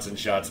at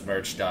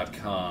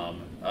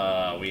thoughtsandshotsmerch.com.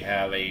 We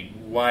have a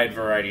wide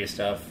variety of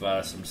stuff.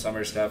 Some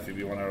summer stuff if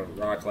you want to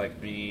rock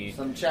like me.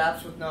 Some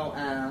chaps with no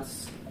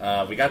ass.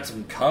 We got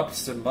some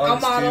cups and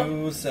mugs,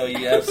 too, so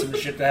you have some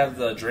shit to have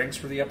the drinks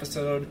for the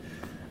episode.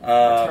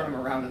 Turn them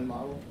around and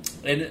model.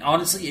 And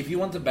honestly, if you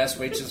want the best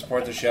way to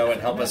support the show and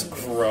help us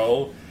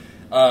grow,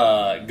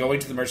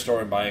 going to the merch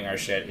store and buying our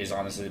shit is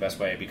honestly the best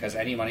way, because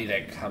any money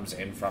that comes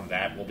in from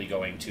that will be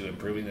going to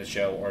improving the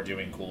show or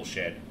doing cool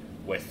shit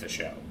with the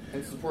show.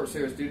 And support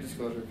Serious Dude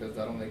Disclosure, because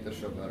that'll make the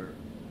show better.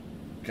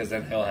 Because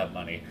then he'll have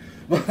money.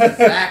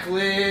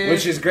 Exactly!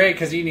 Which is great,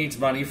 because he needs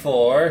money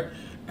for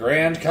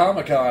Grand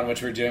Comic Con,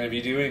 which we're going to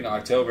be doing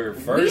October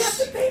 1st. We have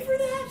to pay for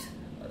that?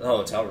 The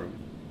hotel room.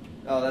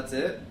 Oh, that's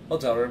it?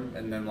 Hotel room,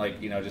 and then,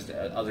 like, you know, just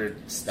other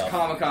stuff.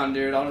 Comic-Con,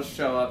 dude. I'll just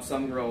show up.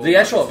 Some girl... The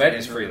actual event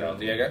is free, though.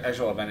 The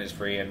actual event is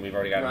free, and we've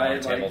already got more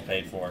tables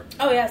paid for.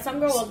 Oh, yeah. Some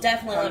girl will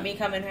definitely let me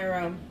come in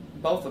her room.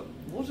 Both of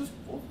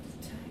them.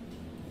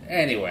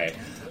 Anyway.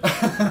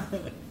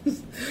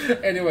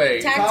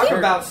 Anyway. Talk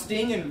about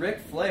Sting and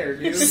Ric Flair,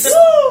 dude.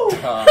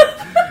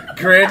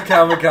 Grand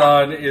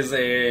Comic-Con is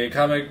a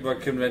comic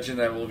book convention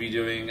that we'll be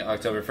doing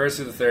October 1st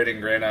through the 3rd in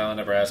Grand Island,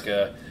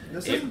 Nebraska.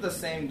 This isn't the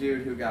same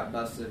dude who got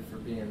busted for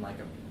being like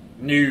a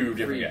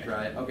different guy.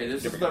 Right? Okay,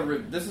 this is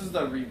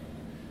the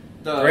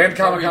Grand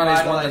Comic-Con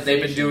is one that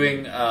they've been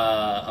doing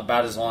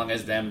about as long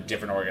as them,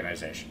 different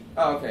organization.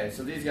 Oh, okay,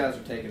 so these guys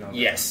are taking over.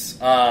 Yes.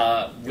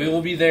 We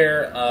will be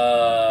there,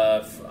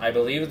 I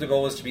believe the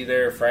goal is to be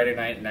there Friday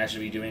night and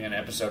actually be doing an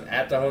episode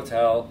at the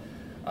hotel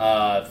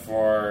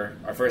for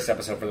our first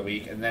episode for the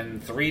week. And then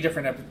 3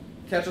 different...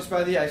 Catch us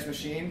by the ice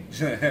machine.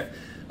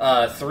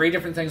 3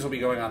 different things will be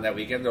going on that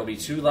weekend. There'll be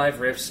 2 live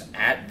riffs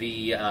at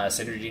the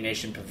Synergy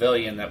Nation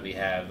Pavilion that we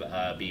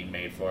have being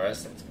made for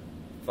us. That's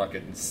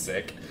fucking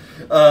sick.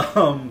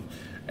 And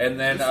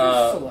then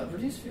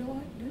celebrities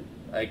feel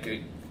like,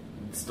 dude?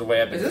 It's the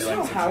way I've been feeling.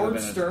 Is this how Howard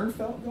Stern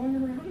felt going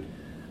around?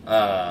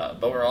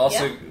 But we're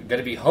also going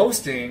to be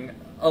hosting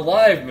a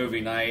live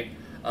movie night.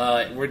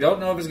 We don't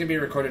know if it's going to be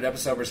a recorded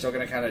episode. We're still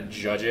going to kind of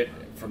judge it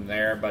from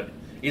there. But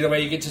either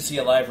way, you get to see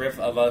a live riff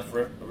of us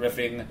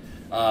riffing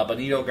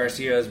Benito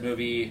Garcia's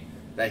movie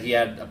that he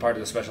had a part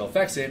of the special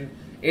effects in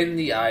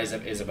the Eyes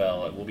of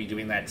Isabel. We'll be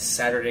doing that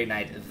Saturday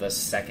night the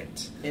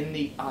 2nd. In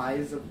the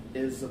Eyes of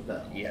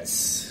Isabel.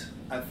 Yes.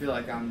 I feel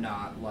like I'm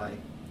not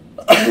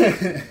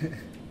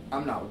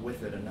I'm not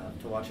with it enough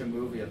to watch a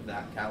movie of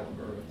that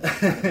caliber with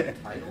that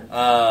kind of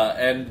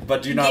title.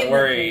 But do not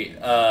worry.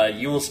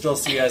 You will still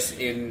see us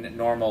in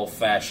normal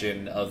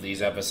fashion of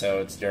these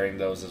episodes during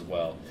those as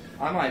well.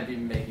 I might be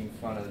making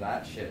fun of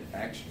that shit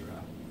extra.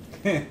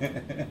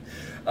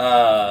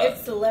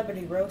 It's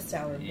Celebrity Roast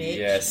Hour, bitch.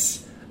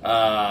 Yes.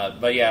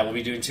 But yeah, we'll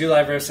be doing 2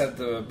 live riffs at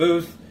the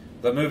booth.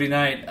 The movie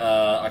night,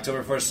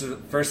 October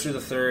 1st through the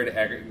 3rd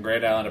at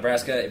Grand Island,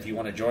 Nebraska. If you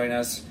want to join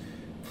us,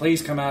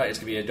 please come out. It's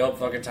going to be a dope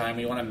fucking time.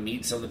 We want to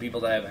meet some of the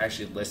people that have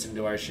actually listened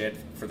to our shit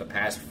for the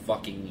past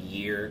fucking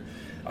year.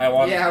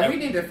 We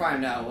need to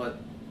find out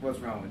what's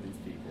wrong with these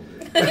people,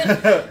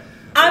 dude.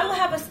 I will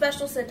have a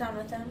special sit down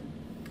with them.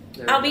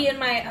 I'll be in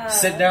my...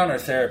 sit down or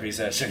therapy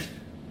session?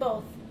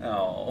 Both.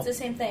 Oh. It's the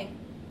same thing.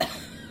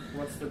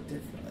 What's the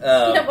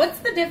difference? What's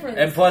the difference?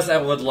 And plus, I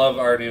would love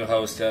our new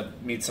host to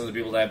meet some of the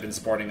people that have been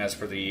supporting us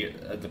for the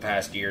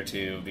past year or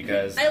two,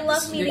 because I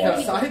love meeting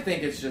people. I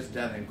think it's just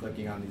Devin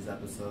clicking on these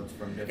episodes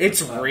from different.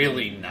 It's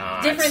really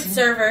not different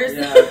servers.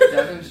 Yeah,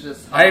 Devin's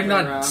just. I'm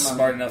not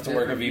smart enough to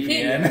work a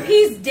VPN.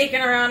 He's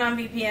dicking around on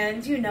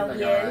VPNs. You know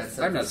he is.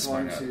 I'm not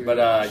smart enough,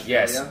 but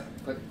yes.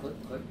 Click.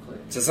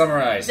 To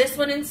summarize, this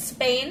one in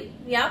Spain.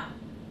 Yep.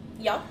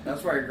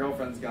 That's why your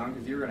girlfriend's gone,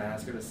 because you were going to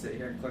ask her to sit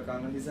here and click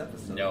on these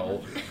episodes.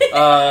 No.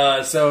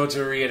 So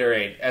to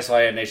reiterate,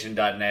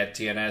 synnation.net,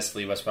 TNS,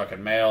 leave us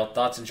fucking mail,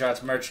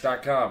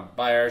 thoughtsandShotsmerch.com,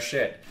 buy our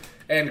shit,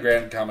 and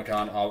Grand Comic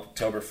Con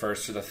October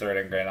 1st to the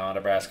 3rd in Grand Island,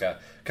 Nebraska.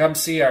 Come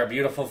see our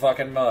beautiful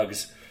fucking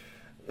mugs.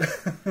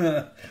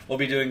 We'll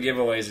be doing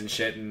giveaways and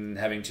shit and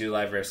having 2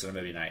 live riffs and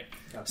a movie night.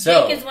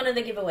 So, Jake is one of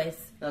the giveaways.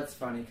 That's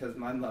funny, because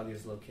my mug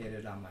is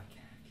located on my cat.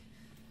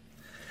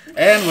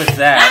 And with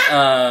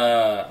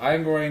that,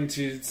 I'm going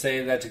to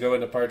say that to go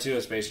into part 2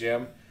 of Space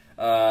Jam.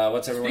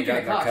 What's everyone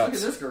got in their cups? Look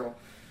at this girl.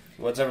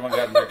 What's everyone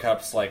got in their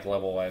cups, like,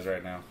 level-wise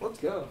right now? Let's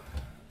go.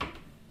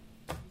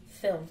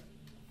 Filled.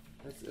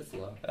 It's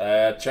low.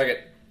 Chug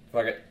it.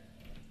 Fuck it.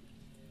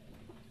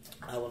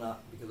 I will not,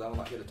 because I will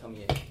not get a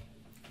tummy ache.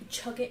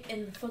 Chug it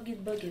and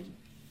fucking buggy.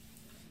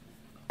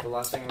 The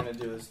last thing I'm going to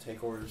do is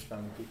take orders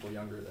from people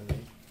younger than me.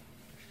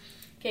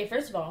 Okay,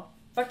 first of all,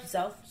 fuck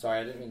yourself.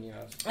 Sorry, I didn't mean you.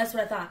 That's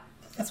what I thought.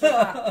 That's what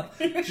I thought.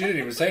 She didn't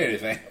even say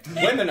anything.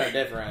 Women are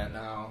different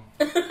now.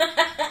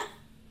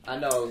 I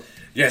know.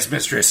 Yes,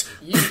 mistress.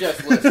 You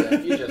just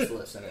listen. You just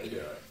listen and do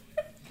it.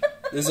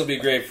 This will be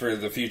great for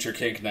the future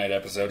Kink Night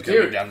episode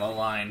coming down the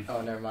line.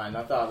 Oh, never mind.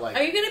 I thought, like...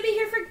 Are you going to be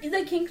here for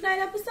the Kink Night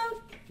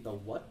episode? The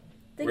what?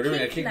 We're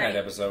doing a Kink Night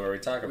episode where we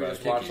talk about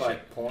kinky watch,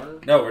 like, porn?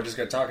 No, we're just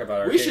going to talk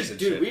about our kinks and shit.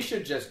 Dude, we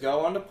should just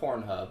go onto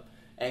Pornhub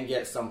and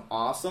get some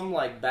awesome,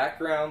 like,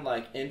 background,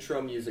 like,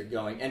 intro music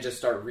going and just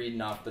start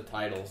reading off the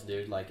titles,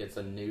 dude, like it's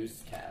a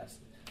newscast.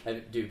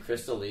 Dude,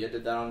 Chris D'Elia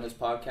did that on his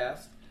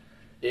podcast.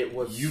 It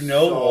was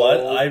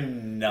what?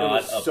 I'm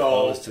not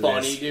opposed to this.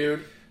 Funny,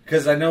 dude.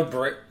 Because I know...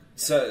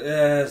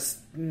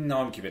 no,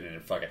 I'm keeping it in.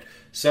 Fuck it.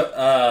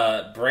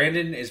 So,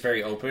 Brandon is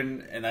very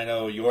open, and I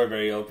know you're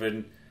very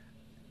open.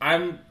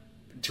 I'm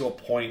to a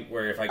point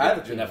where if I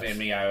get enough in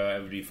me, I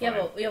would be fine.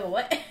 You have a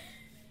what?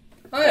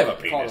 I have a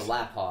penis. Called a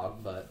lap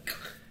hog, but...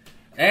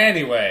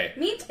 Anyway.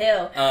 Me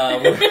too.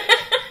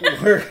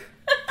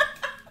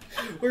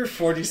 We're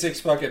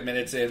 46 fucking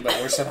minutes in, but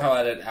we're somehow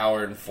at an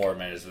hour and 4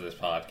 minutes of this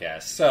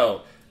podcast.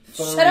 So,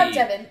 3, shut up,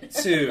 Devin.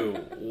 2,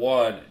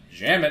 1,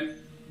 jam it.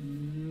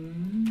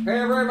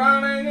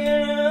 Everybody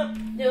get up.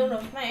 Do the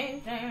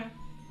thing.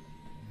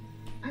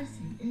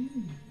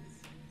 aliens.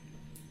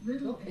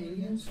 Little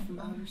aliens from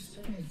outer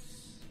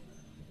space.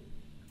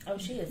 Oh,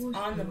 she is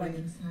on the money.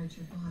 Inside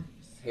your bodies.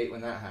 Hate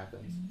when that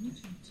happens. I need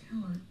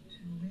your talent to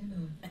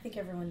win I think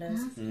everyone does.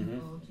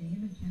 basketball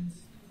game against.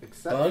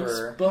 Except Bugs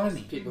for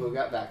Bunny. people who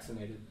got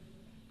vaccinated.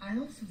 I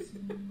also see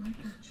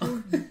Michael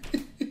Jordan.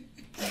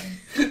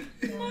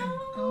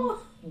 Golf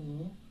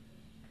hole.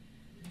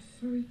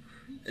 Furry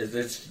creatures.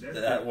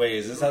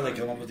 Is this how they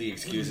come up with the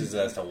excuses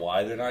as to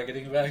why they're not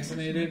getting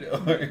vaccinated?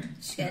 Or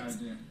Shit.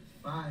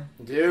 Bye.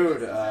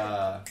 Dude,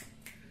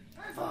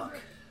 fuck.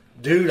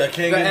 dude, I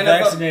can't The get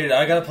NFL vaccinated.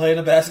 I gotta play in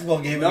a basketball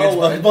game No, against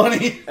Bugs an-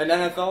 Bunny. An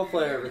NFL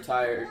player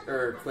retired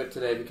or quit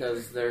today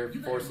because they're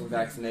forcing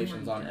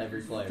vaccinations on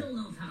every player. Still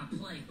knows how to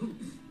play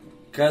hoops.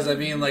 Because I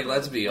mean, like,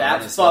 let's be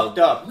That's honest. fucked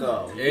though. up,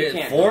 though. You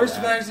can't do Forced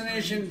that.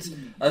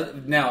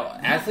 vaccinations. Now,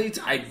 athletes,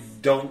 I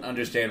don't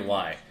understand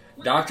why.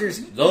 Doctors,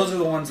 those are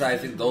the ones that I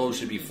think those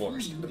should be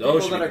forced. The Those people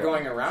should that be are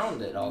forced. going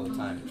around it all the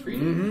time to treat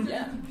it. Mhm.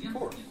 Yeah, of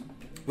course.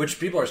 Which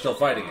people are still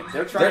fighting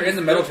it. They're in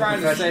the medical trying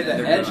to profession. say that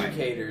and they're denying it.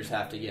 educators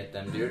have to get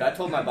them, dude. I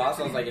told my boss,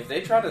 I was like, if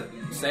they try to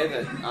say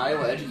that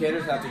Iowa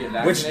educators have to get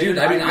vaccinated, Which, dude,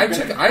 I mean, I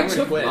I'm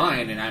took quit.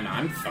 mine, and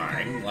I'm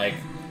fine. Like,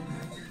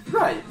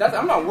 Right.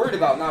 I'm not worried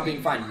about not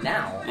being fine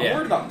now. I'm Yeah.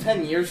 worried about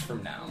 10 years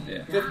from now.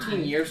 Yeah.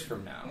 15 years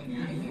from now.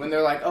 When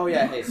they're like, oh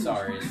yeah, hey,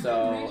 sorry.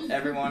 So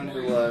everyone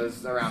who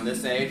was around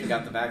this age and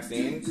got the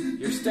vaccine,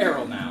 you're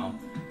sterile now.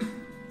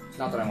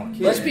 Not that I want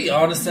kids. let's be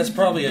honest, that's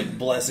probably a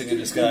blessing in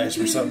disguise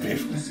for some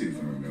people. Let's see if I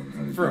remember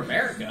how to For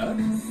America.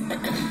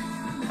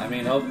 I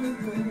mean, hope.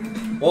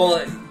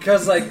 Well,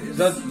 because, like,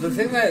 the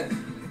thing that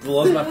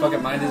blows my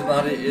fucking mind is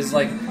about it is,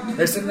 like,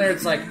 they're sitting there,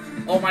 it's like,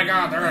 oh my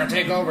god, they're gonna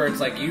take over. It's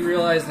like, you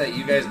realize that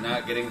you guys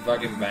not getting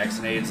fucking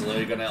vaccinated is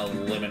literally gonna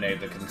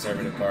eliminate the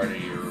Conservative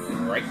Party,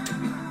 right?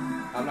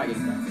 I'm not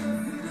getting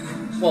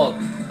vaccinated. Well,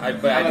 I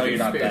know you're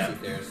not conspiracy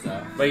that. theorist,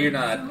 though. But you're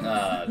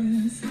not,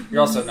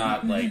 you're also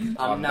not, like, I'm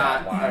on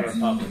not that a line.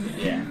 Republican.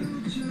 Yeah.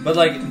 But,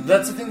 like,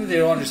 that's the thing that they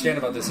don't understand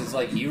about this. Is,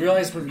 like, you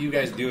realize from you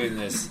guys doing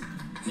this,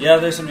 yeah,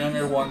 there's some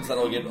younger ones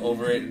that'll get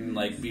over it and,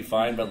 like, be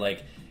fine, but,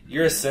 like,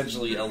 you're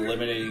essentially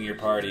eliminating your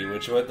party,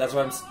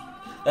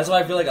 that's why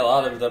I feel like a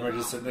lot of them are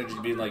just sitting there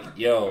just being like,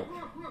 yo,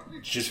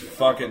 just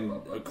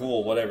fucking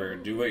cool, whatever,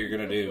 do what you're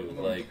gonna do.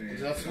 Like,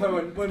 That's why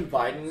when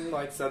Biden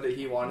like said that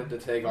he wanted to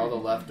take all the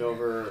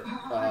leftover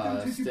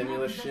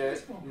stimulus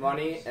shit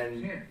money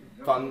and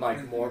fund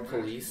like more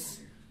police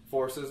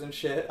forces and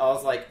shit, I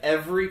was like,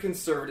 every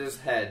conservative's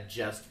head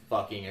just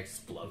fucking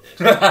exploded.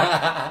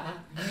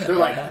 They're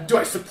like, do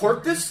I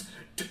support this?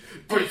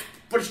 But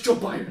it's Joe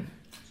Biden.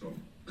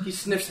 He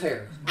sniffs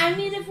hair. I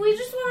mean, if we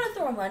just want to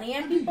throw money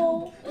at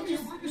people,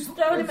 just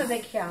throw it in my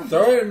bank account.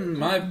 throw it in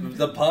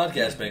the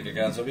podcast bank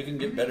account so we can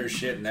get better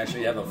shit and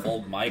actually have a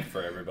full mic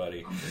for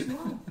everybody.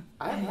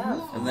 I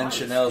have. And then mics,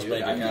 Chanel's dude.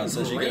 bank I account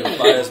so she bring- can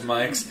buy us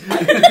mics.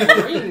 I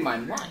can bring my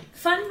mic.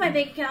 Fund my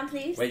bank account,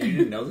 please. Wait, you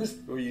didn't know this?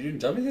 Or you didn't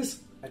tell me this?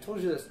 I told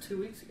you this 2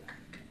 weeks ago.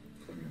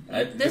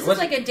 This is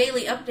like a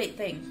daily update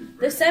thing.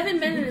 The 7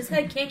 men in his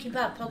head can't keep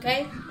up,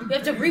 okay? We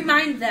have to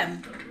remind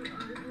them.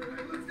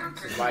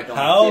 This is why I don't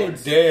How have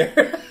kids.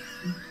 dare...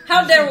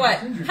 How dare what?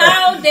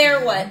 How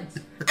dare what?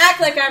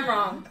 Act like I'm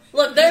wrong.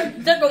 Look, they're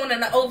going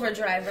in an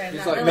overdrive right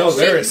He's now. like, No,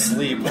 they're shit.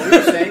 asleep. What are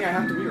you saying? I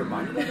have to be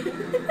reminded?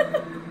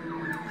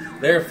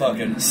 They're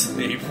fucking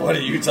asleep. What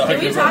are you talking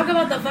Can we about? talk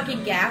about the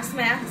fucking gas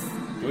masks?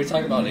 Can we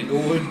talk about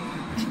Inglewood?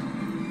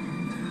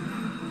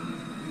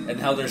 And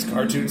how there's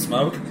cartoon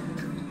smoke?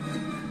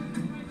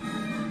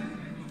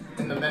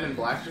 And the Men in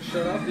Black just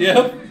showed up?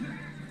 Yep.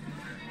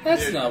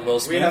 That's Dude, not Will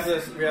Smith.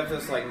 We have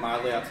this like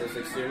mildly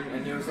autistic student,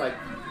 and he was like,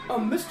 "Oh,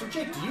 Mr.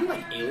 Jake, do you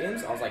like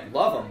aliens?" I was like,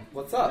 "Love them.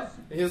 What's up?"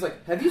 And he was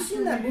like, "Have you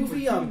seen that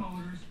movie,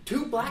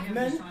 Two Black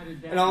Men?"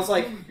 And I was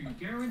like,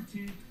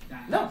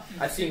 "No,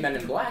 I've seen Men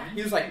in Black."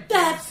 He was like,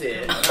 "That's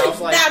it." And I was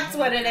like, That's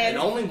what it And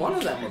is. only one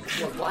of them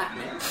was black,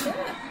 man.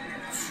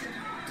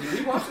 Did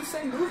we watch the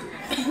same movie?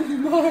 Oh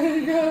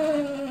my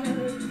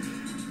god.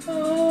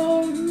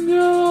 Oh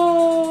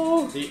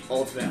no. The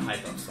ultimate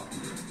hype up song.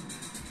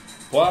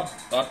 Pop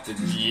up the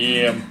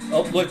gym.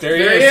 Oh, look, there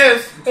he There is.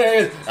 he is. There he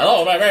is.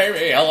 Hello, my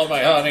baby. Hello,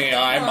 my honey.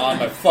 I'm on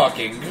my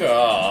fucking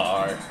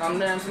car. I'm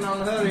dancing on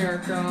the hood of your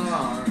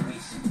car.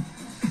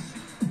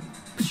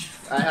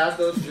 I had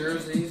those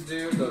jerseys,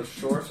 dude, those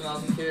shorts when I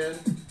was a kid.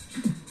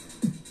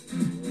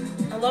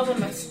 I love when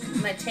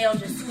my tail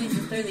just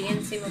squeezes through the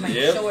inseam of my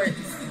Yep.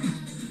 shorts.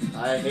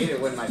 I hate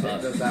it when my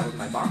dick does that with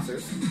my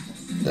boxers.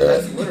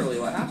 That's literally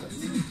what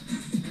happens.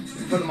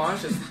 You put them on,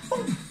 it's just,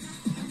 boom,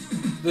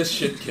 This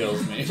shit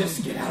kills me.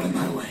 just get out of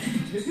my way.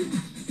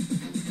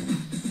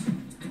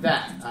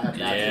 That, I have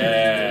that.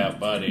 Yeah,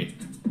 buddy.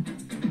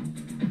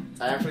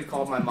 I actually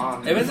called my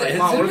mom. Hey, I was has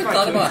Mom, what anyone if I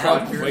thought took about how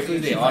Jersey?" quickly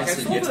they She's like,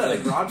 honestly I sold get it to at a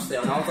the- garage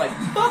sale, and I was like,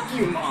 fuck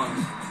you,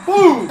 Mom.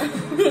 Boom!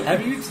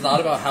 Have you thought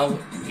about how,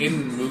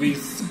 in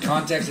movies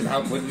context of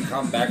how quick we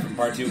come back from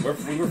part 2,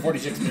 we were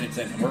 46 minutes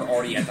in, and we're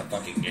already at the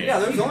fucking game. Yeah,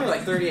 there's only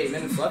like 38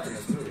 minutes left in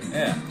this movie.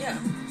 Yeah. Yeah.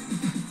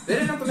 They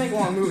didn't have to make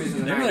long movies in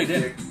the They 90s, really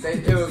did.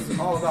 dude. It was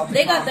all about the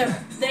They got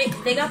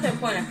content. they got their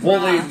point across.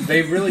 Well,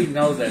 they really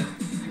know that,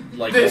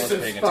 like this no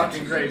one's paying is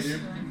fucking attention. great,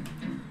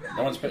 dude.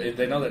 No one's.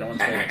 They know that no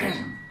one's paying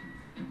attention.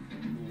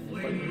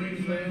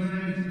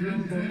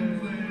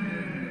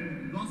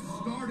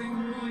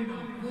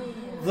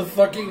 The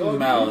fucking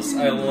mouse.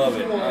 I love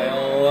it. I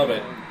love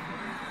it.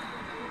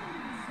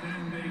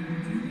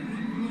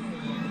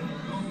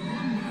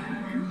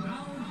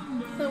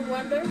 The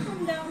Wonder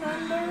from Down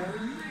Under.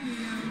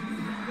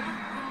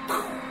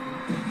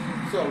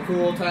 So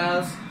cool,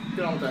 Taz.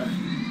 Get on with that.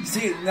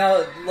 See,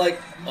 now, like,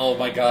 oh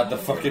my god, the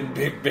fucking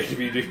big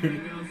baby,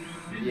 dude.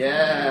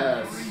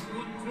 Yes.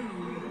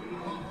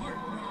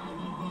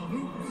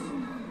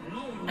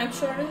 I'm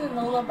shorter than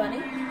Lola Bunny.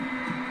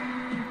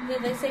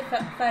 Did they say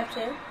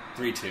 5'2"?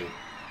 3'2".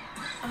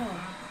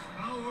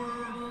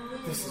 Oh.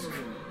 This is cool.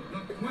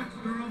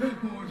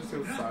 Just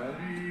so silent.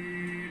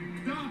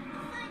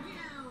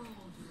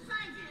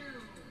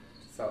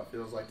 That's how it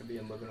feels like to be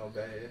in Live and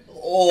Obey.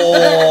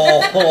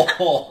 Oh!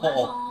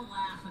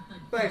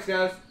 Thanks,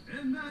 guys.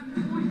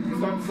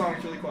 Start the song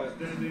really quiet.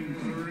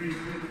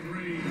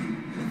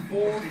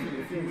 4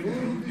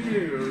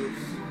 years.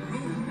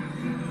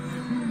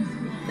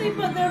 They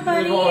put their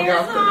bunny They've all ears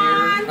got the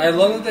on. I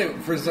love that they,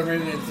 for some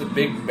reason, it's the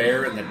big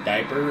bear in the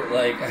diaper.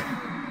 Like,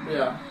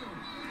 Yeah.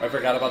 I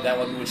forgot about that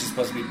one, which is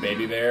supposed to be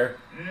Baby Bear.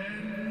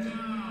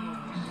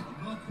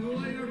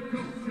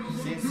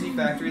 CNC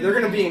Factory. They're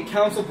going to be in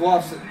Council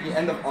Bluffs at the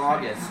end of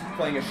August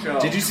playing a show.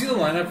 Did you see the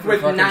lineup for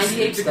With fucking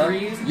 98 Sweet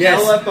degrees, Stuff?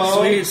 Yes,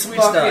 LFO, sweet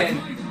fucking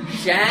stuff.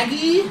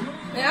 Shaggy,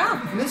 Yeah.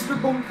 Mr.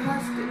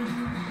 Bombastic.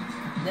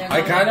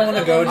 I kind of want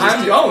to go.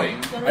 I'm going.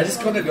 I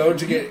just want to go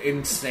to get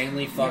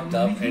insanely fucked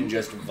up and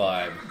just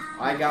vibe.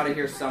 I gotta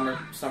hear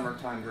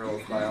Summertime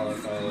Girls by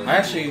LFO. I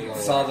actually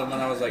saw them when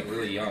I was like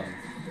really young.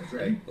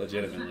 Like,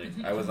 legitimately.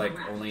 I was like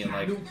only in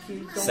like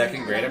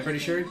 2nd grade, I'm pretty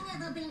sure.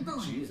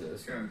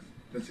 Jesus.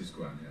 Let's just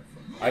go out and have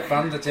fun. I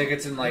found the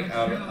tickets in like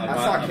I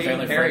saw a Katy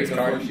family Perry friend's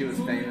before card. she was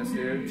famous,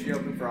 dude. She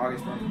opened for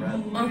August Burns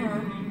Red.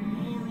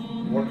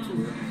 Warp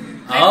Tour.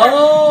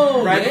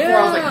 Oh, Right yeah. before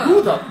I was like,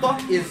 who the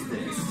fuck is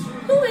this?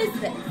 Who is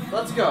this?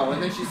 Let's go.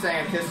 And then she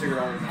sang Kiss a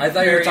Girl. I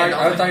thought you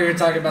were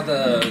talking about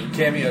the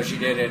cameo she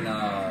did in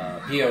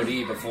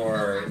POD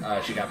before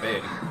she got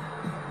big.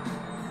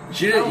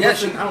 She did. I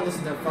don't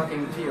listen to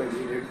fucking POD,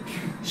 dude.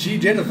 She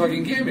did a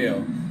fucking cameo.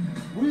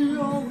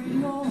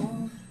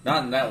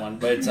 Not in that one,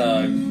 but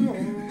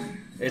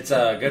it's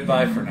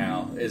Goodbye for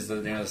Now is the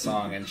name of the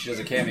song, and she does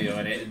a cameo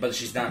in it, but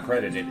she's not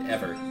credited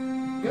ever.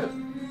 Good.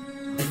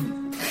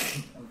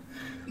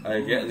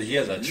 He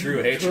has a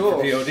true hatred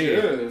for POD.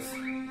 Shoes.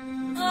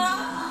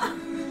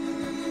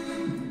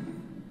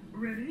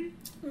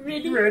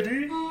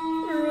 Ready?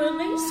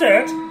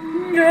 Set,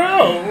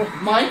 go!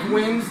 Mike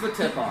wins the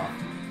tip-off.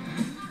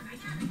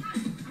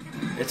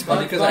 It's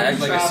funny because I act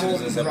like as soon as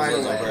Travel this right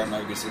episode's away. over, I'm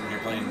going to be sitting here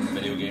playing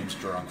video games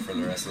drunk for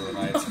the rest of the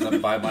night since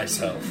I'm by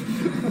myself.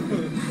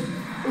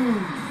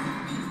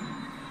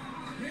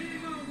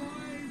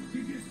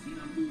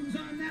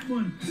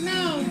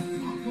 No.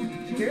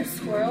 Your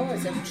squirrel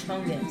is a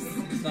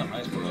chungus. It's not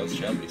my squirrel, it's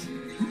Shelby's.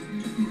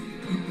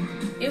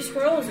 Your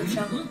squirrel is a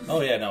chungus.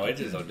 Oh yeah, no, it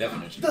is a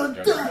definition.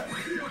 The duck.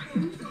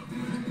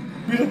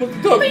 Beat up with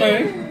the duck,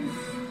 man.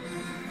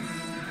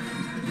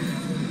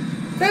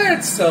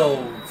 That's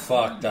so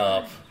fucked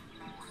up.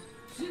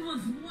 She was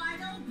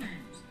wide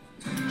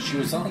open. She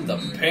was on the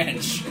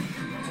bench.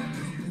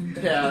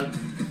 Yeah.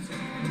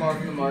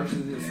 Marvin the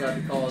Martian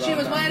decided to call it out. She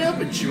was wide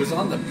open. She was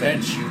on the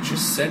bench. You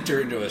just sent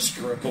her into a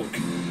stroke.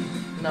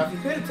 Now, if you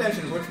paid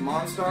attention to which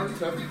Monstar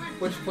took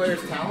which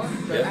player's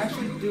talent, they're Yep.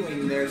 actually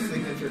doing their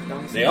signature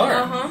dunk. They are.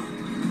 Uh-huh.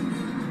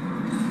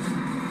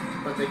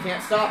 But they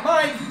can't stop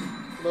Mike.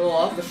 A little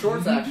off the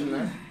shorts action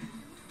there.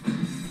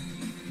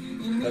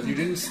 Because you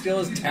didn't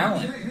steal his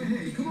talent.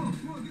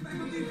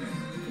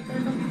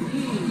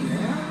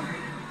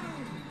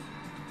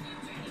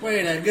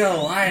 Way to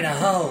go,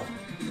 Idaho.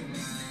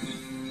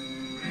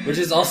 Which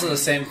is also the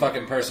same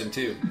fucking person,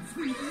 too.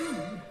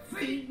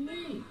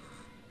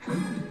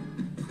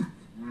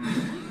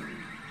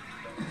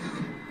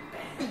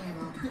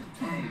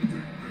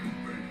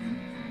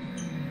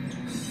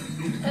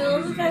 I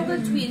love the fact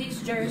that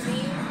Tweety's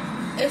jersey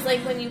is like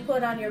when you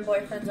put on your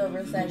boyfriend's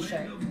oversized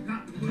shirt.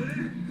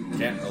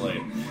 Can't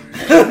relate.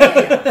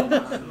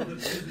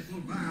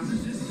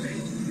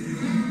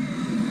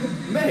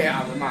 May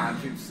I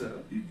remind you, sir?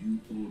 Did you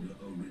order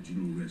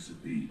original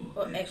recipe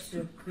Or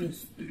extra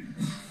crispy.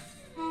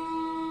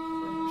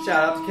 Shout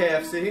out to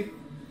KFC.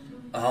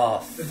 Oh,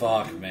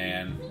 fuck,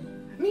 man.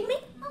 Me?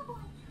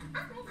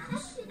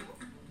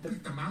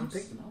 Pick them out. I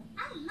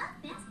love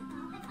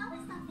basketball. I've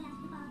always loved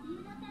basketball. Do you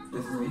love basketball?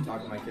 This is me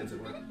talking to my kids at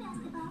work. I love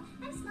basketball.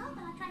 I'm small,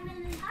 but I try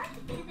really hard to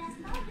play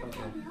basketball. You Okay.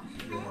 know.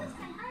 I always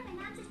try hard, but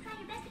now just try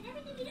your best at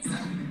everything you do.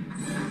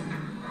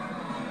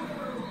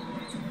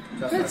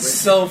 That's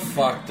so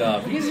fucked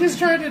up. He's just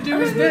trying to do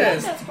his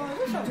best.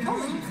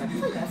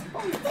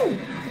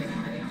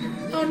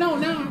 Oh no,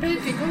 now I'm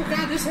panicking. Oh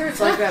god, this hurts. It's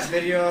like that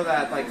video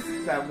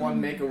that one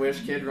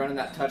Make-A-Wish kid running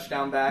that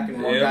touchdown back,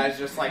 and one Yep. guy's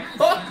just like,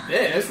 fuck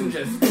this, and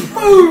just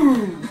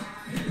boom!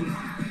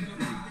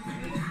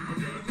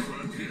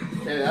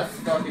 Okay, that's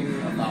fucking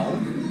a foul.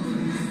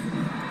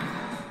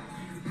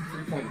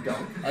 3-point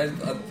dunk.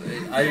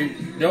 I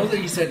know that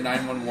you said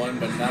 911,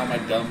 but now my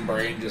dumb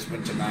brain just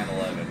went to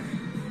 9/11.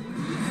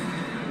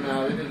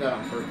 No, they did that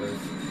on purpose.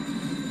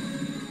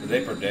 Did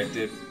they predict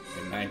it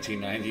in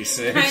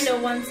 1996? Kind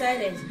of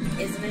one-sided,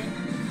 isn't it?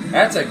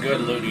 That's a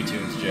good Looney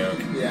Tunes joke.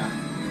 Yeah.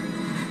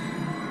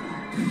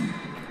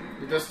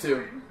 It does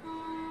too.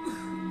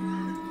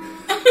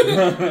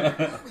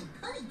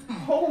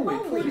 Holy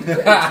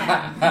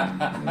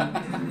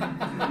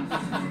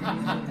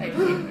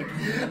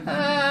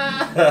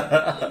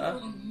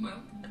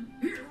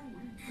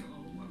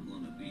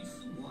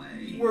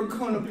We're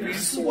gonna be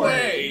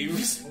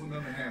slaves.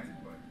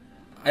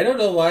 I don't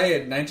know why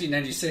in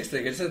 1996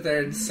 they could sit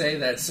there and say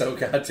that so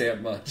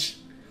goddamn much.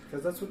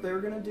 Because that's what they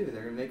were gonna do.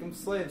 They're gonna make them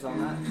slaves on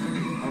that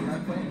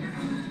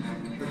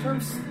plane. The term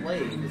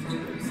slave is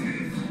good.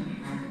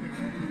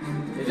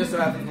 It just so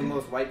happens when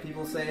most white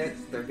people say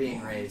it, they're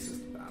being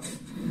racist about it.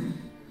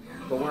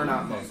 But we're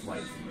not most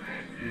white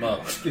people.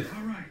 Most.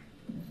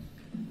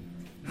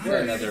 We're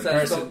another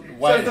person.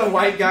 White. The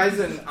white guys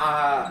in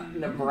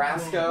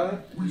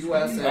Nebraska,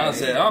 USA. I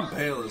say I'm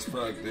pale as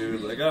fuck,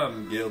 dude. Like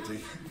I'm guilty.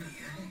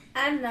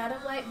 I'm not a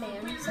white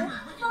man, so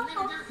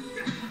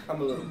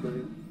I'm a little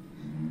bit.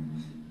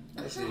 I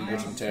just need to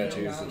get some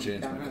tattoos to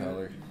change my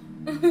color.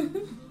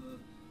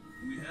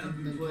 We have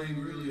been playing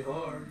really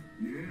hard.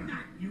 Yeah.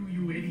 Not you,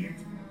 you idiot.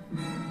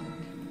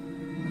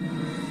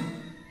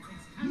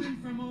 It's coming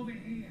from over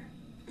here.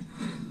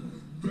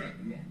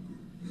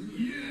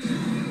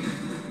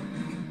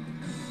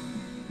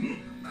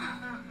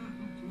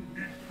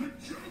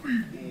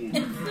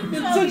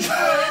 It's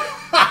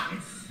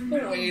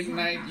a Wade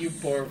Knight, you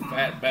poor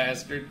fat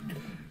bastard.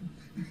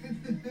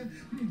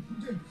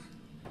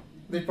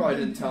 They probably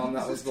didn't tell him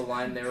that was the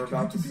line they were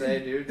about to say,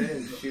 dude. They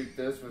didn't shoot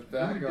this with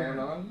that going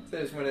on.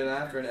 They just went in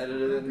after and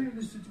edited it.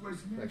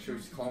 Like, should we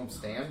just call him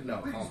Stan? No,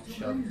 call him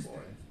Chubby Boy.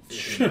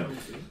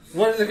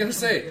 What are they going to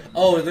say?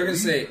 Oh, they're going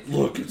to say,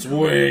 look, it's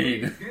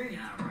Wayne.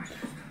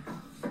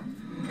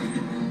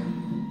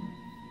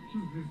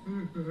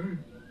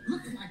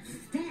 Looks like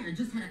Stan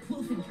just had a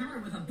close encounter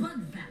with a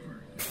bug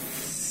zapper.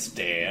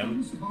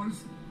 Stan?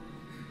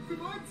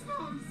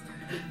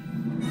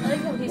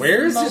 like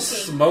where is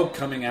this smoke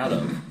coming out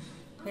of?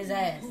 His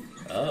ass.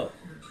 Oh.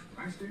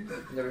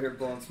 You ever hear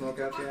blowing smoke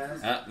out your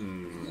ass?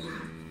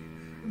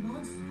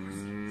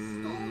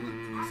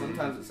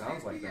 Sometimes it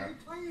sounds like that.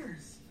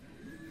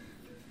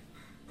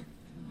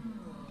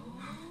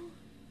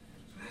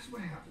 That's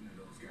what happened to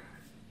those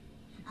guys.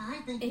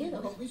 I think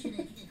we should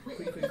quit.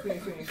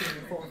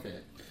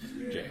 Forfeit.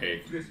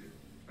 Jake. Listen,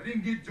 I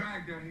didn't get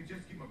dragged down here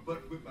just to get my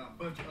butt whipped by a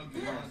bunch of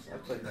ugly monsters. I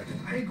played that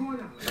game. I ain't going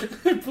out.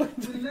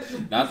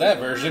 Not that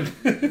version.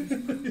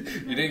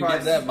 You didn't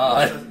get that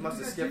mod. Must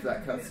have skipped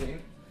that cutscene.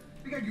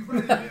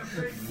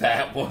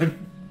 That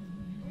one.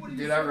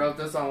 Dude, I wrote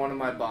this on one of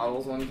my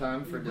bottles one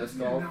time for disc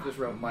golf. Just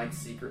wrote Mike's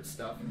secret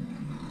stuff.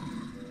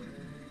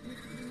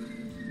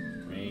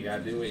 I mean, you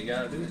gotta do what you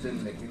gotta do. It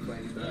didn't make me play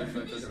any better,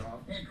 so I took it off.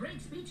 Great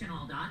speech and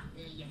all, Doc.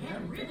 You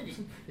had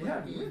riveted.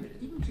 Yeah,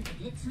 riveted. Didn't you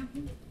forget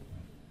something?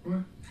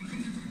 What?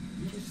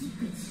 Your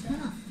secret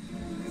stuff.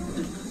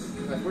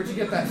 Like, where'd you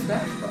get that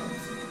stash box?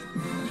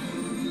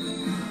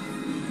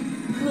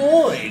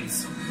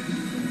 Lloyd's.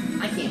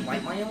 I can't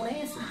wipe my own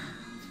ass.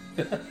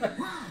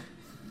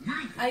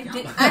 I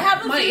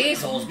have my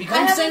assholes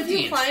become a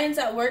few clients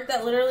at work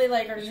that literally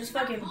like are just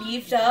fucking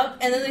beefed up,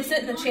 and then they sit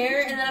in the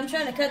chair, and then I'm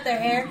trying to cut their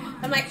hair.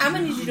 I'm like, I'm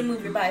gonna need you to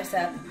move your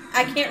bicep.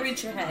 I can't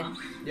reach your head.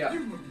 Yeah,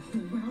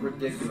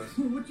 ridiculous.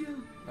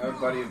 I have a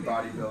buddy who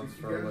bodybuilds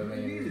for a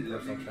living. He's a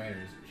personal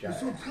trainer. He's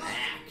jacked.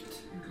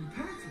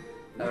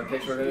 I have a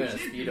picture of him in a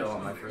Speedo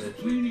on my fridge.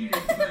 I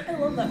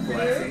love that for you.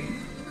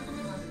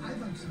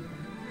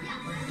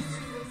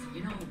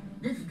 You know,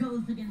 this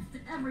goes against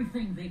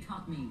everything they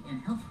taught me in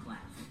health class.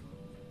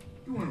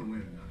 You want to win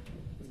now?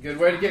 It's a good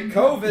way to get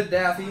COVID,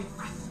 Daffy.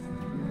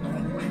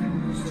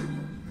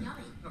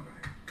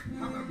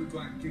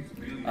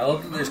 I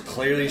love that there's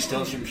clearly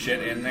still some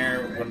shit in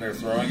there when they're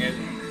throwing it.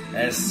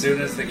 As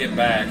soon as they get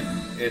back,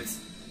 it's...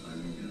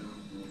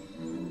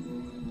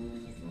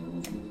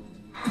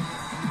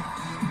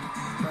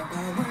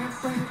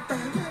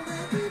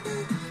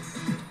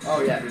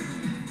 Oh, yeah, dude.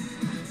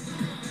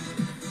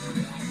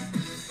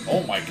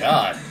 Oh my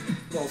god.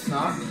 Little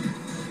snot.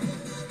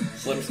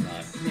 Slip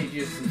snot. Need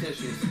you some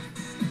tissues.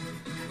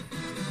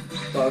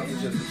 Bugs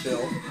is just a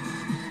chill.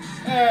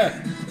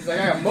 He's like,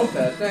 I got a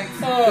moped, thanks.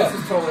 This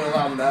is totally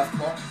allowed in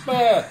basketball.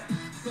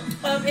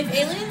 If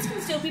aliens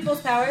can steal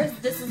people's powers,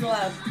 this is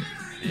allowed.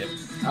 Yep.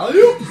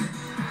 Alley-oop!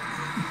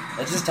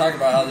 Let's just talk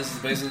about how this is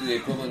basically the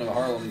equivalent of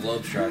Harlem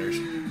Globetrotters.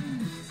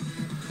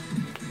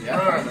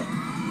 Yeah.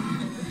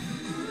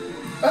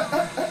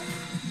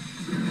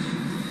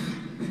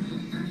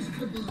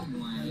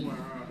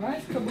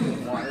 Nice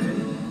kaboom water.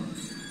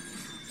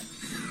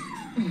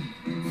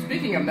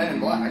 Speaking of Men in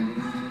Black.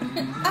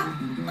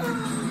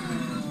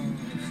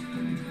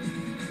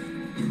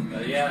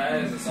 Yeah,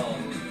 that is a solid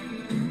one.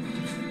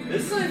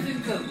 This is, I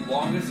think, the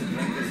longest a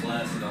drink has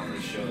lasted on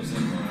this show so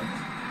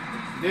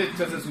far. Dude,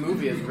 because this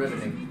movie is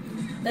riveting.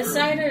 The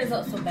cider is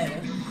also better.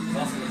 It's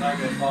also the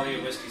fact that it's probably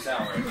a whiskey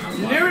sour right now.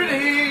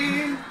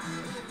 Nudity!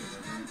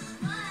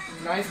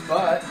 Nice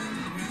butt.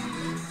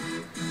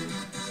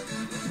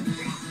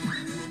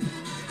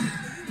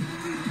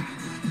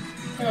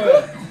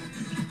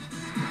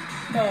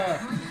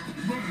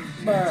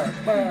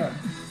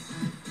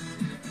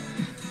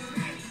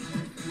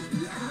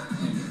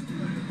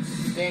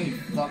 Stand, you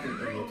fucking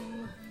idiot.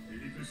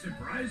 A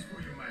surprise for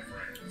you, my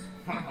friends.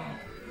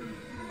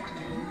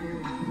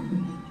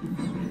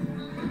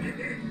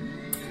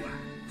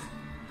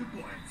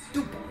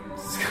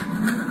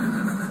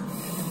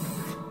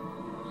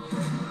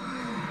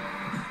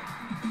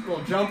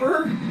 Little jumper.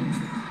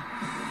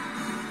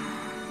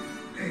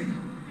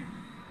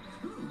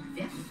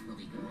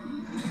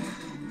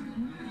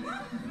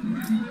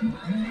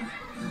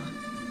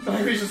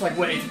 Oh, he's just like,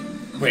 wait.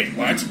 Wait,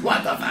 what?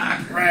 What the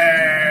fuck?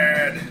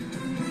 Red!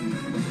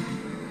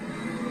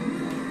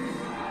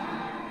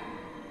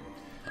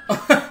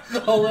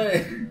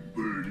 Olay!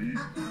 Birdie.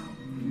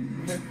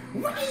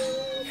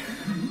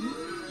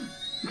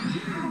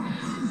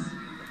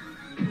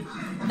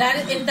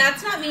 If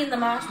that's not me in the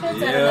mosh pits,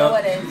 I don't know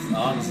what is.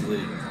 Honestly.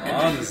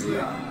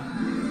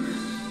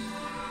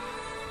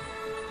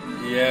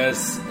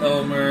 Yes,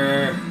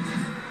 Elmer.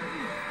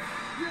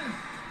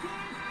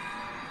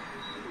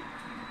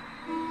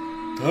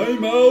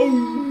 Time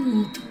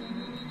out!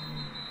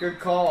 Good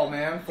call,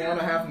 man.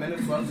 4.5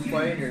 minutes left to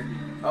play, and you're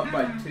up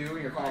by 2,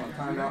 and you're calling a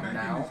timeout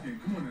now.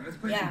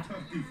 Yeah.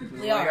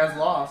 You guys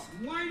lost.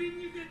 Why didn't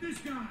you get this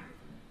guy?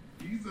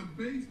 He's a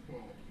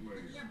baseball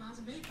player. Yeah, boss,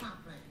 a baseball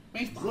player.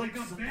 He's like a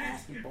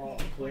basketball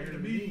player to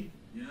me.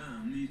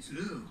 Yeah, me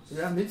too.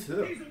 Yeah, me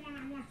too. He's the one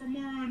I want for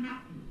Moron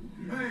Mountain.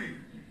 Hey!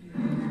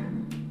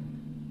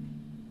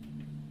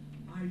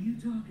 Are you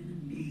talking to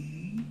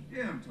me?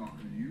 Yeah, I'm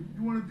talking to you.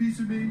 You want a piece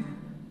of me?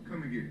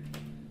 Come and get it.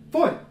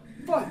 Fight!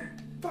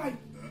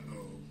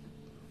 Uh-oh.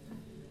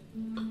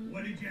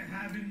 What did you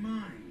have in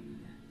mind?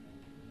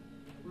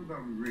 What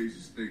about we raise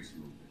the stakes a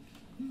little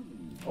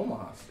bit?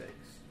 Omaha Steaks.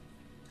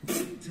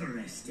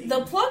 Interesting.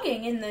 The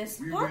plugging in this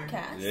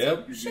podcast.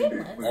 Yep.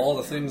 Shameless. All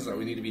the things that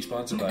we need to be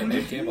sponsored by.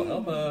 Dave Campbell,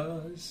 help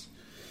us.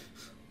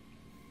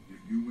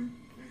 If you win,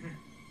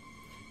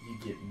 You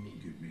get me.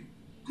 give me.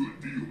 Good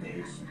deal,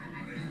 boss.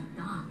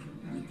 Doc,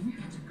 you think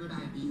that's a good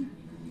idea?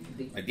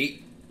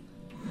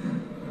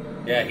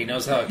 Yeah, he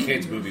knows how a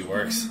kid's movie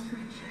works.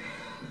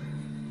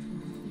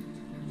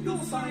 You'll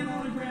sign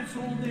autographs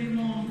all day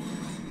long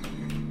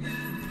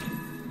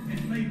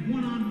and play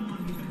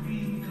one-on-one with the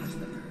paying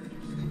customers.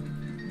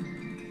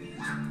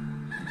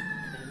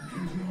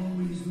 And you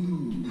always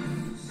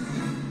lose.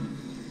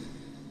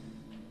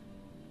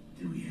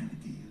 Do we have a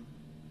deal?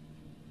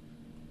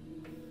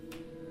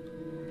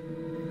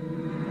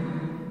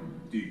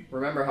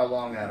 Remember how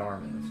long that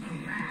arm is.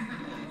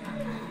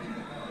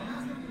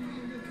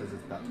 Because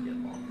it's about to get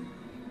long.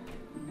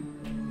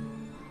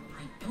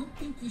 I don't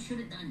think you should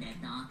have done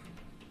that, Doc.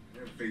 I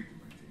have faith in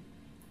my team.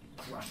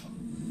 Crush him.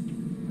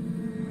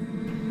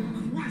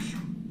 Crush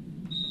him!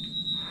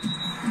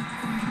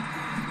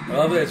 I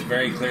love that it's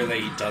very clear that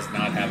he does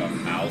not have a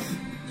mouth.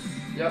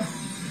 Yep.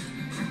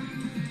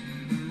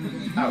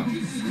 Ouch.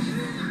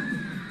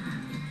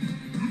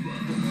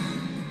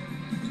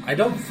 I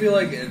don't feel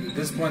like at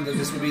this point that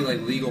this would be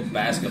like legal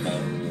basketball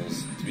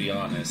rules, to be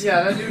honest.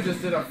 Yeah, that dude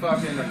just did a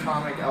fucking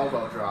atomic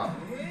elbow drop.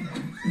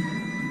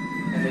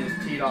 And they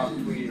just teed off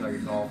Tweety like a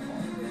golf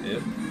ball.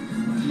 Yep.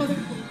 Mommy,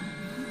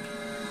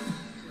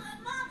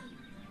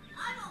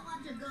 I don't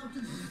want to go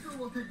to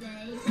school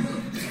today.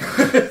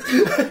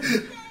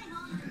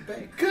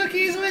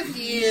 Cookies with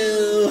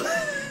you!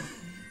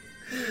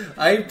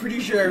 I'm pretty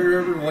sure I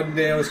remember one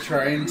day I was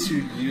trying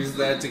to use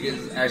that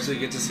to actually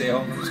get to stay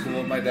home from school,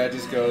 and my dad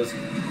just goes,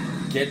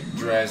 "Get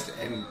dressed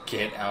and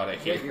get out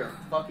of Get here." your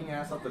fucking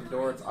ass out the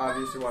door. It's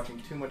obvious you're watching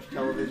too much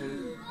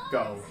television.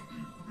 Go.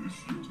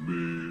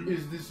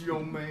 Is this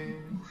your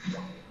man?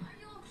 Are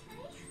you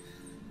okay?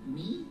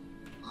 Me?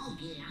 Oh,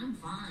 yeah, I'm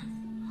fine.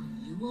 Are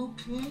you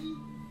okay?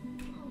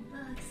 Oh,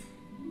 Bugs.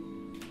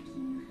 Thank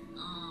you.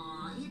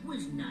 Aw, it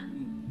was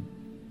nothing.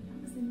 That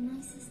was the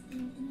nicest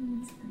thing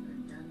anyone's ever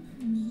done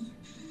for me.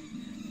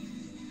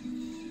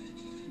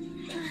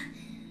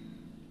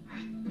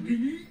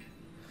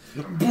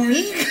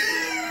 Bleak?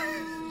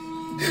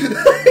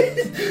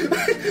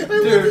 I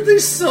love that they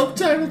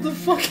subtitled the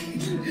fucking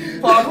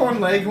Foghorn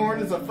Leghorn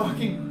is a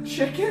fucking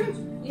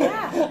chicken?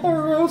 Yeah. A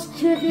roast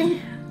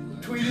chicken?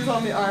 Tweety's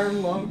on the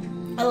iron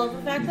lung. I love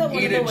the fact that one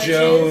Eat of the It witches...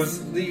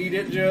 Joe's. The Eat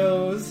It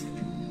Joe's.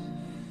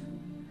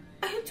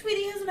 I hope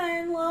Tweety has an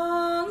iron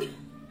lung.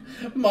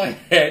 My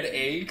head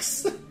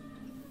aches.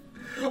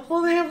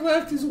 All they have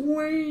left is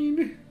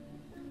Wayne.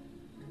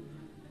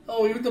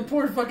 Oh, even the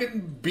poor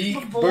fucking beak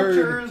The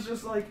vulture bird. is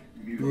just like...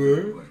 Hey,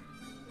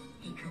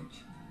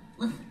 Coach.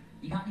 Listen,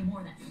 you got any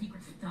more of that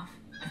secret stuff?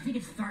 I think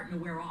it's starting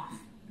to wear off.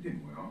 It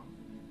didn't wear off.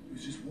 It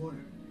was just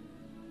water.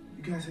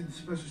 You guys had the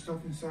special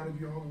stuff inside of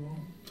you all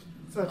along.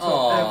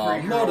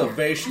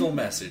 motivational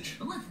message.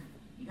 But listen,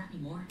 you got any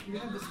more? You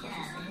have the special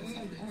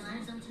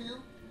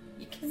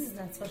This is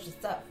not special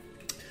stuff.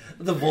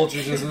 The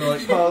vultures isn't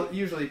like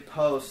usually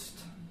post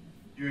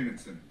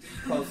Units.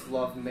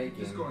 love making.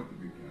 Just go at the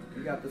big guy.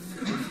 You got this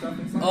stuff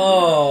inside.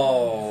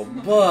 oh,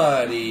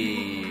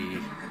 buddy.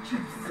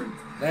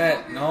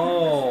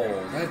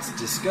 That's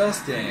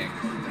disgusting.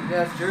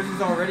 Yeah, his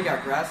jersey's already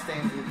got grass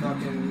stains and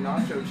fucking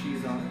nacho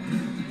cheese on it.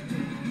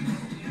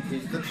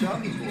 He's the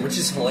chubby boy. Which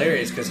is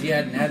hilarious because he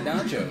hadn't had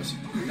nachos.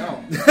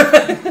 No.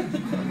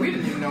 We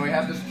didn't even know he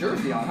had this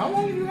jersey on. How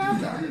long did you have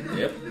that?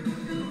 Yep.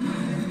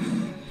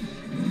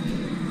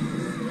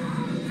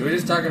 Can we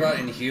just talk about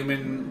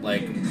Inhuman,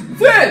 like...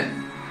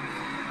 Finn!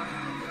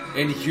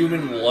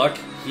 Inhuman luck,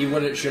 he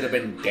should have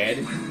been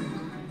dead.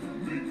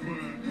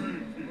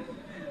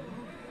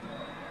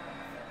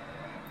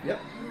 Yep.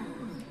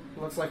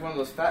 Looks like one of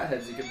those fat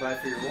heads you could buy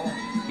for your wall.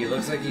 He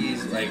looks like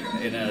he's, like,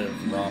 in a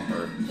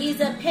romper. He's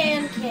a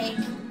pancake.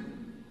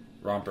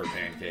 Romper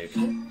pancake.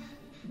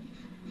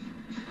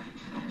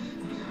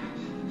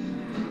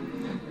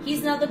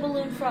 He's now the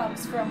balloon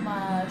frogs from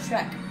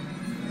Shrek.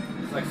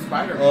 It's like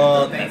Spider-Man.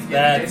 Oh,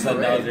 that's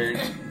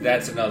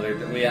another.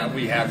 We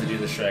have to do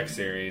the Shrek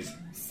series.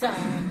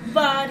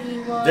 Somebody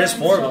once There's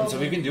 4 of them, so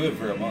we can do it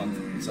for a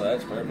month. So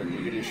that's perfect. We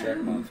can do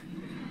Shrek month.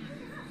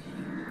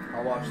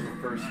 I'll watch the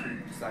first,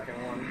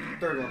 second one.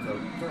 Third one's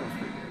pretty good.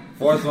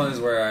 4th one is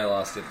where I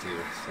lost it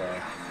too. So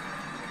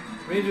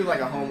we need to do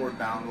like a Homeward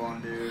Bound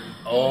one, dude.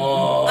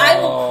 Oh, I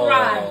will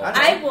cry.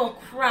 I will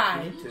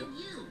cry. Me too.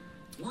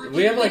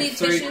 We have like need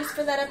 3 tissues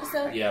for that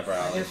episode? Yeah,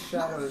 probably. His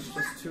shadow is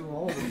just too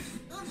old.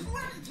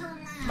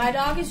 My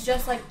dog is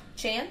just like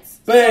Chance.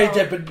 But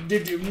they just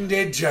did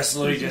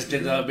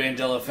the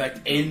Mandela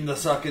effect in the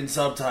fucking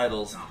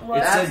subtitles. What?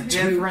 That's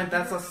different.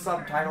 That's a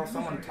subtitle.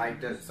 Someone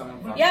typed it.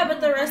 Yeah,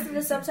 but the rest of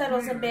the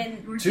subtitles have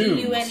been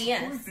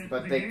TUNES.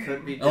 But they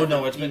could be. Oh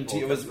no, it's been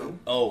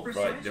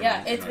right.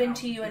 Yeah, it's been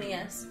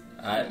TUNES.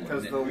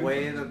 Because the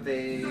way that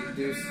they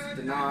do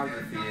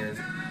stenography is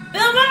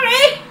Bill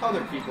Murray!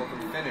 other people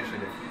can finish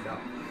it if you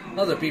don't.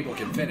 Other people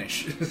can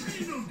finish.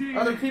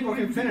 Other people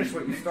can finish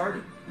what you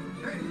started.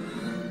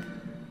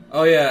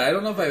 Oh yeah, I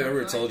don't know if I've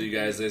ever told you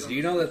guys this. Do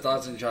you know that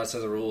Thoughts and Shots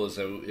has a rule is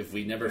that if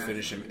we ever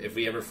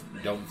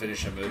don't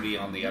finish a movie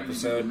on the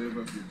episode,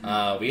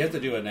 we have to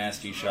do a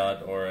nasty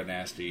shot or a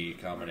nasty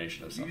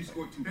combination of something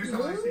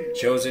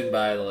chosen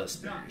by the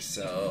listeners.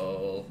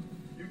 So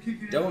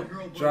don't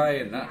try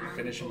and not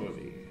finish a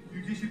movie.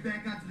 You dish it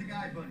back out to the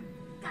guy bunny.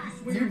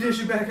 You dish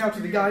it back out to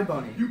the guy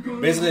bunny.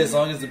 Basically, as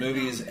long as the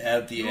movie is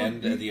at the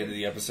end of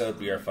the episode,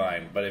 we are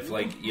fine. But if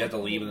like you have to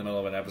leave in the middle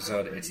of an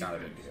episode, it's not a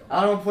big deal.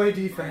 I don't play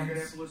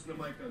defense.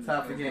 It's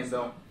half the game,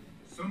 though.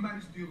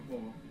 Somebody steal the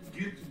ball,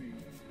 get it to me,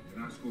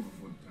 and I score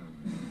before the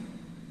time.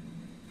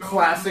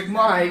 Classic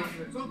Mike.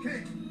 It's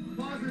okay.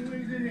 Claws and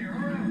wings in here.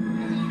 All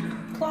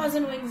right. Claws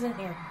and wings in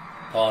here.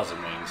 Paws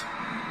and wings.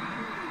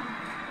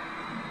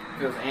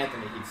 If it was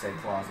Anthony, he'd say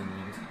claws and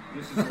wings.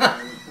 This is what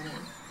I was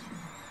born.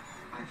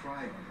 I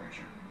thrive on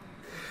pressure.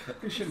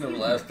 We shouldn't have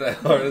laughed that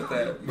hard at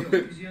that.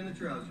 Easy on the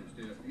trousers,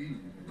 Steph. Easy.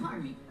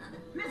 Pardon me,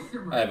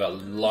 Mr. I have a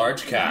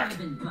large cock. You've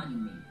been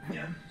bugging me.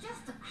 Yeah.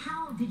 Just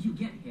how did you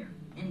get here,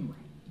 anyway?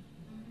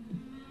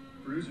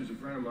 Producer's a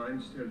friend of mine.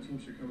 Just had a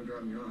teamster come and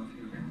drop me off.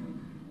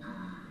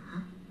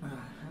 Oh,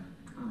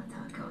 that's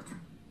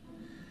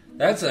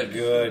how it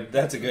goes.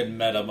 That's a good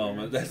meta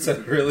moment. That's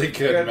a really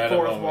good meta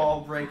fourth moment.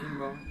 wall breaking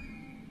moment.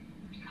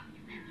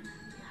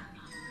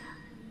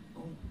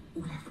 Oh,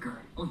 that's good.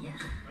 Oh, yeah.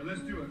 All right,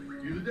 let's do it.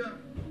 You the duck.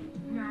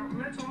 Now,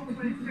 let's all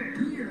play fair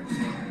here.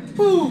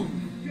 Boom!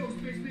 Yo,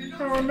 Space Man.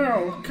 Oh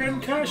no,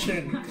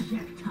 concussion.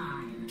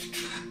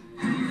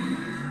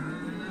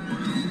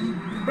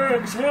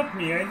 Bugs, help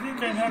me. I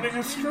think I'm having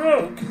a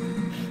stroke.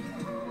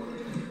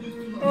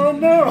 Oh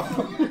no!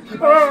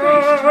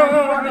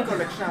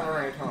 Particle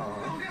accelerator.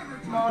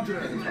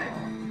 Modulator.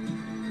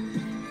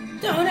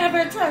 Don't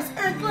ever trust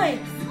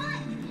Earthlings!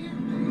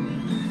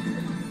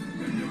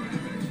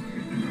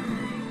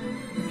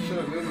 You should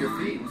have moved your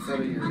feet instead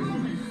of your...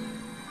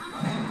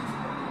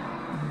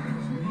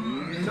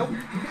 Nope.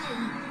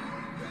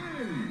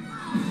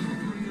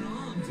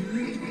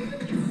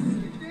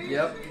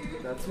 Yep,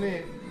 that's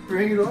me.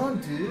 Bring it on,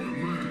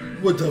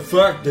 dude. What the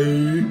fuck,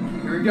 dude?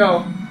 Here we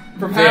go.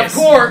 From half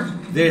court.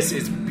 This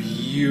is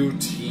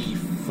beautiful.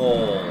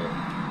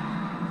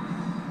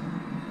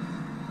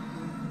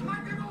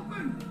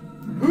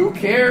 Who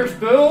cares,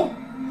 Bill?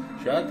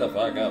 Shut the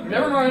fuck up.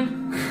 Never Bill. mind.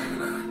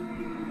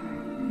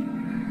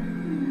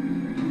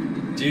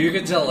 Dude, you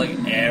can tell like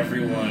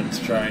everyone's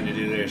trying to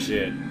do their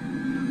shit.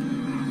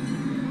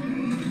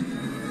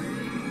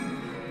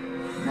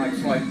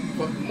 Mike's like,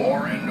 put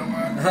more into it.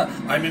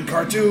 I'm in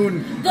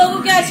cartoon.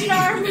 Go get your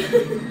arm!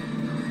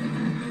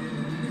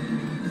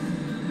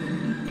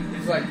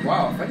 He's like,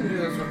 wow, if I can do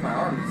this with my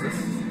arm, does this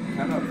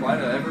kind of apply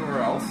to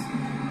everywhere else?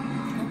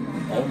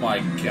 Oh my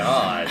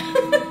god.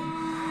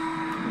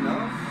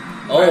 No?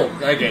 Oh,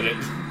 I get it.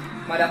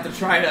 Might have to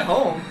try it at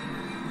home.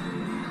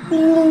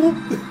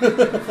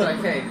 It's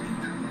like, hey,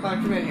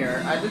 Come in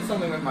here. I did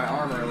something with my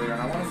arm earlier,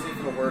 and I want to see if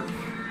it'll work.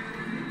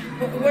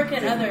 Work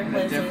in other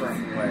places. In a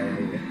different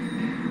way.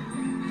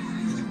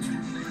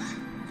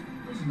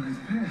 That's a nice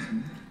pass,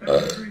 man.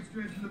 That's a great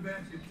stretch in the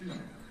basket, too.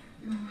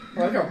 I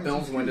like how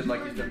Bill's winded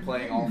like he's been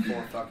playing all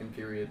 4 fucking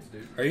periods,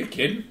 dude. Are you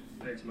kidding?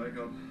 Thanks, Mike.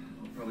 I'll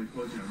probably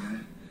close you on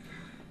that.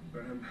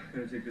 But I'm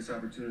going to take this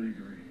opportunity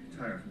to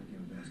retire from the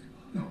game of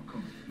basketball. No,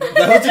 come on.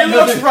 He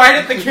looks right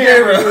at the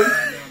camera.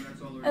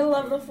 I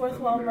love the fourth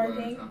wall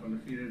marking.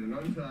 Undefeated and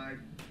untied.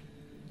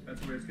 That's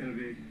the way it's going to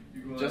be.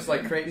 Just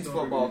like Creighton's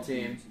football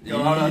team.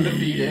 Go out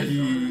undefeated.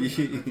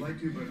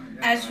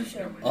 As you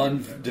should.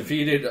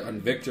 Undefeated,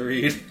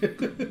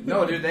 unvictoried.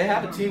 No, dude, they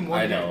had a team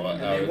one game. I know.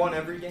 And they won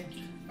every game.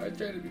 I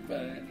try to be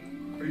bad.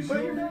 Are you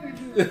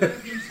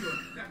sure?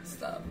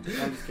 Stop.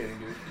 I'm just kidding,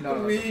 dude.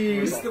 No, the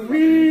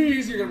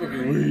wheeze. You're going to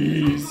make me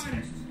wheeze.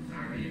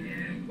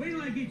 Wait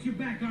till I get you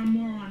back on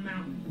Moron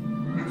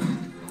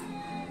Mountain.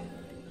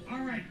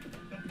 All right,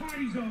 the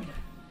party's over.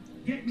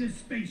 Get in the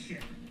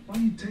spaceship. Why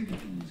are you taking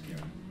from this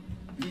guy?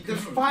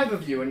 There's 5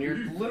 of you, and you're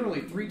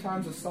literally 3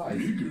 times the size.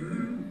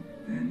 Bigger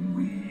than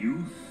we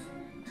used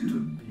to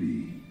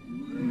be.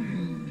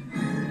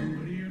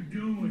 What are you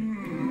doing?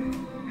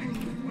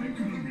 What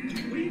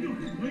are you doing?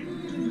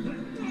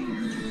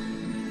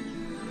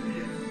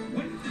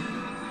 Wait.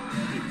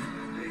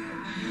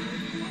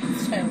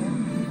 It's terrible.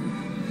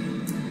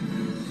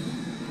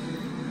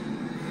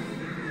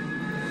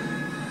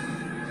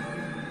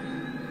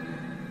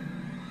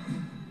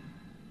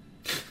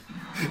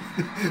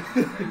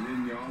 I'm in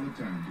you all the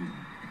time, dude.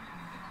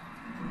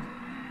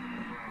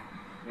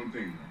 One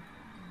thing,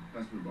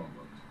 that's what ball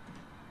bugs.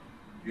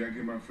 You gotta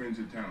get my friends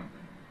in town.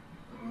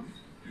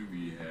 Do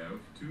we have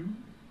to?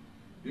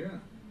 Yeah.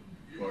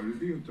 Part of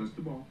the deal, touch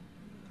the ball.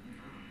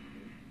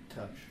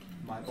 Touch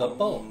my The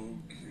ball.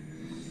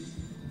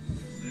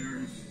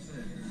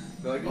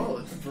 They're like, oh,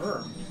 it's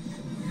firm.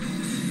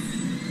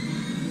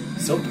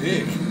 So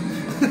big.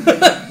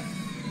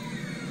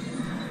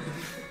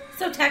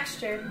 So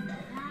textured.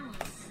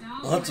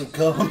 Lots of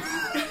cum.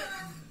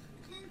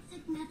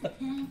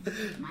 Insignificant.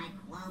 My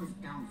clothes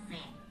don't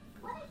fit.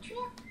 What a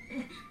trip.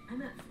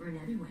 I'm up for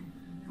another one.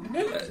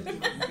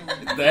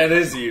 That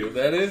is you.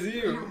 That is I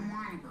you. don't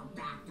want to go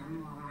back to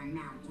Moron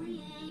Mountain.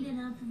 We ate it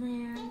up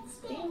there. It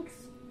stinks.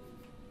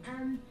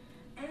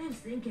 I was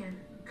thinking,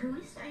 could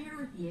we stay here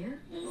with you?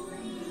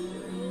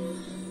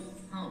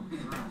 Oh,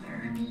 brother.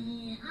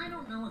 I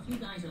don't know if you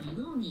guys are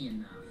loony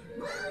enough.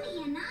 Loony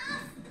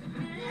enough?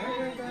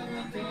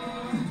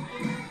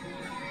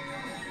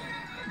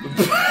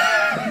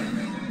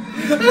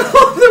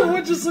 That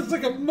one just looks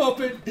like a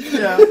Muppet.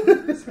 Yeah.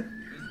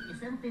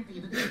 750.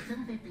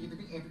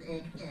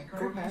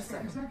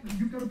 Exactly.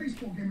 You've got a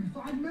baseball game in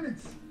 5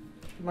 minutes.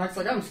 Mike's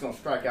like, I'm just gonna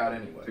strike out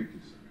anyway. Take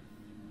this.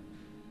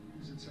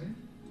 Does it say?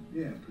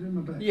 Yeah, put it in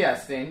my bag. Yeah,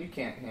 Stan, you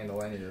can't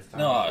handle any of this time.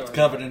 No, it's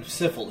covered in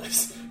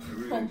syphilis.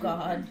 Oh,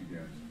 God.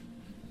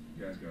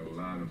 You guys got a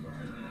lot of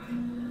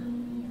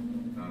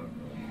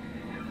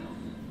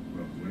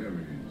well, whatever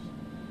it is.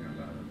 You got a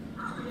lot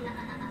of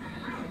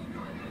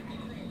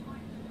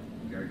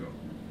You gotta go.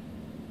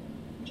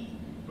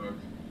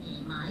 Bugs, Hey,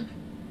 Mike,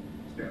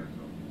 stay out of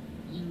trouble.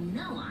 you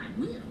know I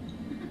will.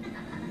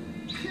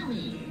 Come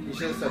here. You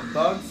should have said,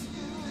 Bugs,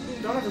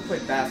 don't ever play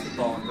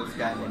basketball with this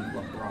guy named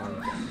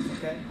LeBron James,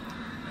 okay?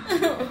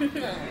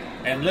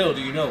 And little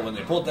do you know, when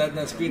they pulled that in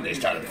that screen, they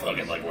started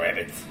fucking like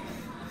rabbits.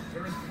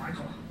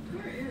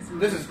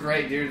 This is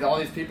great, dude. All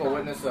these people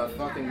witness a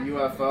fucking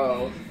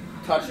UFO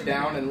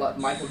touchdown and let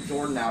Michael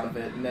Jordan out of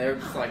it, and they're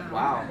just like,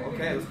 wow,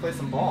 okay, let's play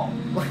some ball.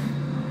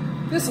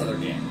 This other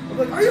game. I'm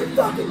like, are you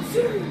fucking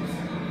serious?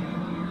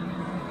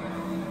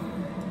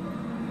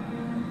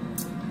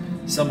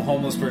 Some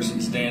homeless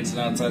person's dancing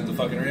outside the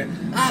fucking arena.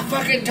 I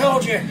fucking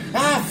told you!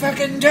 I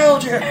fucking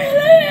told you!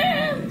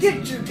 Aliens!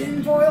 Get your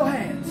tinfoil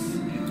hats!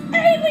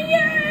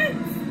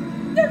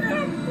 Aliens! They're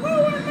gonna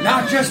blow us up!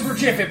 Not just for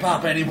Jiffy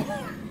Pop anymore.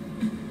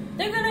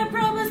 They're gonna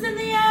probe us in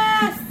the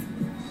ass!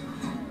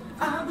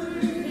 I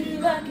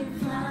believe I can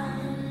fly.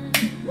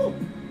 Woo.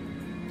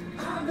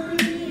 I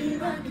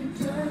believe I can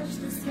touch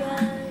the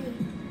sky.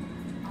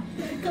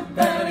 Think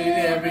about it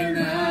every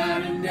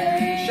night and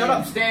day. Shut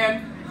up,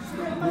 Stan!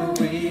 Spread my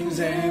wings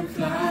and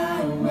fly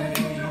away.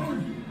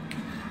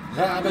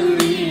 I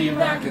believe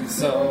I can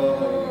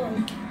soar.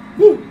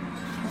 Woo.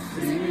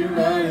 See me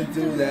running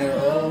through that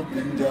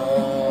open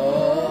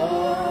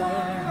door.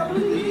 I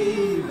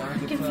believe I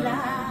can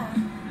fly.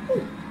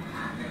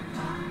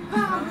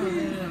 I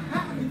believe I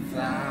can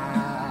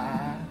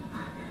fly.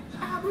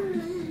 I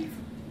believe.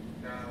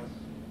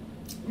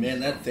 Man,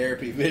 that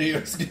therapy video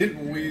is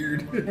getting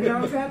weird. And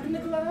I'm trapped in the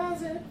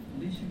closet. At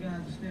least you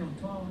guys are still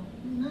tall.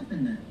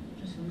 Nothing there.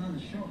 Just another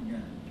short guy.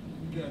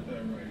 You got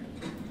that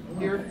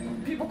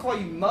right. People call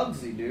you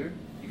Muggsy, dude.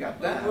 You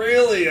got that.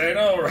 Really? I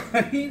know,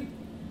 right?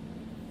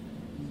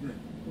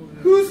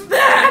 Who's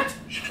that?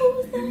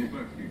 Who's Get your that?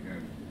 butt kicked out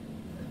of it.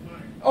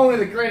 Only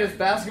the greatest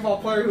basketball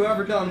player who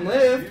ever done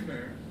lived.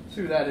 That's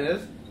who that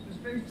is.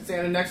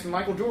 Standing next to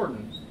Michael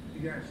Jordan.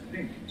 You guys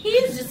think? He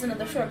is just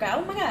another short guy.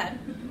 Oh my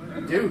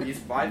god. Dude, he's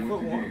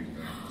 5'1".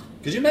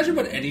 Could you imagine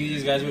what any of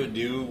these guys would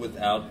do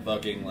without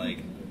fucking, like,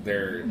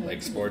 their,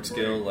 like, sports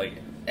skill? Like,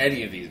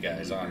 any of these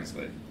guys,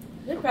 honestly.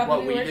 They'd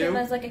probably be working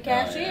as, like, a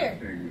cashier.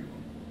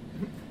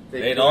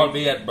 They'd all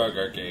be at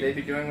Burger King. They'd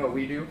be doing what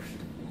we do.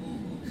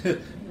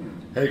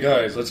 Hey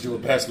guys, let's do a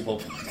basketball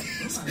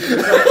podcast.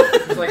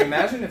 It's like,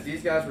 imagine if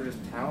these guys were just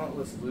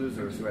talentless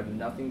losers who had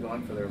nothing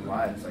going for their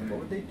lives. Like,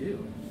 what would they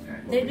do?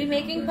 They'd be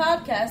making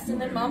podcasts in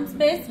their mom's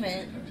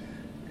basement.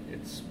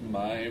 It's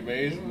my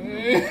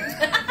basement.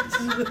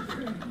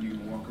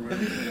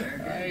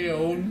 I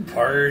own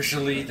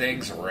partially,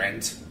 thanks,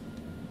 rent.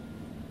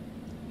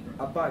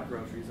 I'll buy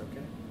groceries,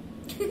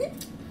 okay?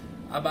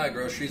 I buy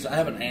groceries. I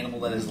have an animal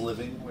that is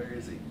living. Where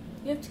is he?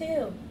 You have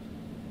two.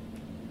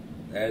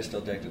 That is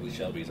still technically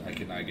Shelby's. I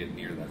cannot get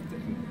near that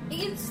thing.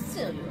 It's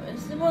still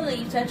yours. It won't let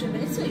you touch it,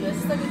 but it's still yours.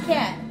 It's like a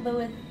cat, but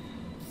with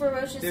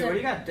ferocious... Dude, what do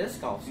you got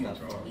disc golf stuff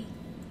for?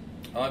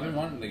 Oh, I've been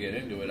wanting to get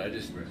into it. I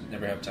just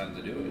never have time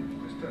to do it.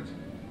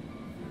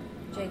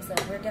 Jake said,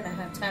 we're going to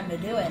have time to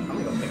do it. I'm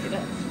going to go pick it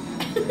up.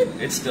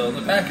 It's still in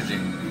the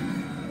packaging.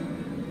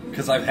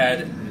 Because I've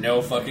had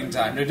no fucking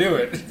time to do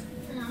it.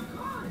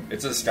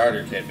 It's a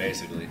starter kit,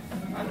 basically.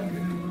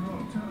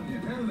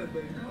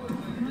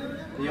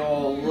 The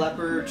old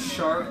leopard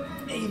shark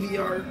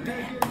AVR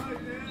bat.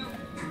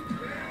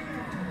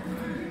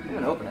 I'm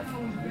going to open it.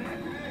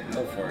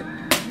 Go for it.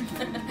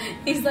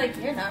 He's like,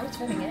 you're not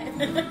returning it.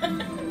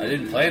 I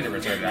didn't plan to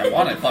return it. I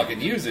want to fucking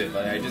use it,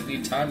 but I just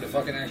need time to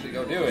fucking actually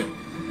go do it.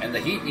 And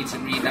the heat needs to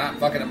be not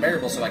fucking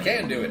unbearable so I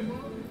can do it.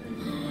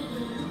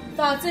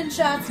 Thoughts and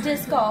shots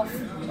disc golf.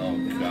 Oh,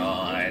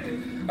 God.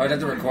 I would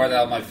have to record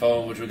that on my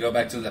phone, which would go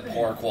back to the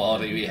poor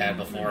quality we had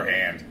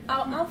beforehand.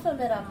 I'll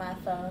film it on my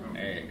phone.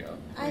 There you go.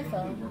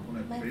 iPhone.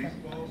 My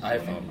phone.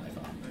 iPhone.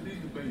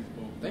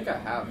 I think I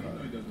have a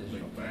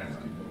digital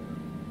basketball.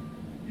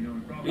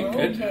 We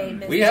could.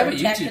 Okay, we have a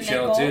YouTube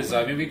channel too,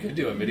 so I mean, we could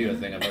do a video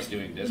thing of us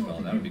doing disc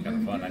golf. That would be kind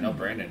of fun. I know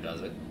Brandon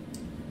does it.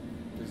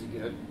 Is he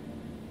good?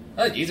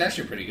 He's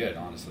actually pretty good,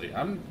 honestly.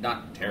 I'm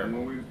not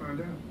terrible.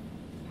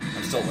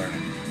 I'm still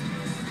learning.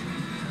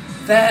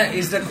 That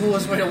is the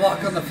coolest way to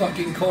walk on the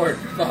fucking court.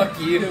 Fuck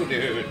you,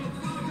 dude.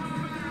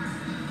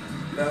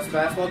 Best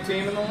basketball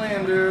team in the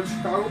land, dude.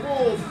 Chicago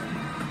Bulls.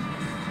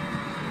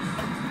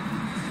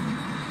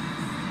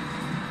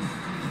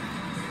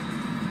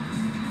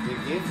 They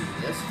gave you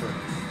this for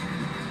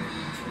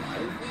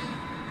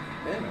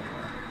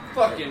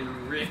fucking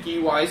Ricky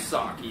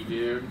Wysocki,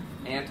 dude.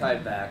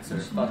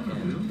 Anti-vaxxer.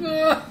 Fucking.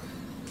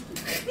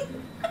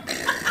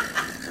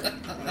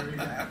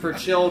 For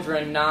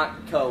children,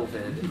 not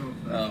COVID.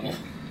 Oh.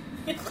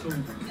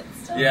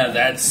 Yeah,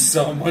 that's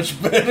so much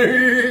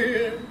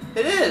better.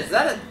 It is.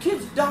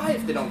 Kids die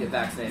if they don't get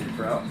vaccinated,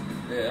 bro.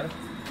 Yeah.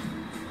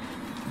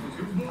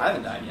 I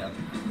haven't died yet.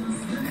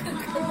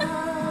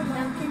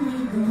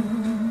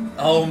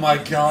 Oh my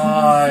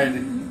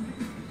God.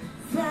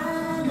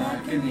 Fly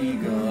like an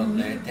eagle,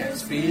 let that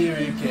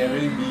spirit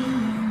carry me.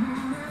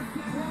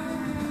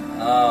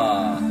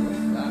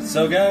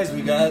 So guys,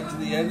 we got to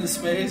the end of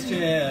Space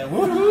Jam.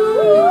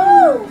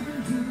 Woohoo!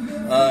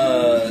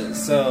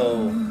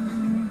 So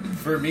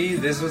for me,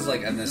 this was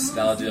like a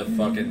nostalgia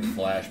fucking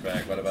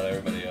flashback. What about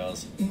everybody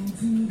else?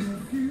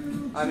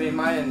 I mean,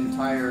 my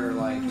entire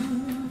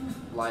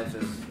life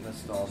is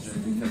nostalgic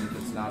because if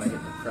it's not, I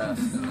get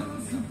depressed. And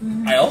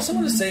then, I also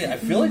want to say, I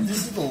feel like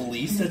this is the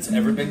least that's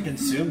ever been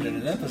consumed in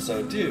an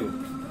episode too.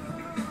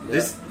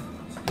 Yeah.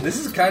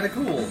 This is kind of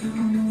cool.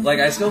 Like,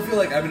 I still feel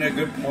like I'm in a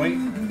good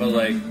point, but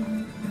like,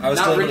 I was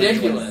not still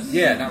ridiculous.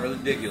 Yeah, not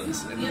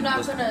ridiculous. And you're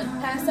not gonna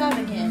pass out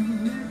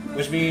again.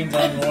 Which means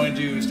I'm going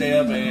to stay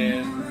up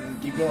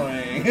and keep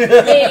going.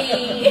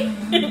 Hey.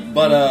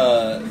 But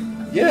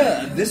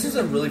yeah, this is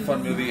a really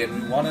fun movie,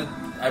 and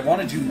I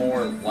want to do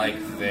more like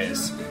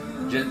this,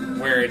 just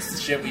where it's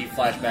shit we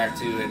flash back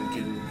to and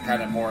can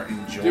kind of more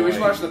enjoy. Dude, we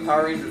should watch the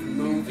Power Rangers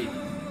movie.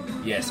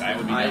 Yes, I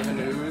would be. Ivan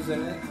Ooze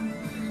in it.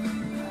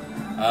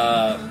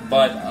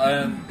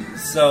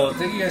 So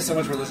thank you guys so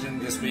much for listening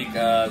this week.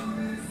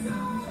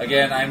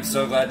 Again, I'm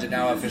so glad to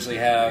now officially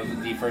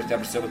have the first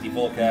episode with the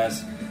full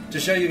cast to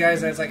show you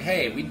guys that it's like,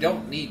 hey, we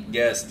don't need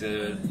guests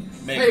to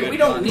make good we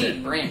don't content.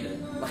 need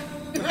Brandon.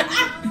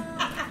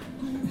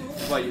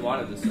 That's what you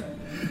wanted to say.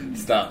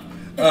 Stop.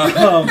 I'm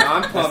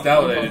that's pumped.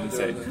 not what I didn't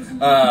say.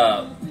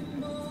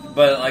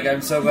 But like,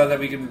 I'm so glad that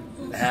we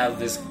can have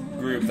this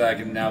group that I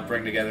can now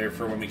bring together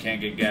for when we can't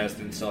get guests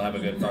and still have a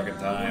good fucking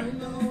time.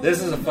 This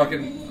is a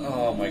fucking,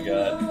 oh my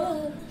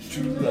God.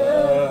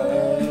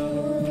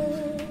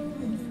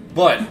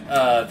 But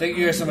thank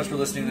you guys so much for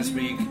listening this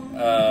week.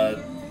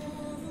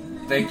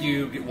 Thank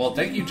you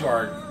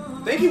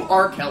to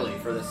R. Kelly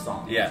for this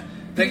song. Yeah.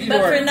 Thank you but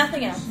to for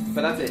nothing else.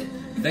 But that's it.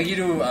 Thank you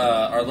to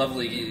our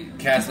lovely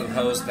cast of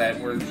hosts that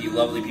were the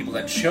lovely people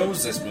that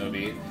chose this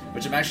movie,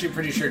 which I'm actually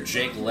pretty sure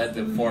Jake led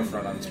the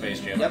forefront on Space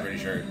Jam. Yep. I'm pretty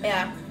sure.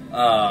 Yeah.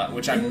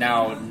 Which I'm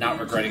now not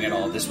regretting at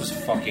all. This was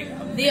fucking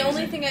amazing. The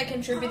only thing I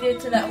contributed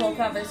to that whole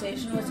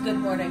conversation was Good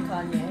Morning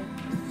Kanye.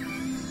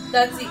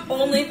 That's the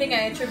only thing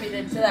I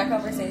attributed to that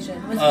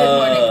conversation. Was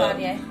Good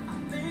Morning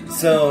Kanye.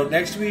 So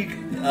next week,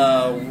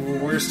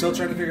 we're still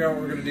trying to figure out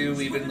what we're going to do.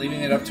 We've been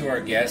leaving it up to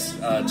our guests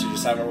to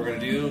decide what we're going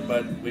to do,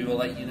 but we will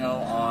let you know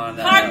on...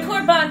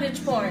 hardcore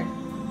bondage porn.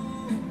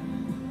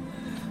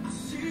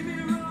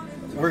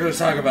 We're going to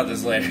talk about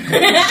this later.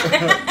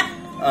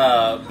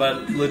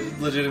 But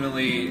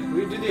legitimately...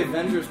 We do the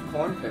Avengers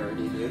porn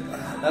parody, dude.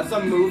 That's a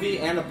movie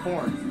and a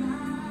porn.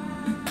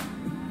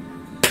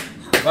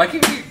 If I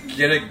can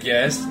get a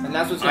guest, and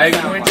that's what's I'm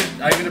going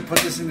to put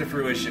this into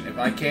fruition. If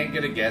I can't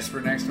get a guest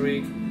for next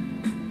week,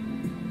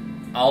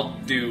 I'll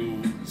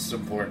do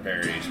some porn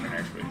parodies for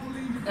next week.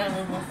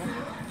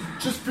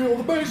 Just feel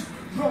the bass.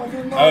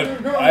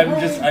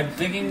 I'm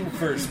thinking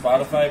for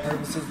Spotify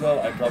purposes though,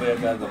 I probably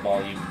have to have the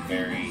volume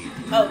very.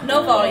 Oh,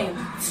 no volume,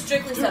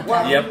 strictly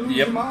subtitle.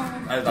 Yep.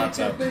 I thought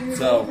so.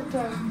 So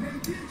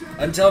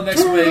until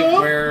next week,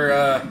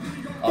 where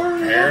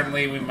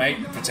apparently we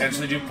might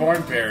potentially do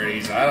porn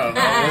parodies. I don't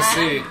know. We'll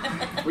see.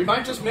 We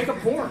might just make a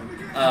porn.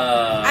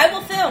 I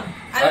will film.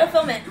 I will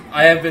film it.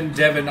 I have been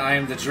Devin. I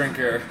am the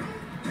drinker.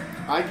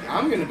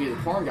 I'm going to be the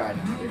porn guy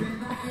now, dude.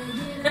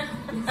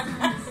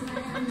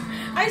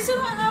 I still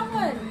don't have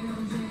one.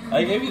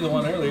 I gave you the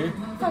one earlier.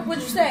 Fuck,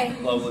 what'd you say?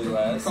 Lovely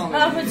lass.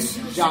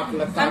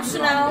 I'm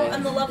Chanel.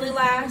 I'm the lovely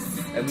lass.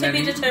 And to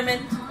be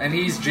determined. And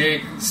he's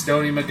Jake,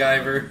 Stony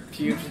MacGyver.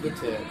 Pubes the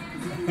tip.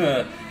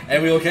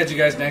 And we will catch you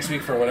guys next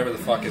week for whatever the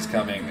fuck is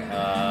coming.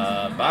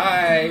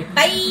 Bye.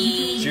 Bye.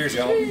 Cheers,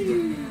 y'all.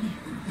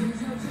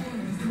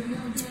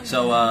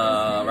 So,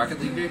 Rocket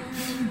League, Jake?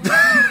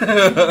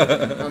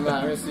 I'm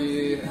going to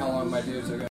see how long my dudes are going.